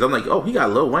features. I'm like, oh, he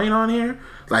got Lil Wayne on here.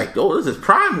 Like, oh, this is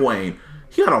Prime Wayne.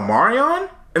 He got Omari on,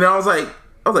 and then I was like,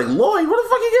 Lloyd, where the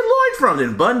fuck you get Lloyd from?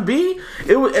 Then Bun B.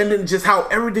 And then just how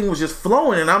everything was just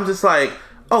flowing, and I'm just like.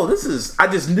 Oh, I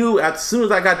just knew as soon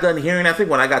as I got done hearing, I think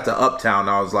when I got to Uptown,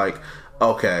 I was like,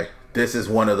 okay, this is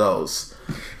one of those.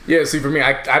 Yeah, see, for me,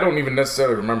 I don't even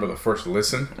necessarily remember the first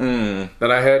listen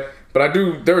that I had, but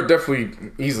there were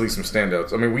definitely easily some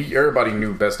standouts. I mean, everybody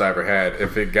knew Best I Ever Had,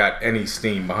 if it got any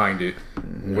steam behind it,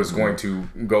 was going to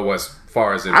go as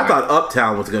far as it I thought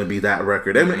Uptown was going to be that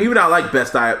record. I mean, even though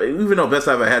Best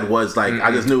I Ever Had was like,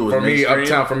 I just knew it was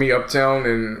mainstream. For me, Uptown,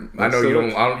 and I know you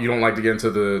don't like to get into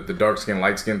the dark skin,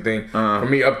 light skin thing. For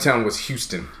me, Uptown was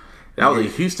Houston. That was a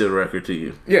Houston record to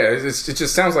you. Yeah, it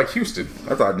just sounds like Houston.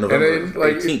 I thought November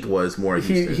 18th was more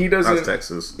Houston. He doesn't. That's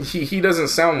Texas. He doesn't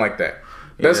sound like that.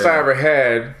 Best I Ever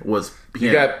Had was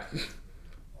you got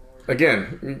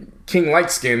again King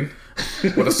Lightskin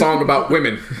with a song about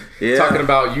women talking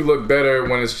about you look better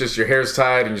when it's just your hair's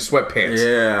tied and your sweatpants.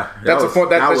 Yeah, that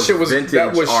shit was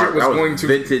going to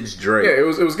vintage Drake. Yeah,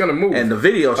 it was gonna move, and the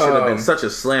video should have been such a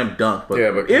slam dunk. But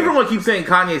everyone keeps saying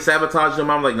Kanye sabotaged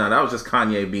him. I'm like, no, that was just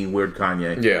Kanye being weird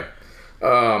Kanye. Yeah.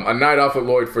 A Night Off with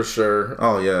Lloyd for sure.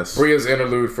 Oh yes. Bria's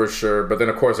Interlude for sure. But then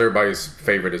of course everybody's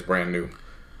favorite is Brand New.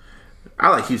 I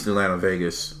like Houston, Atlanta,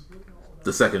 Vegas.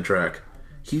 The second track.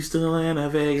 Houston, Atlanta,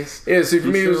 Vegas. Yeah, see, for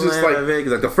me, it was just like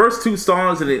Vegas. Like the first two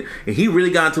songs, and he really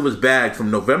got into his bag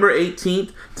from November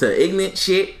 18th to Ignorant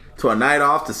Shit to A Night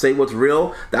Off to Say What's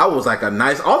Real. That was like a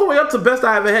nice, all the way up to Best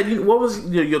I Ever Had. What was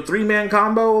your 3-man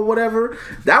combo or whatever?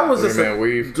 That was a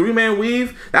 3-man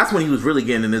weave. That's when he was really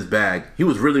getting in his bag. He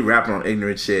was really rapping on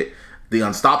Ignorant Shit. The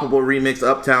Unstoppable remix,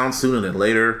 Uptown, Sooner Than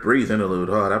Later, Breeze Interlude.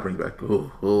 Oh, that brings back,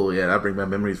 that brings back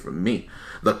memories from me.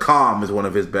 The Calm is one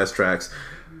of his best tracks.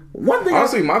 One thing,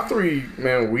 honestly, my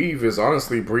 3-man weave is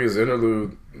honestly Bria's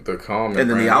Interlude, The Calm, and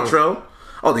then the outro.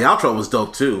 Oh, the outro was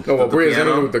dope too. Oh, well, Bria's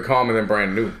Interlude, The Calm, and then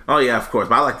Brand New. Oh yeah, of course.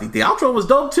 But I like the outro was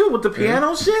dope too with the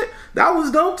piano shit. That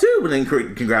was dope too. But then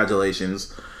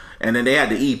congratulations. And then they had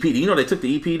the EP. Do you know they took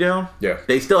the EP down? Yeah.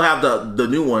 They still have the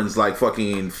new ones like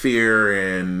fucking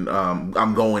Fear and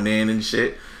I'm Going In and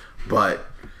shit. But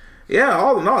yeah,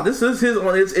 all in all, this is his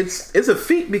one. It's a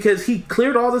feat because he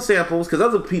cleared all the samples because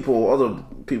other people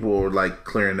were like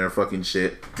clearing their fucking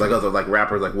shit. Like other like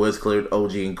rappers like Wiz cleared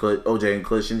OJ and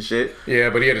Kush and shit. Yeah,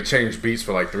 but he had to change beats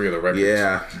for like 3 of the records.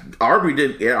 Yeah. Aubrey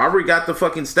did. Yeah, Aubrey got the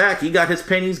fucking stack. He got his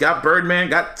pennies, got Birdman,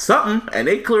 got something, and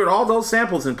they cleared all those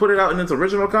samples and put it out in its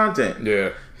original content.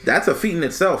 Yeah. That's a feat in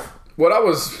itself.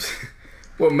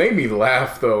 What made me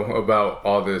laugh though about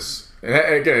all this, and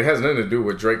again, it has nothing to do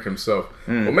with Drake himself.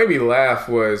 What made me laugh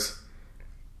was,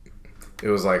 it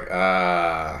was like,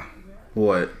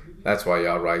 what? That's why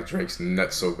y'all write Drake's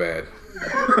nuts so bad.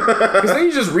 Because then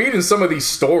you're just reading some of these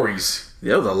stories.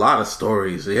 There was a lot of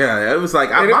stories. Yeah, it was like,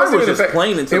 I was just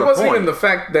plain into the point. It wasn't even the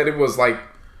fact that it was like,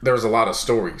 there was a lot of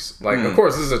stories. Like, of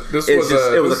course,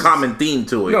 it was a common theme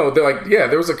to it. No, they're like, yeah,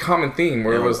 there was a common theme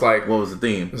where it was like, what was the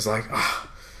theme? It was like,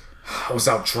 I was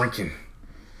out drinking.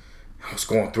 I was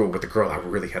going through it with a girl I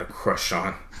really had a crush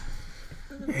on.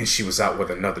 And she was out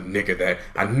with another nigga that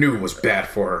I knew was bad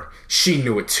for her. She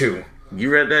knew it too. You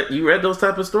read that? You read those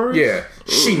type of stories? Yeah.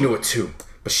 Ooh. She knew it too.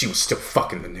 But she was still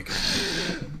fucking the nigga.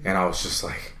 And I was just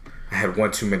like, I had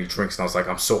one too many drinks and I was like,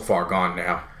 I'm so far gone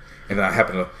now. And then I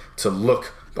happened to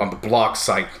look on the blog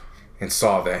site and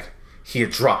saw that he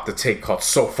had dropped the tape called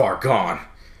So Far Gone.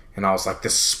 And I was like,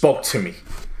 this spoke to me.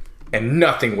 And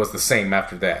nothing was the same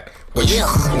after that. Which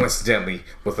coincidentally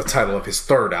was the title of his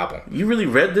third album. You really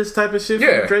read this type of shit from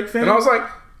a Drake fan? And I was like,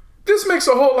 this makes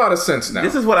a whole lot of sense now.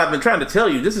 This is what I've been trying to tell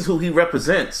you. This is who he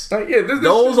represents.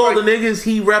 Those are the niggas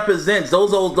he represents.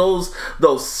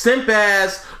 Those simp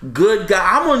ass good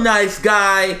guy. I'm a nice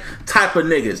guy type of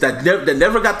niggas that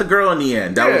never got the girl in the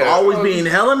end. That was always being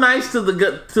hella nice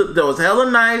that was hella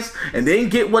nice and didn't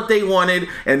get what they wanted.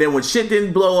 And then when shit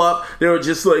didn't blow up, they were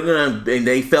just like, and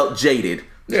they felt jaded.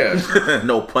 Yeah.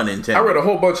 No pun intended. I read a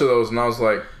whole bunch of those and I was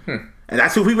like, And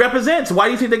that's who he represents. Why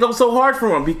do you think they go so hard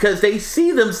for him? Because they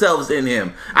see themselves in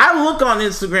him. I look on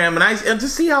Instagram and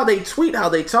just see how they tweet, how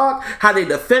they talk, how they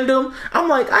defend him. I'm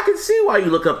like, I can see why you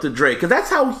look up to Drake. Because that's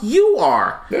how you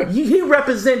are. Yeah. He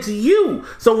represents you.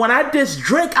 So when I diss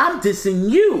Drake, I'm dissing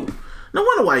you. No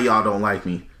wonder why y'all don't like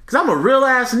me. Because I'm a real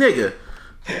ass nigga.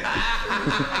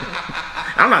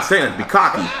 I'm not saying it to be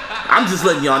cocky. I'm just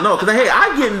letting y'all know. Because, hey,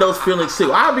 I get in those feelings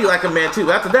too. I'll be like a man too.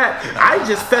 After that, I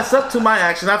just fess up to my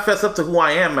actions. I fess up to who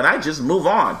I am. And I just move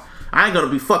on. I ain't going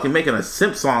to be fucking making a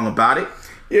simp song about it.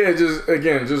 Yeah, just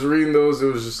reading those, it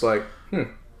was just like,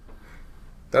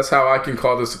 that's how I can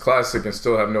call this a classic and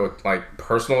still have no, like,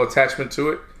 personal attachment to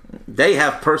it. They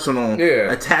have personal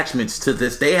attachments to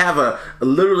this. They have a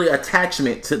literally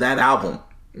attachment to that album.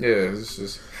 Yeah, it's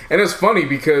just... And it's funny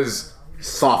because...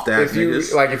 Soft ass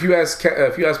niggas. If you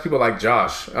ask people like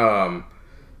Josh, my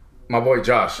boy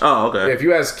Josh. Oh, okay. If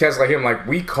you ask cats like him, like,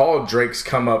 we called Drake's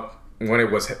come up when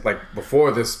it was like before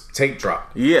this tape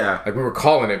dropped. Yeah. Like we were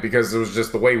calling it because it was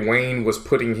just the way Wayne was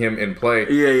putting him in play.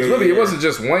 It wasn't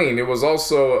just Wayne. It was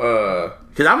also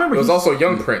because I remember it was also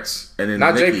Young Prince. And then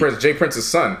not Nicki. Jay Prince's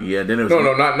son. Yeah, then it was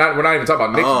No, not we're not even talking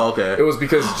about Nicki. Oh, okay. It was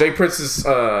because Jay Prince's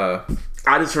I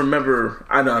just remember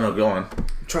I know, go on. I'm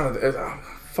trying to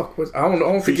I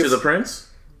don't Feature the Prince?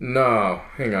 No,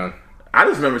 hang on. I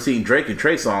just remember seeing Drake and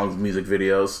Trey Songz music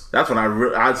videos. That's when I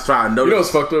was trying to notice. You know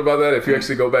what's fucked up about that? If you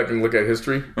actually go back and look at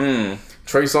history,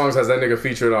 Trey Songz has that nigga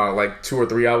featured on like 2 or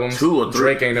 3 albums. 2 or 3.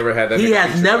 Drake ain't never had that. He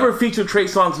has never featured Trey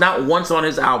Songz, not once on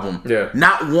his album. Yeah,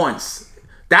 not once.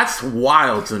 That's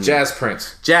wild to me. Jazz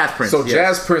Prince. So yes.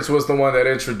 Jazz Prince was the one that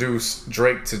introduced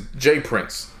Drake to Jay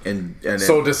Prince. And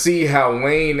so to see how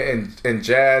Wayne and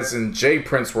Jazz and Jay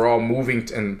Prince were all moving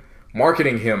and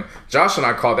marketing him, Josh and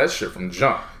I called that shit from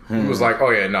jump. He was like,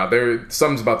 "Oh yeah,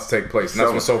 something's about to take place," and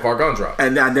that's when So Far Gone dropped.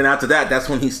 And then after that, that's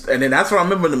when that's when I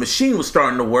remember the machine was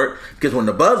starting to work because when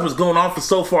the buzz was going on for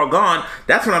So Far Gone,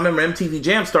 that's when I remember MTV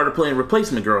Jam started playing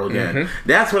Replacement Girl again.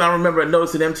 That's when I remember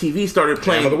noticing MTV started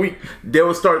playing Jam of the Week.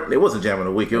 It wasn't Jam of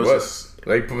the Week. It was just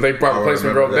they brought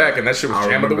Replacement Girl back, and that shit was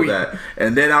Jam of the Week. That.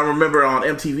 And then I remember on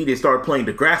MTV they started playing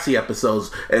Degrassi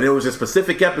episodes, and it was just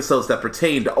specific episodes that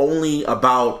pertained only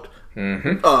about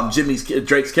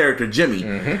Drake's character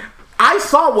Jimmy. I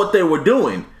saw what they were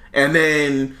doing, and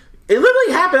then it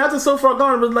literally happened after So Far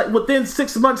Gone. It was like within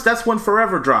 6 months, that's when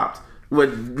Forever dropped. With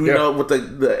with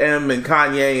the M and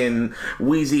Kanye and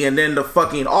Weezy, and then the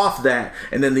fucking Off That,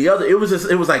 and then the other. It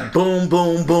was like boom,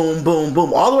 boom, boom, boom,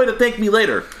 boom, all the way to Thank Me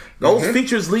Later. Those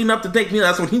features leading up to Thank Me.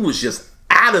 That's when he was just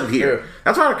out of here. Yeah.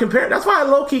 That's why I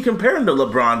low key compare him to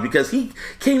LeBron, because he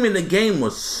came in the game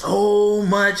with so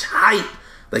much hype.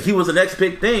 Like, he was the next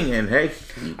big thing, and hey...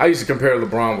 I used to compare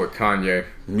LeBron with Kanye.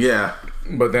 Yeah.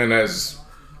 But then as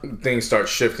things start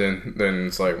shifting, then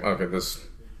it's like, okay, this...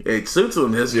 It suits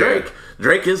him. It's Drake.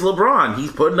 Drake is LeBron.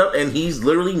 He's putting up, and he's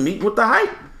literally meeting with the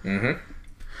hype.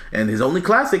 And his only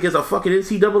classic is a fucking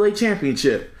NCAA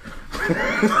championship.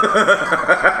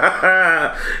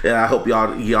 Yeah, I hope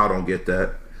y'all don't get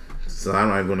that. So I'm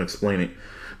not even going to explain it.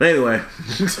 But anyway,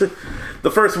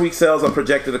 the first week sales are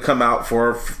projected to come out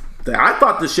for... I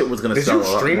thought this shit was going to sell a lot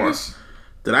more. Did you stream this?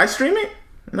 Did I stream it?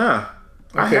 No.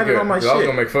 I had it on my shit. I was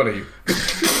going to make fun of you.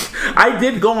 I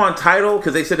did go on Tidal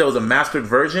because they said there was a mastered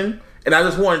version, and I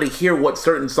just wanted to hear what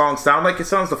certain songs sound like. It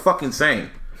sounds the fucking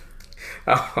same.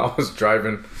 I was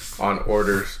driving on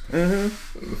orders. The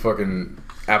fucking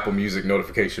Apple Music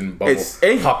notification bubble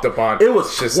popped up on. It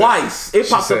was twice. It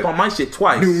popped up on my shit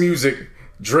twice. New music.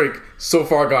 Drake, So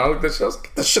Far Gone. I looked at that shit. I was like,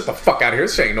 get this shit the fuck out of here.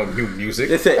 This shit ain't no new music.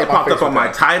 They said it popped up on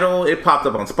my Tidal. It popped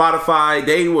up on Spotify.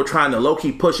 They were trying to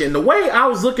low-key push it. And the way I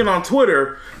was looking on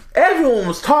Twitter, everyone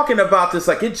was talking about this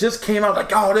like it just came out.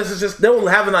 Like, oh, this is just... They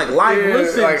were having like live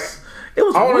listens. Like, it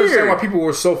was weird. I don't understand why people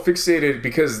were so fixated,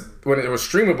 because when it was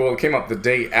streamable, it came out the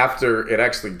day after it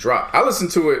actually dropped. I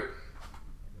listened to it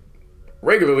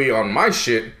regularly on my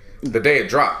shit the day it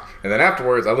dropped. And then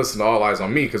afterwards, I listened to All Eyes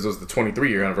on Me because it was the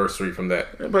 23-year anniversary from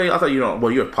that. But I thought you don't...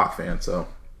 Well, you're a Pac fan, so...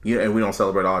 Yeah, and we don't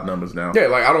celebrate odd numbers now. Yeah,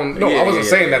 like I don't know. I wasn't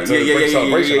saying that to bring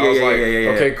celebration. I was like,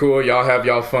 okay, cool. Y'all have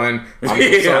y'all fun. I'm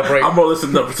gonna celebrate. I'm gonna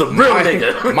listen to some real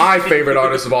nigga. My favorite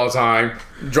artist of all time.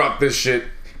 Drop this shit.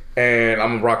 And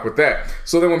I'm gonna rock with that.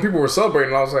 So then when people were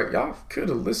celebrating, I was like, y'all could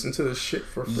have listened to this shit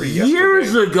for free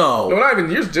years ago. No, not even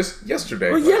years, just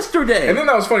yesterday. Well, yesterday. And then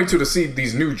that was funny too to see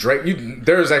these new Drake.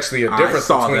 There's actually a difference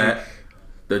between that.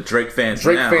 The Drake fans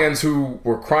who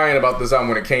were crying about this album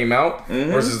when it came out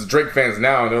versus the Drake fans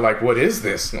now, and they're like, what is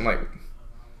this? And I'm like,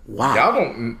 wow. Y'all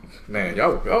don't, man,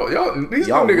 y'all these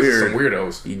new niggas are some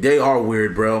weirdos. They are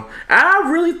weird, bro. And I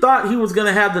really thought he was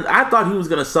gonna I thought he was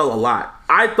gonna sell a lot.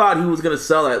 I thought he was gonna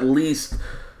sell at least,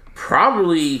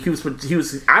 probably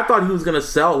I thought he was gonna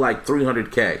sell like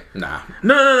 300K. Nah.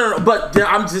 No. But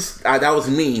I'm just that was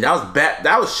mean. That was bad.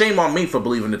 That was shame on me for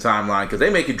believing the timeline because they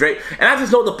make it Drake. And I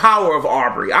just know the power of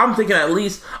Aubrey. I'm thinking at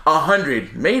least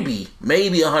 100, maybe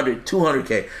 100,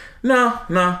 200K.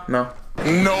 No.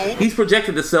 He's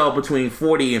projected to sell between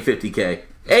 40 and 50K.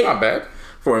 That's not bad.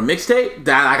 For a mixtape,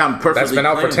 I'm perfectly. That's been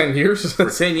out for 10 years. For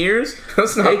 10 years,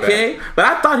 that's not bad. But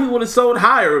I thought he would have sold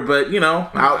higher. But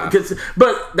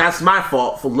but that's my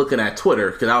fault for looking at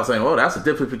Twitter because I was saying, oh, that's the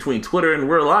difference between Twitter and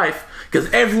real life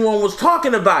because everyone was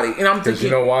talking about it, and I'm thinking, you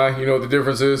know why? You know what the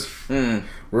difference is?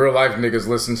 Real life niggas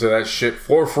listen to that shit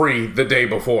for free the day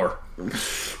before.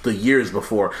 The years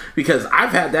before, because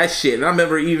I've had that shit, and I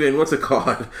remember even what's it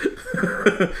called?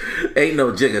 Ain't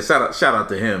No Jigga. Shout out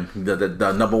to him,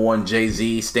 the number one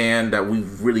Jay-Z stand that we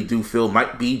really do feel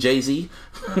might be Jay-Z.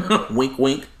 Wink,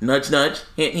 wink, nudge, nudge,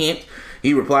 hint, hint.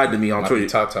 He replied to me on Twitter.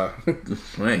 Tata.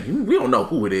 Man, we don't know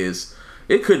who it is.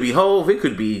 It could be Hove. It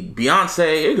could be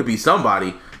Beyonce. It could be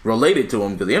somebody related to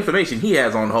him because the information he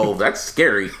has on Hove, that's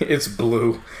scary. It's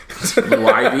Blue. Blue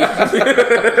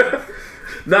Ivy.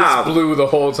 Nah, it's Blue the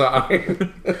whole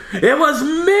time. It was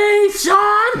me,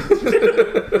 Sean.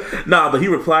 Nah, but he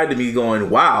replied to me going,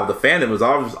 "Wow, the fandom was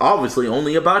obviously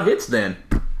only about hits then."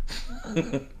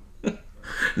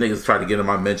 Niggas tried to get in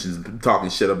my mentions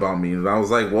talking shit about me, and I was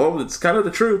like, "Well, it's kind of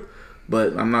the truth."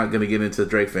 But I'm not gonna get into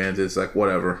Drake fans. It's like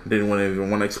whatever. Didn't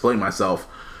even want to explain myself.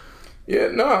 Yeah,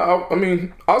 no, I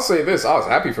mean, I'll say this. I was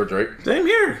happy for Drake. Same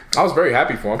here. I was very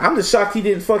happy for him. I'm just shocked he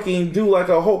didn't fucking do like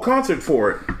a whole concert for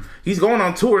it. He's going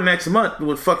on tour next month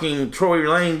with fucking Troy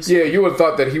Lanez. Yeah, you would have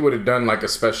thought that he would have done like a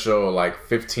special, like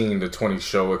 15 to 20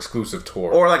 show exclusive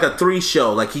tour. Or like a 3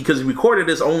 show. Like because he recorded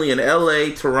this only in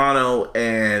LA, Toronto,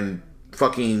 and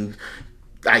fucking,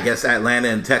 I guess, Atlanta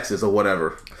and Texas or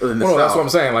whatever. Well, that's what I'm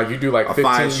saying. Like you do like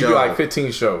 15, you do like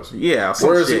 15 shows. Yeah.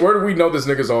 Where do we know this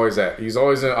nigga's always at? He's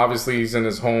always he's in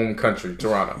his home country,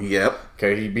 Toronto. Yep.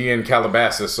 Okay, he be in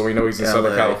Calabasas, so we know he's in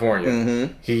Southern California.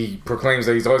 Mm-hmm. He proclaims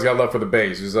that he's always got love for the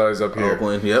Bays. He's always up here.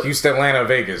 Oakland, yep. Houston, Atlanta,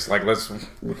 Vegas. Like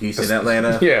Houston,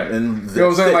 Atlanta. Yeah. And you know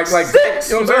what I'm saying? Like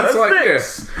six, you know what I'm saying?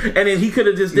 It's like, yeah. And then he could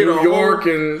have just did New York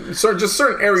and just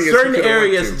certain areas. Certain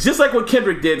areas, just like what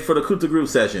Kendrick did for the Kuta Groove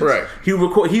sessions. Right. He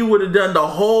would have done the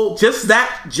whole just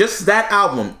that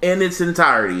album in its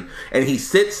entirety, and he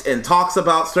sits and talks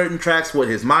about certain tracks with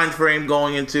his mind frame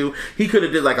going into. He could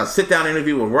have did like a sit down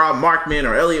interview with Rob Markman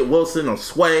or Elliot Wilson or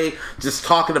Sway, just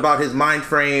talking about his mind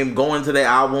frame, going to the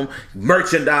album,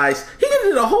 merchandise. He could have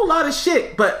did a whole lot of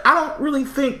shit, but I don't really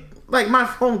think, like my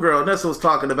homegirl Nessa was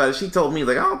talking about it. She told me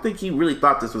like I don't think he really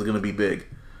thought this was going to be big.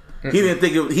 Mm-mm.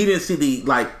 He didn't see the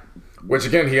like. Which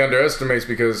again he underestimates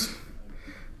because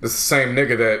this is the same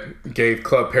nigga that gave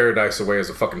Club Paradise away as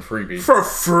a fucking freebie. For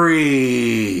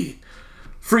free.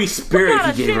 Free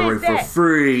Spirit he gave away for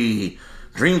free.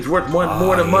 Dreams worth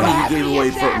more than money he gave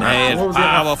away for. Man,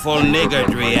 powerful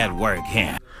niggardry at work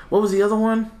here. What was the other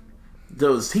one?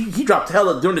 He dropped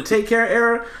hella during the Take Care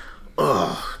era.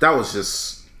 Ugh, that was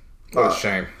just what a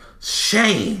shame.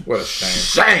 Shame. What a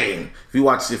shame.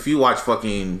 If you watch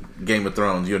fucking Game of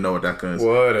Thrones, you'll know what that is.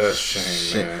 What a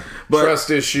shame, man. But,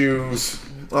 trust issues.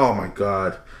 Oh my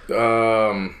god.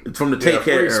 From the Take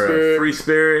Care era. Free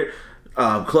Spirit.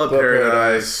 Club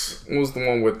Paradise. What was the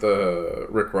one with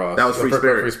Rick Ross? That was Free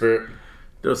Spirit. Free Spirit.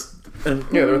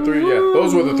 Yeah, there were 3. Yeah,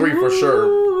 those were the 3 for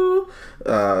sure.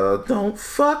 Don't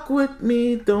fuck with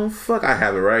me. Don't fuck. I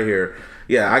have it right here.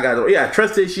 Yeah, I got it. Yeah,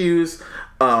 Trust Issues.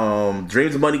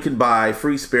 Dreams Money Can Buy,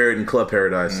 Free Spirit, and Club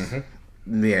Paradise.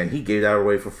 Mm-hmm. Man, he gave that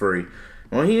away for free.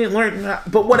 Well, he didn't learn,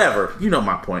 but whatever. You know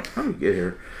my point. How do we get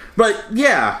here? But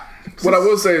yeah. What I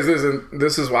will say is this, and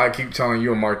this is why I keep telling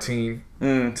you and Martine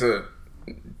to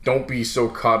don't be so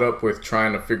caught up with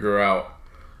trying to figure out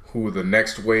who the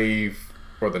next wave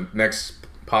or the next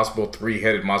possible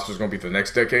 3-headed monster is going to be for the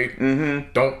next decade.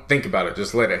 Mm-hmm. Don't think about it.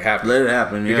 Just let it happen. Let it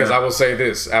happen, yeah. Because I will say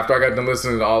this. After I got done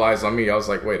listening to All Eyes on Me, I was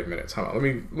like, wait a minute. Time out. Let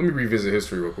me revisit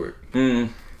history real quick.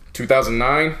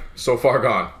 2009, So Far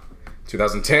Gone.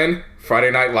 2010,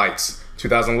 Friday Night Lights.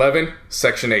 2011,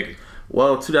 Section 80.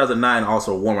 Well, 2009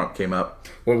 also Warm Up came out.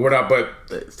 Well, we're not, but...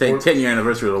 It's 10-year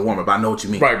anniversary of the Warm Up. I know what you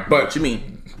mean. Right, but... What you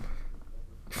mean?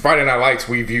 Friday Night Lights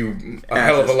we view a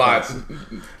hell of a lot.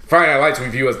 Friday Night Lights we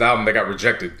view as the album that got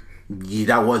rejected. Yeah,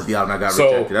 that was the album that got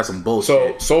rejected. That's some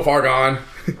bullshit. So Far Gone,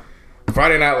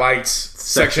 Friday Night Lights,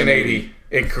 Section 80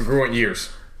 in congruent years.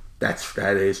 That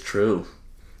is true.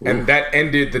 And that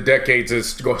ended the decade to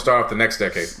go start off the next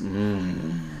decade.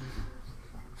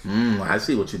 I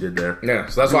see what you did there. Yeah,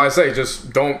 so that's why I say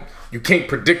just don't. You can't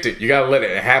predict it. You gotta let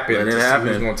it happen. Let it happen.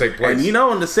 See what's going to take place. And you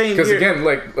know, in the same year, because again,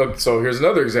 like, so here's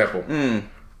another example.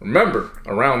 Remember,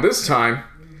 around this time,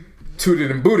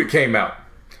 Tooted and Booted came out.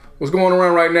 What's going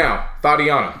around right now?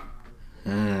 Tatiana.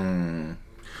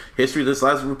 History just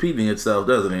likes repeating itself,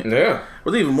 doesn't it? Yeah.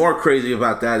 What's even more crazy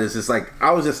about that is just like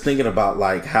I was just thinking about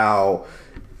like how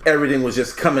everything was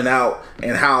just coming out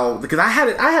and how, because I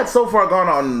had So Far Gone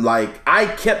on, like,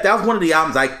 that was one of the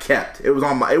albums I kept. It was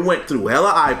on it went through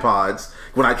hella iPods.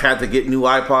 When I tried to get new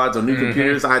iPods or new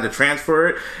computers, I had to transfer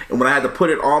it. And when I had to put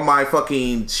it on my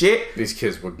fucking shit. These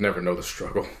kids would never know the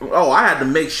struggle. Oh, I had to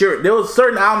make sure. There was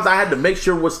certain albums I had to make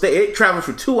sure would stay. It traveled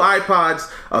through 2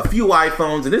 iPods, a few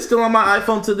iPhones, and it's still on my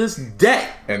iPhone to this day.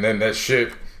 And then that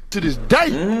shit. To this day.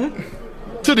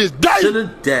 To this day. To the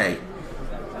day.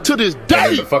 To this And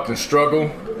day. the fucking struggle.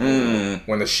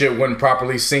 When the shit wouldn't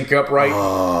properly sync up right,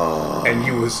 and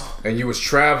you was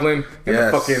traveling, and the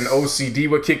fucking OCD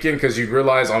would kick in because you'd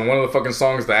realize on one of the fucking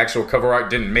songs the actual cover art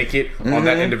didn't make it on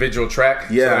that individual track,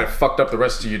 so that it fucked up the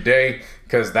rest of your day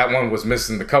because that one was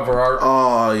missing the cover art.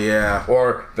 Oh yeah.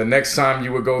 Or the next time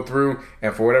you would go through,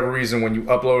 and for whatever reason, when you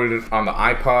uploaded it on the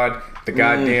iPod, the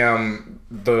goddamn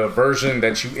the version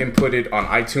that you inputted on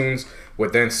iTunes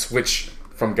would then switch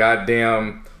from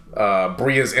goddamn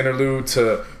Bria's Interlude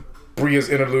to Bria's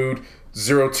Interlude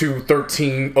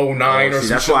 021309 or something.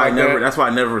 That's why that's why I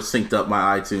never synced up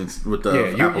my iTunes with the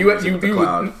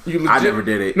cloud. I never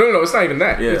did it. No, it's not even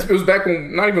that. Yeah. It was back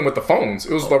when, not even with the phones.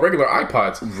 It was the regular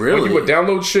iPods. Really? When you would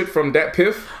download shit from that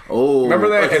Piff. Oh, remember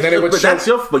that? And then it would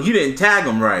but you didn't tag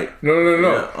them right. No.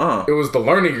 Yeah. It was the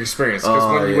learning experience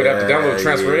because when you would have to download and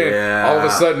transfer in, all of a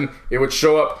sudden it would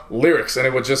show up lyrics and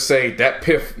it would just say that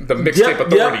Piff, the mixtape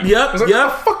authority. I was like,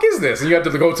 what the fuck is this? And you had to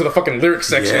go to the fucking lyrics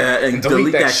section and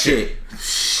delete that shit.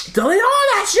 Delete all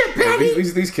that shit, Patty.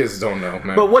 These kids don't know,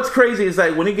 man. But what's crazy is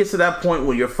like when it gets to that point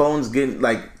where your phone's getting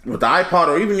like with the iPod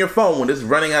or even your phone when it's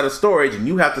running out of storage and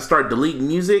you have to start deleting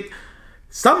music.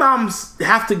 Some albums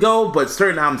have to go, but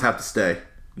certain albums have to stay.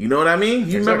 You know what I mean?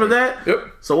 You remember that? Yep.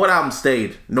 So what album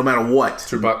stayed no matter what?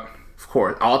 Tupac. Of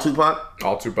course. All Tupac?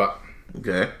 All Tupac.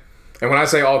 Okay. And when I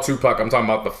say all Tupac, I'm talking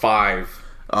about the 5.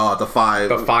 The 5.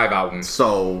 The 5 albums.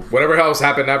 So whatever else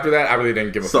happened after that, I really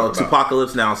didn't give a fuck about. So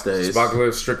Tupacalypse now stays.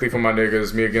 Tupacalypse, Strictly for My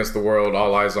Niggas, Me Against the World,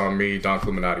 All Eyes on Me, Don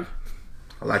Illuminati.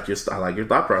 I like your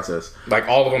thought process. Like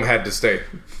all of them had to stay.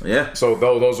 Yeah. So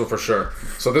those were for sure.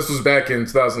 So this was back in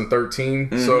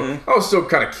 2013. So I was still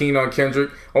kind of keen on Kendrick.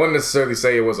 I wouldn't necessarily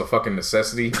say it was a fucking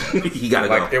necessity. You gotta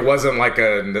go. It wasn't like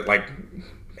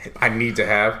I need to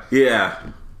have. Yeah.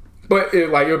 But it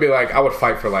would be like I would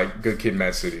fight for like Good Kid,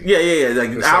 Mad City. Yeah.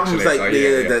 Like albums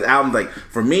the albums like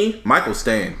for me, Michael's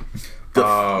staying.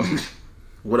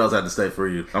 What else had to stay for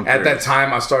you? At that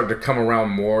time, I started to come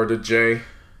around more to Jay.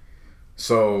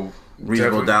 So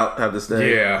Reasonable Doubt have to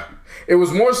stay. Yeah, it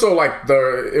was more so like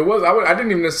I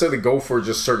didn't even necessarily go for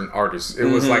just certain artists. It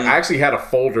was like I actually had a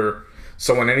folder.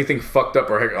 So when anything fucked up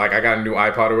or like I got a new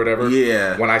iPod or whatever,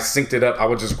 when I synced it up, I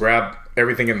would just grab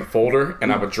everything in the folder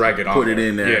and I would drag it on. Put it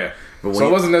in there. Yeah. So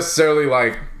it wasn't necessarily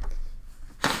like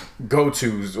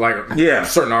go-tos, like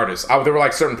certain artists. There were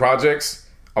like certain projects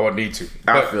I would need to.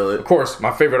 I feel it. Of course, my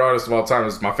favorite artist of all time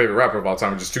is my favorite rapper of all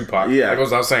time, which is Tupac. Yeah. Like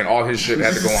I was saying, all his shit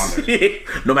had to go on there.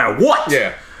 No matter what.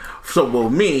 Yeah. So, well,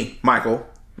 me, Michael,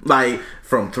 like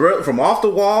from Off the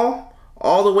Wall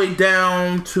all the way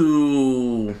down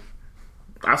to,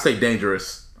 I'll say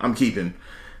Dangerous. I'm keeping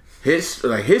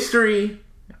History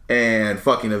and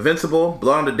fucking Invincible,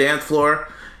 Blood on the Dance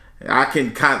Floor. I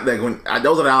can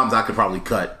those are the albums I could probably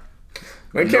cut.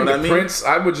 When it came to Prince,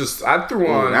 I threw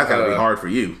on. That's gotta be hard for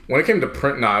you. When it came to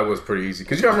Prince, it was pretty easy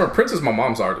because you gotta remember Prince is my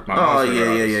mom's artist. Yeah.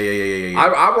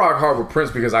 I rock hard with Prince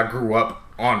because I grew up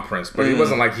on Prince, but it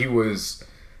wasn't like he was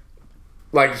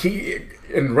like he,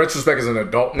 in retrospect, as an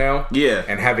adult now,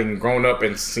 and having grown up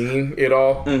and seen it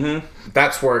all,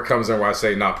 that's where it comes in. Where I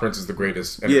say, nah, Prince is the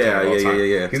greatest entertainer of all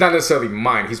time. He's not necessarily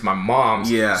mine; he's my mom's.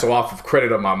 So off of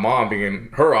credit of my mom being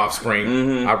her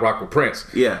offspring, I rock with Prince.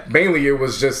 Mainly it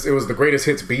was the greatest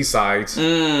hits B-sides,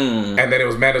 and then it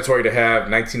was mandatory to have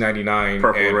 1999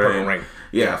 Purple Rain.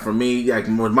 Yeah, for me, like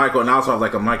with Michael, and I also have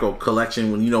like a Michael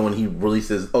collection. When he released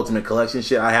his Ultimate Collection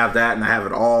shit, I have that, and I have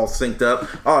it all synced up.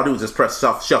 All I do is just press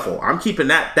shuffle. I'm keeping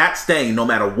that staying no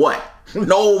matter what.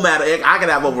 No matter, I can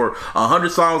have over 100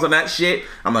 songs on that shit.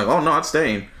 I'm like, oh no, it's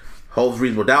staying. Holds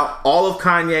Reasonable Doubt, all of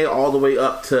Kanye, all the way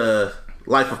up to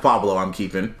Life of Pablo. I'm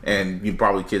keeping, and you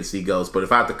probably Kids See Ghosts. But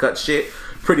if I have to cut shit,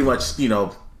 pretty much,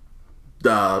 the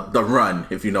run,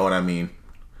 if you know what I mean.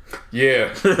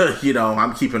 Yeah.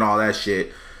 I'm keeping all that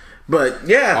shit. But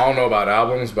yeah, I don't know about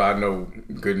albums, but I know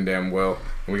good and damn well,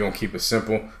 and we're gonna keep it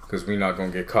simple because we're not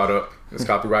gonna get caught up in this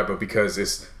copyright, but because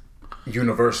it's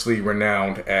universally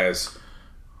renowned as,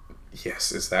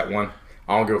 yes, it's that one.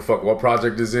 I don't give a fuck what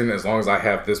project is in, as long as I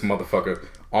have this motherfucker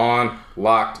on,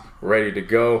 locked, ready to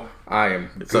go, I am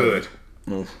good.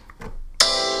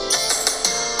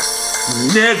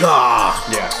 Nigga.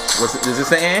 Yeah. Is this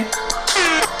saying?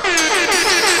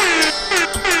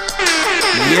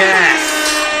 Yes!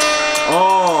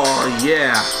 Oh,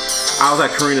 yeah. I was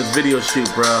at Karina's video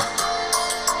shoot, bro.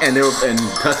 And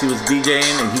Tussy was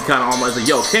DJing, and he kind of almost like,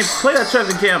 yo, can't play that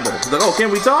Trevin Campbell. He's like, oh,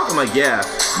 can we talk? I'm like, yeah.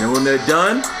 And then when they're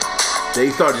done, they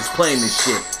start just playing this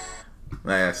shit.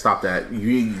 Man, stop that.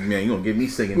 You gonna get me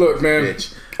singing. Look, man,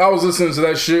 bitch. I was listening to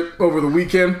that shit over the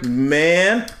weekend.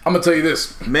 Man. I'm gonna tell you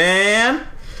this. Man.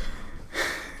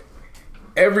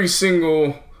 Every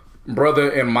single brother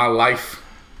in my life,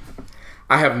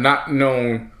 I have not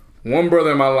known one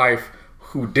brother in my life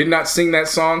who did not sing that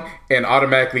song and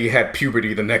automatically had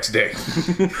puberty the next day.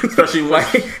 especially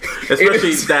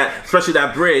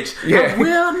that bridge. Yeah. I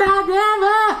will not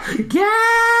ever get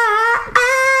out.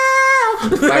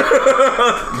 Like,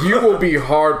 you will be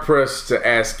hard pressed to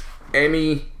ask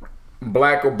any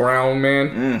black or brown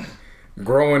man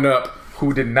growing up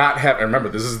who did not have, and remember,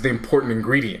 this is the important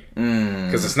ingredient,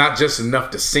 because it's not just enough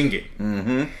to sing it.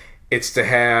 It's to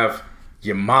have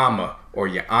your mama or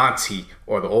your auntie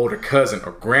or the older cousin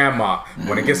or grandma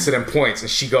when it gets to them points and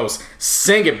she goes,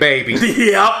 sing it, baby.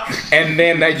 Yep. And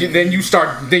then you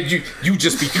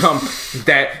just become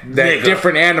that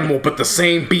different animal but the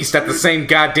same beast at the same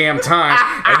goddamn time,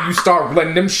 and you start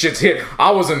letting them shits hit.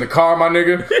 I was in the car, my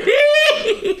nigga.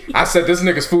 I said, this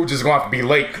nigga's food just gonna have to be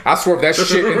late. I swerved that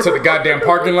shit into the goddamn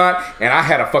parking lot, and I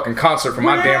had a fucking concert for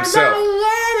my damn self.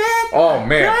 Oh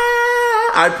man,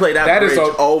 I play that bridge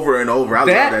over and over. I love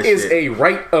that shit. That is a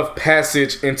rite of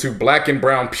passage into black and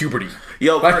brown puberty.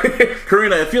 Yo,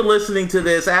 Karina, if you're listening to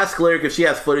this, ask Lyric if she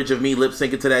has footage of me lip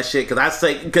syncing to that shit.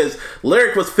 Because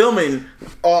Lyric was filming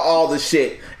all the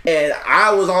shit, and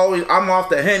I'm off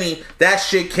the Henny. That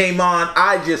shit came on.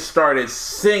 I just started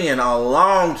singing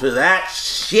along to that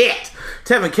shit.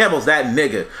 Tevin Campbell's that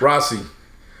nigga. Rossi,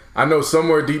 I know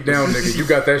somewhere deep down, nigga, you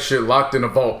got that shit locked in a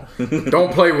vault.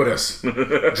 Don't play with us.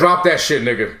 Drop that shit,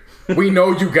 nigga. We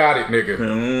know you got it,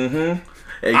 nigga.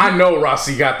 Hey, I know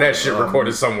Rossi got that shit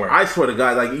recorded somewhere. I swear to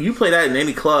God, like, you play that in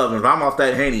any club, and if I'm off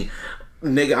that Henny,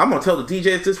 nigga, I'm gonna tell the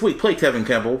DJs this week, play Tevin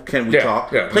Campbell. Can we talk?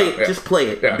 Just play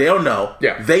it. Yeah. They'll know.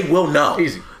 Yeah. They will know.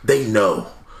 Easy. They know.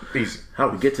 Easy. How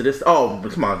do we get to this? Oh,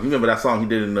 come on. You remember that song he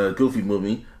did in the Goofy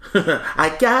movie?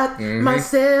 I got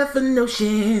myself a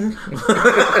notion.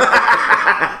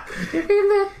 If you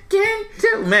look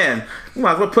into... Man, we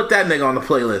might as well put that nigga on the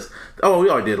playlist. Oh, we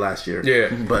already did last year. Yeah.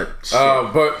 But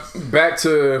back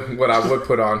to what I would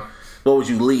put on. What would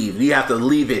you leave? You have to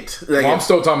leave it. Like, well, I'm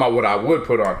still talking about what I would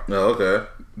put on. Oh, okay.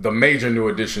 The major new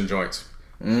edition joints.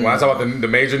 When I talk about the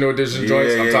major new edition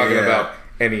joints, I'm talking about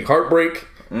any Heartbreak,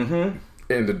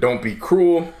 into Don't Be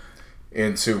Cruel,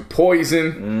 into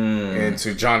Poison,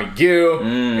 into Johnny Gill,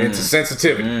 into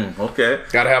Sensitivity. Okay.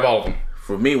 Gotta have all of them.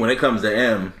 For me, when it comes to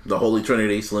M, the Holy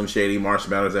Trinity, Slim Shady,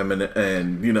 Marshall Mathers, Eminem,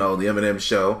 and, the Eminem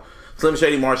show. Slim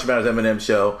Shady, Marshall Mathers, Eminem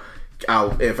show.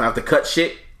 If I have to cut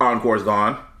shit, Encore's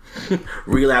gone.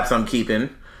 Relapse, I'm keeping.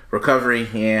 Recovery,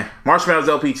 yeah. Marshall Mathers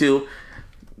LP2,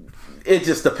 it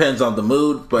just depends on the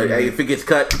mood, but hey, if it gets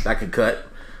cut, I can cut.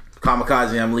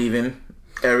 Kamikaze, I'm leaving.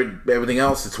 Everything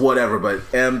else, it's whatever,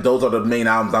 but those are the main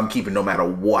albums I'm keeping no matter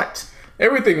what.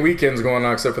 Everything Weekend's going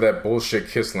on except for that bullshit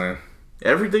Kissland.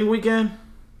 Everything Weekend?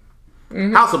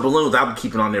 House of Balloons, I'm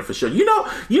keeping on there for sure. You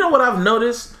know what I've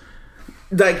noticed?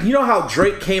 Like, you know how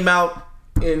Drake came out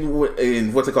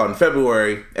in what's it called, in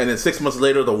February, and then 6 months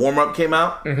later the warm-up came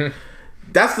out?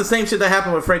 That's the same shit that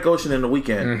happened with Frank Ocean in The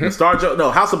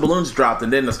Weeknd. House of Balloons dropped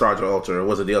and then Nostalgia Ultra. Or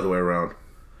was it the other way around?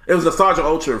 It was Nostalgia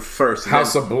Ultra first.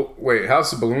 House of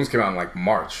Balloons came out in like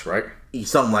March, right?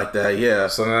 Something like that, yeah.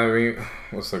 So I mean,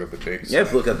 let's look at the dates. Yeah,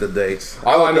 let's look at the dates.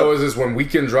 All I know is when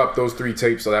Weeknd dropped those 3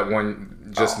 tapes, so that one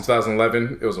just in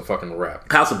 2011, it was a fucking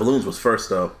wrap. House of Balloons was first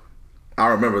though. I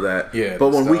remember that. Yeah. But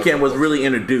when Weeknd was really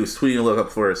introduced, who do you look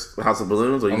up first? House of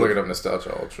Balloons? I'm looking up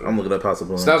Nostalgia Ultra. I'm looking up House of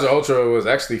Balloons. Nostalgia Ultra was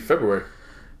actually February.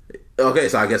 Okay,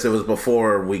 so I guess it was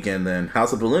before Weeknd then.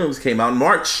 House of Balloons came out in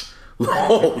March.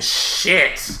 Oh,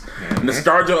 shit. Mm-hmm.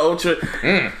 Nostalgia Ultra.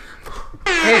 Them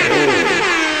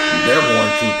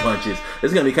 1-2 punches.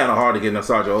 It's going to be kind of hard to get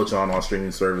Nostalgia Ultra on all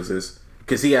streaming services.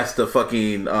 Because he has to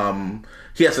fucking...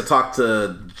 he has to talk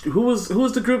to... Who was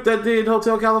the group that did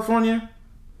Hotel California?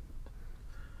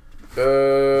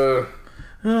 Hotel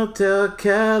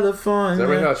California. Is that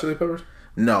Red Hot Chili Peppers?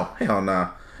 No, hell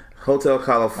nah. Hotel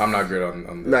California. I'm not good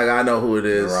on like I know who it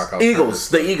is.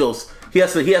 The Eagles. He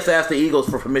has to ask the Eagles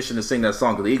for permission to sing that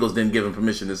song because the Eagles didn't give him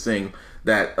permission to sing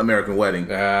that American Wedding.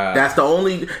 That's the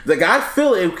only. Like I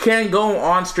feel it can go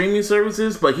on streaming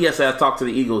services, but he has to talk to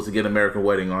the Eagles to get American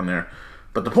Wedding on there.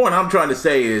 But the point I'm trying to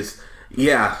say is,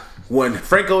 yeah, when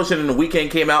Frank Ocean and The Weeknd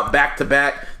came out back to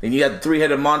back, and you had the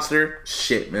Three-Headed Monster,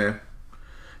 shit, man,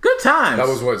 good times. That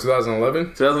was what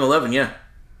 2011. 2011, yeah.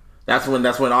 That's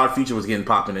when Odd Future was getting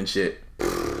popping and shit.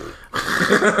 You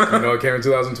know it came in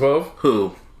 2012?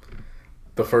 Who?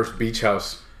 The first Beach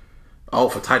House. Oh,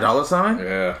 for Ty Dolla $ign?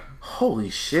 Yeah. Holy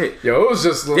shit. Yo, it was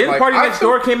just Didn't like... Party Next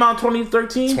Door came out in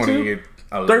 2013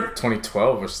 2012 or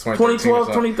 2013. 2012,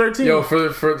 2013. Yo, for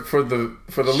the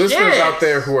listeners out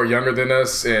there who are younger than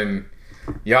us and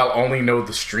y'all only know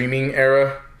the streaming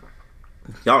era...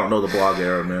 Y'all don't know the blog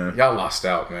era, man. Y'all lost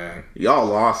out, man. Y'all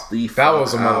lost the That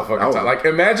was a motherfucking time. Like,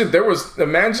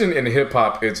 imagine in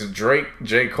hip-hop, it's Drake,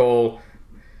 J. Cole,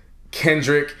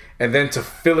 Kendrick, and then to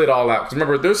fill it all out. Because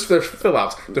remember, there's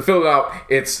fill-outs. To fill it out,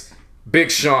 it's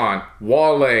Big Sean,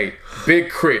 Wale, Big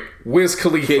Crit, Wiz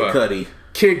Khalifa,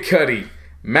 Kid Cudi,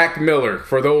 Mac Miller,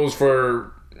 for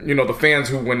the fans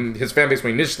who, when his fan base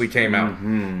initially came out.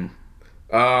 Mm-hmm.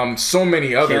 So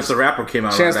many others. Chance the Rapper came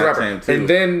out around that time too. And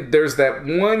then there's that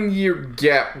 1 year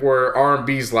gap where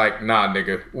R&B's like, nah,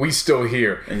 nigga, we still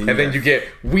here. And then you get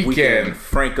Weeknd,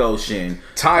 Frank Ocean,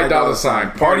 Ty Dolla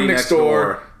 $ign, Party Next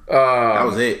Door. That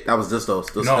was it. That was this though.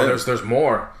 No, there's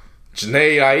more.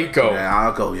 Janae Aiko.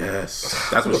 Yeah, Aiko, yes.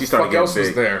 That's when she started getting big. Who else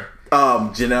was there?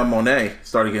 Janelle Monáe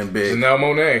started getting big. Janelle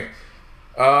Monáe.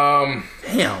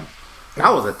 Damn.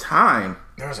 That was a time.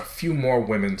 There was a few more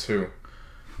women too.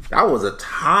 That was a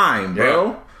time,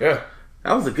 bro. Yeah.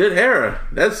 That was a good era.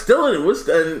 That's still it was.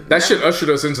 That shit ushered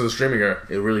us into the streaming era.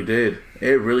 It really did.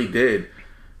 It really did.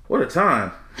 What a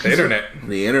time. The internet.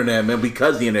 The internet, man.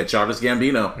 Because the internet. Childish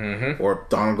Gambino. Or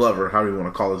Donald Glover, however you want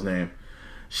to call his name.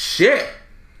 Shit.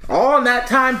 All in that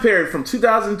time period from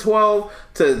 2012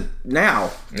 to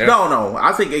now. Yeah. No.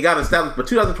 I think it got established from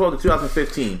 2012 to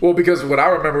 2015. Well, because what I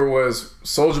remember was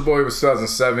Soulja Boy was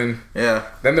 2007. Yeah.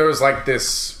 Then there was like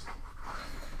this...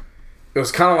 It was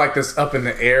kind of like this up in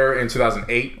the air in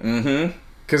 2008. Mm-hmm.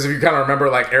 Because if you kind of remember,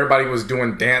 like everybody was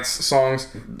doing dance songs,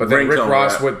 but then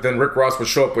Rick Ross would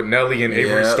show up with Nelly and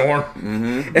Avery Storm,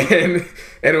 and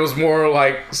it was more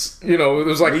like it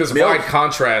was like this wide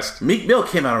contrast. Meek Mill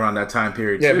came out around that time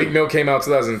period. Yeah, too. Meek Mill came out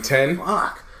 2010.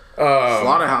 Fuck.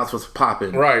 Slaughterhouse was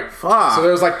popping. Right. Fuck. So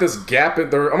there was like this gap. I'm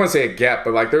gonna say a gap,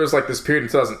 but like there was like this period in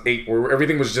 2008 where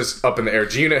everything was just up in the air.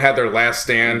 G-Unit had their Last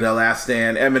Stand.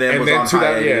 Eminem was on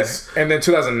hiatus. And then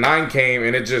 2009 came,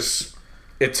 and it took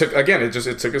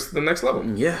us to the next level.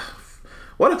 Yeah.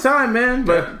 What a time, man.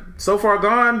 But So Far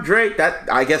Gone, Drake,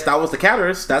 I guess that was the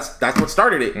catalyst. That's what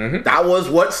started it. Mm-hmm. That was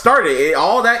what started it.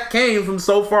 All that came from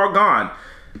So Far Gone.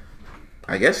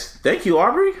 I guess. Thank you,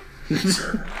 Aubrey. It's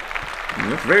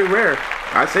very rare.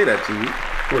 I say that to you.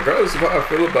 Regardless of how I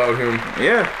feel about him.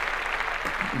 Yeah.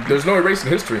 There's no erasing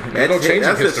history. There's no changing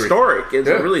history. That's historic. It's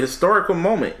a really historical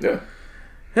moment. Yeah.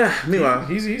 Yeah. Meanwhile.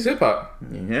 He's hip hop.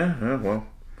 Yeah, well.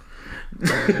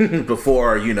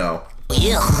 Before, Even then,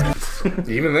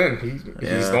 he's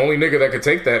the only nigga that could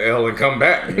take that L and come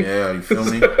back. Yeah, you feel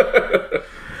me?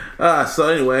 So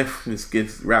anyway,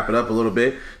 let's wrap it up a little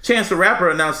bit. Chance the Rapper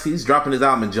announced he's dropping his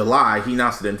album in July. He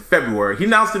announced it in February.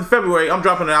 I'm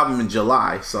dropping an album in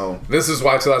July. So this is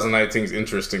why 2019 is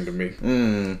interesting to me.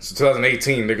 So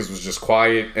 2018, niggas was just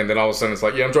quiet, and then all of a sudden it's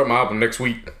like, yeah, I'm dropping my album next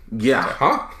week. Yeah. Like,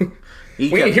 huh?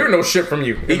 We ain't hear no shit from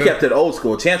you. He kept it old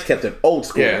school. Chance kept it old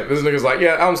school. Yeah, this nigga's like,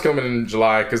 yeah, album's coming in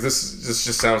July because this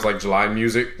just sounds like July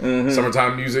music,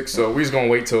 summertime music. So we just gonna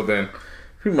wait till then.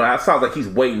 It sounds like he's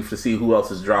waiting to see who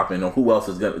else is dropping or who else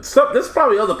is gonna. There's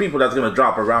probably other people that's gonna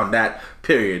drop around that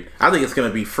period. I think it's gonna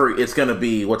be free. It's gonna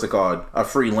be a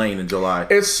free lane in July.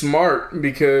 It's smart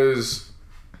because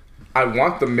I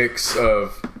want the mix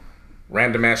of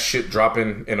random ass shit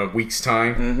dropping in a week's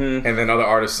time, and then other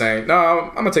artists saying, "No,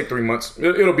 I'm gonna take 3 months.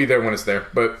 It'll be there when it's there."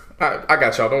 But I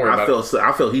got y'all. Don't worry about it.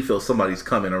 I feel he feels somebody's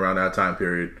coming around that time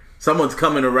period. Someone's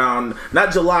coming around,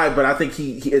 not July, but I think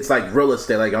it's like real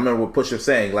estate. Like I remember what Pusha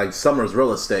saying, like summer's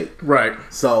real estate. Right.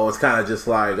 So it's kind of just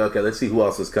like, okay, let's see who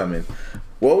else is coming.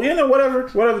 Well,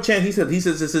 whatever chance he says this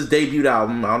is his debut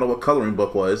album. I don't know what Coloring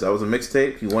Book was. That was a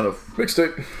mixtape. He won a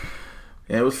mixtape.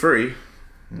 And it was free.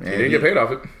 And he didn't get paid off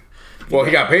it. Well,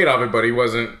 he got paid off it, but he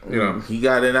wasn't, He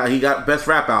got best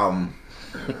rap album.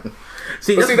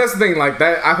 See, that's the thing. Like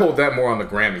that, I hold that more on the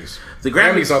Grammys. The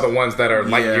Grammys are the ones that are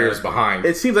light years behind.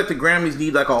 It seems like the Grammys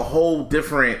need like a whole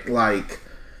different like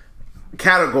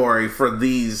category for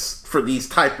these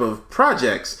type of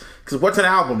projects. Because what's an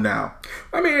album now?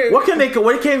 I mean, what can't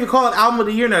even call it album of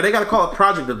the year now? They got to call it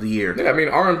project of the year. Yeah, I mean,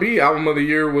 R&B album of the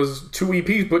year was 2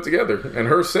 EPs put together, and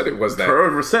Her said it was that.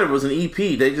 Her said it was an EP.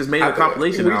 They just made a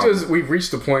compilation album. We've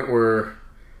reached the point where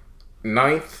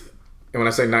Ninth, and when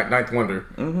I say Ninth Wonder,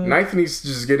 Ninth needs to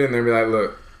just get in there and be like,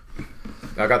 look,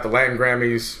 I got the Latin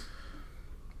Grammys.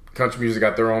 Country music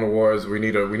got their own awards. We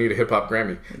need a hip hop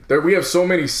Grammy. We have so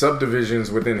many subdivisions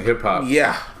within hip hop.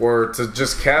 Yeah. Or to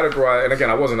just categorize. And again,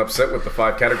 I wasn't upset with the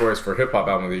 5 categories for hip hop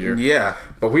album of the year. Yeah.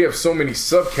 But we have so many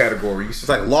subcategories. It's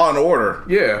like Law and Order.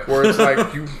 Yeah. Where it's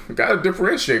like you gotta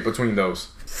differentiate between those.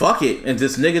 Fuck it, and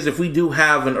just niggas. If we do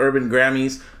have an urban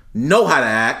Grammys, know how to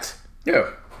act. Yeah.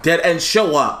 And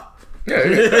show up. Yeah.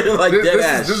 Like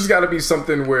this has got to be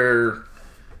something where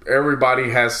everybody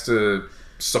has to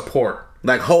support.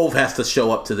 Like Hove has to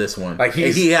show up to this one. Like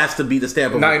he has to be the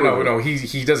stamp of approval. No.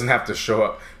 He doesn't have to show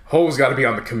up. Hove's got to be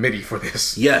on the committee for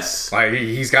this. Yes. Like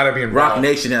he's got to be involved. Rock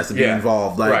Nation has to be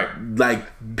involved. Like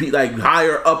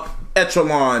higher up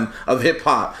echelon of hip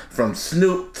hop, from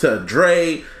Snoop to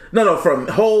Dre. From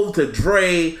Hove to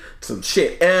Dre to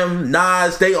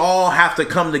Nas. They all have to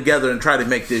come together and try to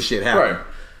make this shit happen. Right.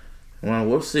 Well,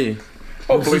 we'll see.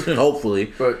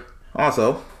 Hopefully. But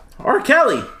also, R.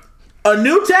 Kelly, a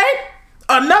new tape.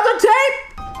 Another tape?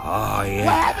 Oh, yeah.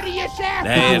 What happened to your shaft?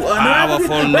 That powerful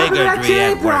nigga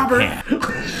at work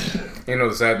camp. You know,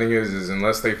 the sad thing is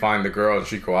unless they find the girl and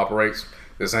she cooperates,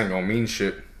 this ain't gonna mean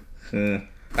shit.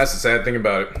 That's the sad thing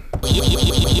about it.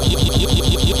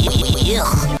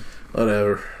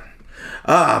 Whatever.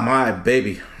 My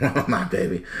baby. My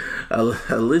baby.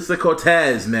 Alisa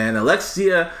Cortez, man.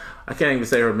 Alexia, I can't even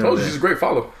say her middle name. She's a great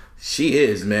follow. She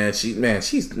is, man. She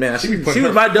was my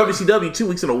WCW 2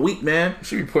 weeks in a week, man.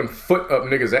 She be putting foot up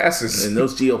niggas' asses. And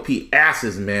those GOP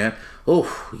asses, man.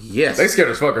 Oh, yes. They scared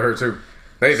as fuck of her, too.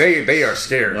 They are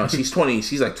scared. No, she's 20.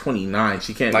 She's like 29.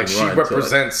 She can't like even she run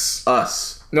represents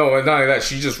us. No, and not only that,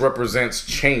 she just represents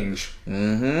change.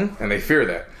 And they fear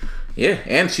that. Yeah,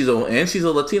 and she's a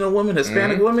Latina woman,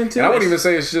 Hispanic woman too. And I wouldn't even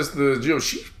say it's just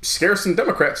she scares some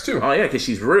Democrats too. Oh yeah, because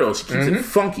she's real. She keeps it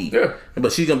funky. Yeah,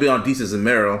 but she's gonna be on Desus and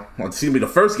Mero. She's gonna be the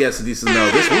first guest of Desus and Mero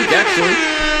this week. Actually,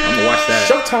 I'm gonna watch that.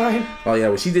 Showtime. Oh yeah,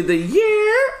 when she did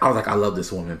I was like, I love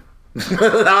this woman.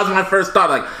 That was my first thought.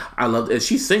 Like, I love it.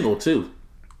 She's single too.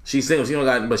 She's single. She don't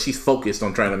got, but she's focused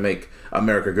on trying to make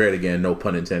America great again. No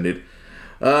pun intended.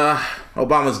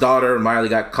 Obama's daughter Miley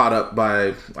got caught up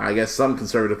by, I guess, some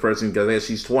conservative person because I guess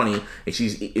she's 20 and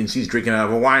she's drinking out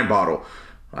of a wine bottle.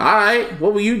 All right,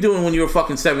 what were you doing when you were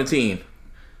fucking 17?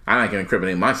 I'm not gonna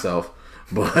incriminate myself,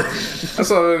 but I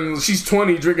saw she's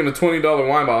 20 drinking a $20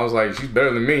 wine bottle. I was like, she's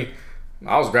better than me.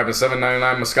 I was grabbing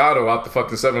 $7.99 Moscato out the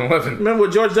fucking 7-Eleven. Remember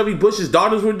what George W. Bush's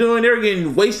daughters were doing? They were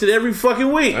getting wasted every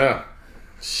fucking week. Yeah.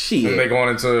 Shit. And they going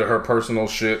into her personal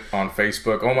shit on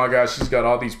Facebook. Oh my gosh, she's got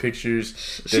all these pictures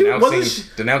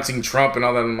denouncing Trump and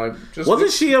all that. I'm like,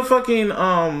 wasn't she a fucking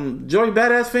Joey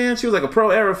Badass fan? She was like a pro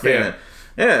era fan.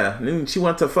 Yeah. And then she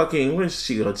went to fucking, where did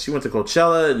she go? She went to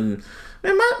Coachella and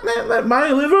let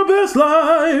Miley live her best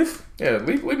life. Yeah,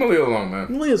 leave Malia alone,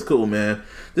 man. Malia's cool, man.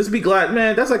 Just be glad,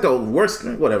 man. That's like the worst.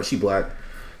 Whatever, she black.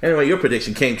 Anyway, your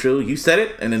prediction came true. You said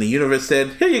it, and then the universe said,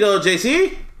 "Here you go,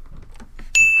 JC."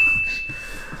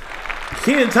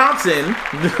 Kenan Thompson,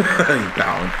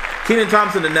 Kenan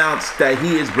Thompson announced that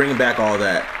he is bringing back All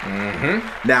That.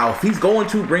 Now, if he's going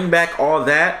to bring back All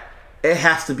That, it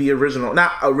has to be original.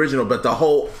 Not original, but the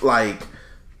whole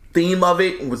theme of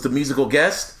it was the musical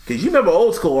guest. Because you remember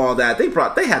old school All That.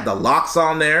 They had the Locks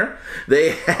on there. They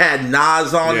had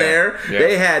Nas on there. Yeah.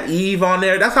 They had Eve on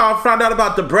there. That's how I found out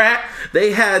about the Brat.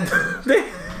 They had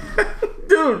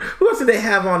Dude, who else did they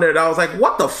have on there that I was like,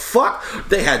 what the fuck?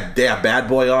 They had Bad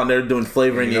Boy on there doing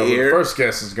Flavor in Your Ear. The first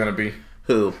guess is gonna be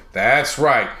who? That's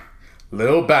right,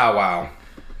 Lil Bow Wow.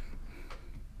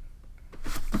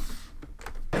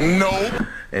 No.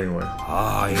 Anyway.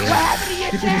 Oh, yeah.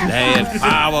 That is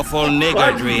powerful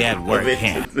niggardry at work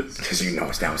here. Because you know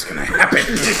that was gonna happen.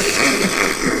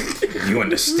 You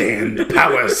understand the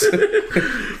powers.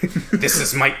 This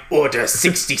is my Order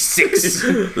 66.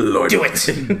 Lord, do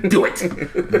it. Do it.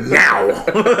 Now.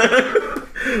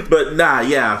 But nah,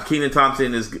 yeah. Kenan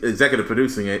Thompson is executive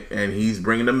producing it, and he's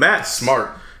bringing them back.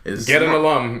 Smart. It's Get smart. an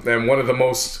alum and one of the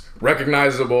most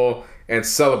recognizable and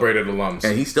celebrated alums.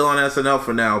 And he's still on SNL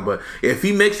for now, but if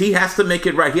he has to make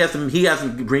it right. He has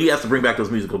to bring back those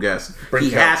musical guests.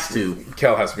 Has to.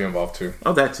 Kel has to be involved too.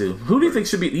 Oh, that too. Who do you think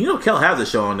should be? You know, Kel has a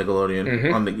show on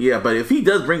Nickelodeon. Mm-hmm. But if he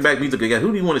does bring back musical guests,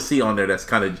 who do you want to see on there? That's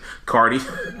kind of Cardi.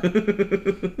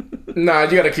 Nah,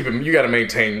 you got to keep him. You got to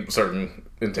maintain certain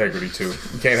integrity too.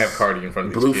 You can't have Cardi in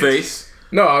front of these Blueface. kids.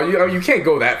 No, you can't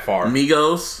go that far.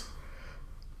 Migos.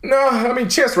 No, I mean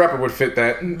Chance the Rapper would fit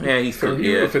that. Yeah, he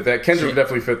would fit that. Kendrick would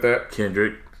definitely fit that.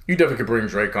 Kendrick. You definitely could bring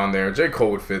Drake on there. J.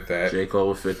 Cole would fit that. J. Cole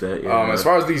would fit that. Yeah. As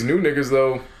far as these new niggas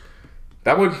though,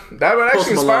 that would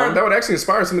actually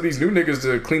inspire some of these new niggas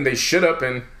to clean their shit up.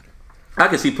 And I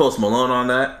can see Post Malone on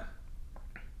that.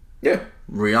 Yeah.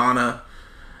 Rihanna.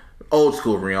 Old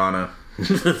school Rihanna.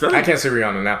 I can't see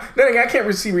Rihanna now. Then again, I can't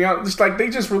really see Rihanna. Just like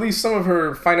they just released some of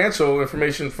her financial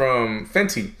information from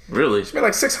Fenty. Really? She made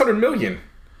like $600 million.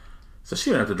 So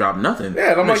she don't have to drop nothing.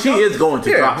 Yeah, and I'm like, she is going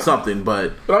to drop something,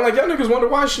 but I'm like, y'all niggas wonder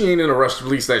why she ain't in a rush to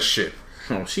release that shit.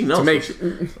 Oh, she knows.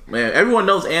 Man, everyone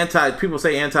knows Anti. People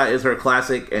say Anti is her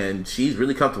classic, and she's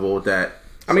really comfortable with that.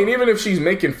 I mean, even if she's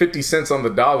making 50 cents on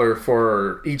the dollar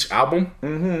for each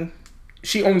album,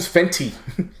 she owns Fenty.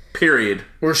 Period.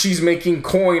 Where she's making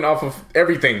coin off of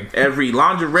everything. Every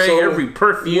lingerie, every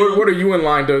perfume. What are you in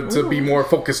line to be more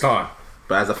focused on?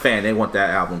 But as a fan, they want that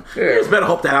album. Yeah. You just better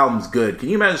hope that album's good. Can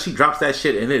you imagine she drops that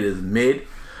shit and it is mid?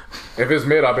 If it's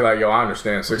mid, I'll be like, yo, I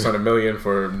understand. $600 million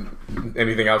for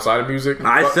anything outside of music.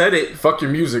 Said it. Fuck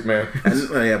your music, man.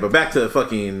 Yeah, but back to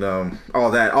fucking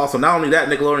all that. Also, not only that,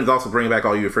 Nickelodeon's also bringing back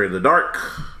Are You Afraid of the Dark?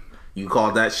 You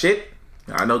called that shit.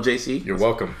 I know, JC. You're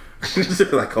welcome.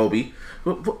 Like Kobe.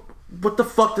 What the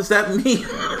fuck does that mean?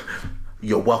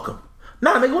 You're welcome.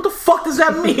 Nah, nigga, what the fuck does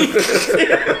that mean?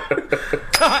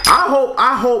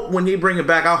 I hope when they bring it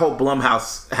back, I hope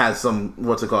Blumhouse has some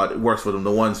works for them. The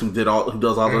ones who does all of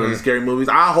the scary movies.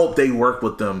 I hope they work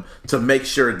with them to make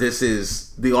sure this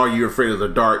is the Are You Afraid of the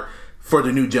Dark for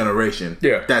the new generation.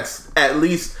 Yeah, that's at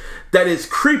least that is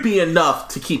creepy enough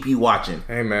to keep you watching.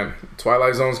 Hey man,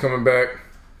 Twilight Zone's coming back.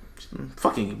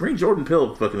 Fucking bring Jordan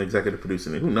Peele fucking executive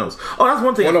producing it. Who knows? Oh, that's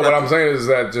one thing. Well, no, what I'm saying is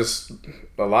that just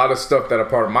a lot of stuff that are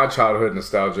part of my childhood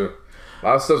nostalgia. A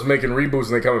lot of stuff's making reboots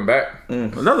and they coming back.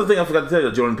 Another thing I forgot to tell you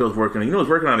that Jordan Peele's working on. You know, he's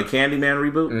working on a Candyman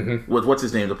reboot with what's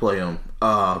his name to play him?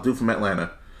 Dude from Atlanta.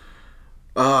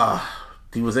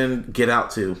 He was in Get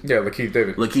Out too. Yeah, Lakeith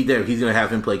David. He's gonna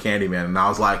have him play Candyman, and I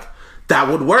was like, that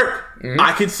would work.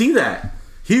 I could see that.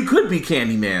 He could be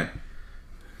Candyman.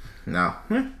 No,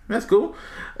 that's cool.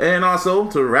 And also,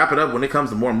 to wrap it up, when it comes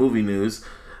to more movie news,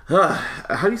 how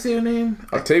do you say her name?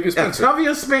 Octavia Spencer.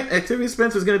 Octavia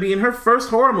Spencer is going to be in her first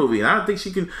horror movie, and I don't think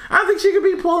she can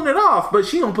be pulling it off. But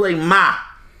she gonna play Ma.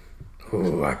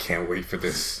 Oh, I can't wait for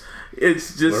this.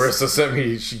 It's just Larissa sent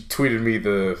me. She tweeted me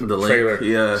the trailer. Link,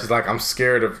 yeah, she's like, I'm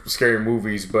scared of scary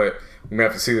movies, but we may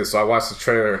have to see this. So I watched the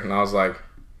trailer, and I was like,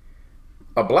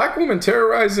 a black woman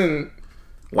terrorizing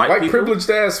white privileged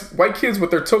ass white kids with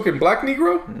their token black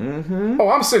Negro? Oh,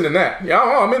 I'm sitting in that. Yeah,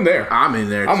 I'm in there. I'm in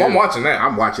there too. I'm watching that.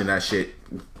 I'm watching that shit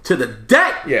to the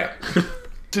day. Yeah.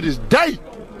 To this day.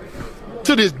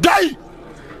 To this day.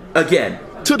 Again.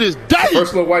 To this day.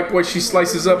 First little white boy she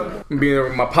slices up and being there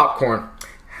with my popcorn.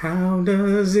 How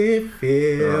does it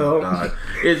feel? Oh, God.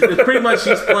 It's pretty much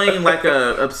she's playing like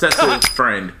a obsessive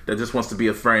friend that just wants to be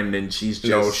a friend, and she's just...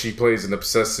 No, she plays an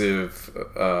obsessive...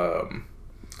 a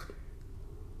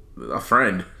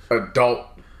friend. Adult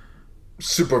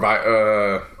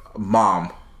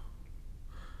mom.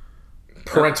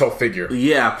 Parental figure.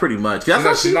 Yeah, pretty much.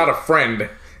 She's not a friend.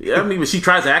 Yeah, I mean, but she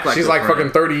tries to act like she's like fucking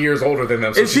 30 years older than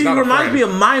them. So she reminds me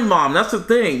of my mom. That's the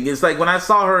thing. It's like when I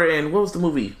saw her in, what was the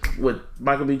movie with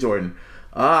Michael B. Jordan?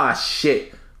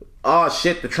 Shit,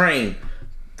 The Train.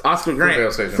 Oscar Grant.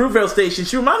 Fruitvale Station.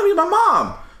 She reminded me of my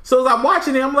mom. So as I'm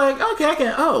watching it, I'm like, okay, I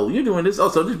can. Oh, you're doing this. Oh,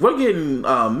 so we're getting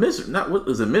Misery. What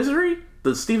is it? Misery?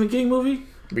 The Stephen King movie.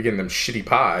 We're getting them shitty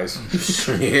pies.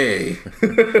 Hey.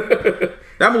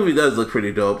 That movie does look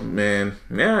pretty dope, man.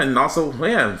 Yeah, and also,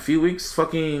 in a few weeks,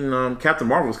 fucking Captain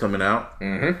Marvel's coming out.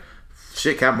 Mm-hmm.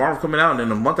 Shit, Captain Marvel coming out, and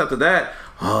then a month after that,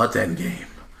 it's Endgame.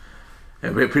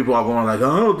 And people are going like,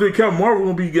 I don't think Captain Marvel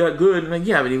gonna be that good. And like,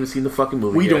 you haven't even seen the fucking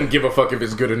movie We yet. don't give a fuck if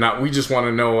it's good or not. We just want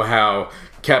to know how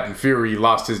Captain Fury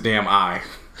lost his damn eye.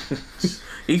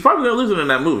 He's probably gonna lose it in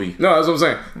that movie. No, that's what I'm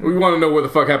saying. We want to know what the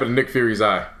fuck happened to Nick Fury's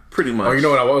eye. Pretty much. Oh, you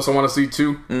know what I also want to see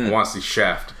too? I want to see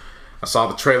Shaft. I saw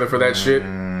the trailer for that shit.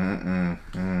 I'm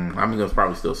gonna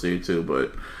probably still see it too,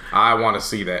 but I want to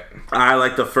see that. I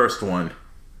like the first one.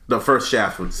 The first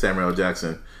Shaft with Samuel L.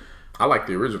 Jackson. I like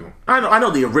the original. I know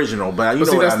the original, but you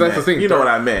know see, what I that's meant. the thing. You know what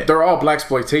I meant. They're all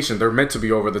blaxploitation. They're meant to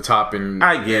be over the top, and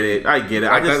I get it.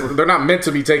 they're not meant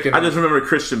to be taken. I just remember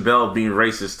Christian Bell being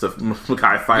racist to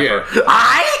Mekhi Phifer. Yeah.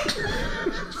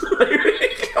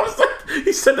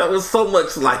 He said that with so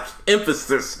much like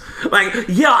emphasis. Like,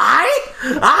 yeah,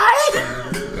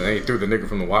 And they threw the nigga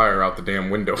from The Wire out the damn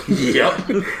window. Yep.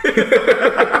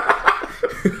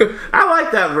 I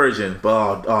like that version,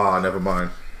 but never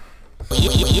mind.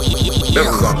 That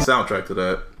was on the soundtrack to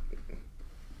that.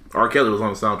 R. Kelly was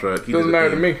on the soundtrack. He Doesn't matter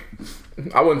to me.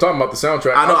 I wasn't talking about the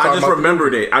soundtrack. I know. I just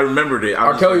remembered it.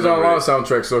 R. Kelly's on a lot of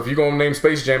soundtracks, so if you're gonna name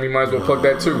Space Jam, you might as well plug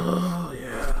that too. Oh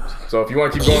yeah. So if you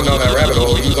want to keep going down that rabbit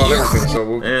hole, he was on everything.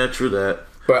 So Yeah, true that.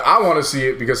 But I want to see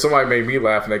it because somebody made me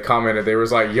laugh and they commented. They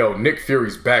was like, "Yo, Nick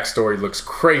Fury's backstory looks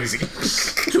crazy."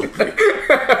 Stupid.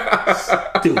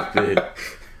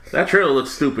 That trailer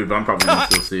looks stupid, but I'm probably gonna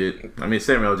still see it. I mean,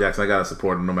 Samuel L. Jackson, I gotta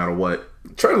support him no matter what.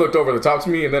 Trey looked over the top to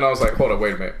me, and then I was like, "Hold up,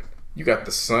 wait a minute. You got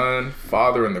the son,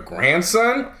 father, and the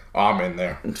grandson? Oh, I'm in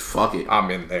there. Fuck it.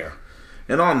 I'm in there."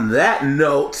 And on that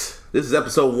note, this is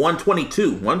episode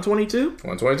 122. 122?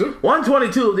 122?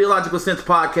 122 of the Illogical Sense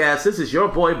Podcast. This is your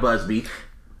boy Busby.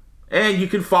 And you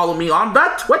can follow me on the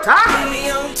Twitter. At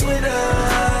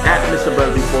Mr.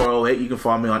 Busby408. You can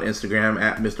follow me on Instagram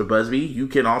at Mr. Busby. You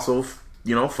can also,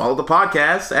 follow the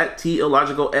podcast at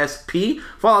TIllogicalSP.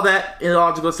 Follow that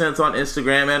Illogical Sense on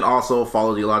Instagram. And also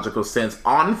follow the Illogical Sense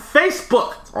on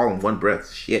Facebook. It's all in one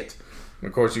breath. Shit.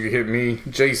 Of course, you can hit me,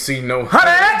 JC No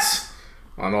Hut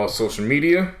on all social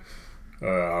media.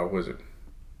 What was it?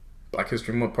 Black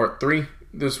History Month Part 3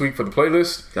 this week for the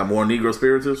playlist. Got more Negro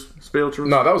spirituals?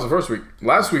 No, that was the first week.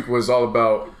 Last week was all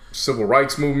about civil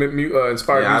rights movement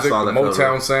inspired music, the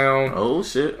Motown sound. Oh,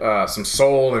 shit. Some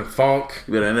soul and funk.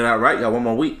 You better end it out right. You got one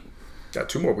more week. Got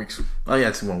 2 more weeks. Oh,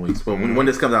 yeah, 2 more weeks. But when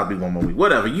this comes out, it'll be 1 more week.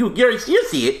 Whatever. You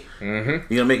see it.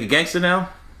 Mm-hmm. You gonna make a gangster now?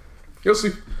 You'll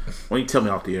see. Well, you tell me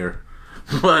off the air.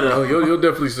 But you'll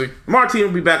definitely see. Martin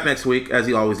will be back next week, as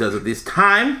he always does at this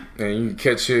time. And you can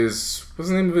catch what's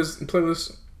the name of his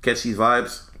playlist? Catch these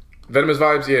vibes. Venomous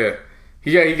Vibes, yeah.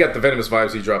 He got the Venomous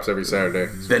Vibes he drops every Saturday.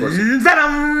 Venom. You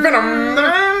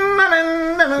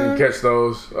can catch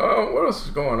those. What else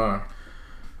is going on?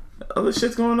 Other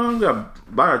shit's going on. We got to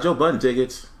buy our Joe Budden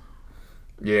tickets.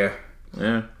 Yeah.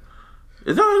 Yeah.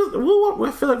 I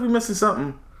feel like we're missing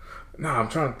something. Nah, I'm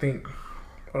trying to think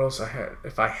what else I had.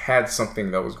 If I had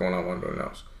something that was going on, I wanted to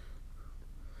announce.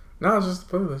 No, it's just a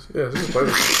playlist. Yeah, it's just a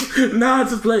playlist.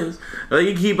 It's just a playlist.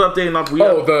 You can keep updating up.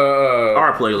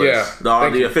 Our playlist. Yeah,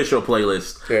 the official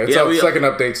playlist. Yeah, second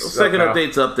updates. Second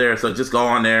updates up there. So just go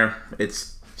on there.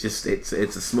 It's a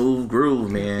smooth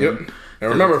groove, man. Yep. And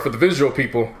remember, for the visual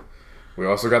people, we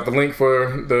also got the link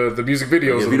for the music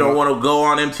videos. If you don't want to go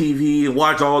on MTV and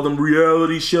watch all them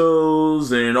reality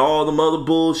shows and all them other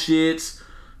bullshits,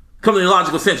 come to the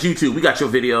Illogical Sense YouTube. We got your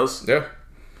videos. Yeah.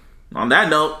 On that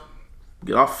note,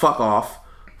 fuck off.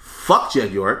 Fuck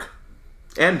Jed York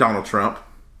and Donald Trump.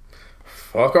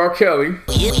 Fuck R. Kelly.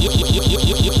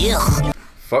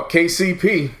 Fuck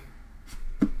KCP.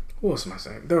 What else am I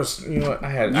saying? There was, you know what?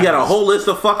 You got a whole list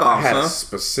of fuck offs, I had a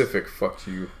specific fuck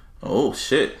you. Oh,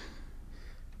 shit.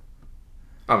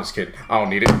 I'm just kidding. I don't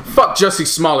need it. Fuck Jussie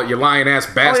Smollett, you lying ass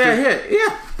bastard. Oh,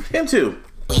 yeah. Him too.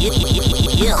 We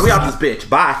out this bitch.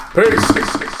 Bye. Peace.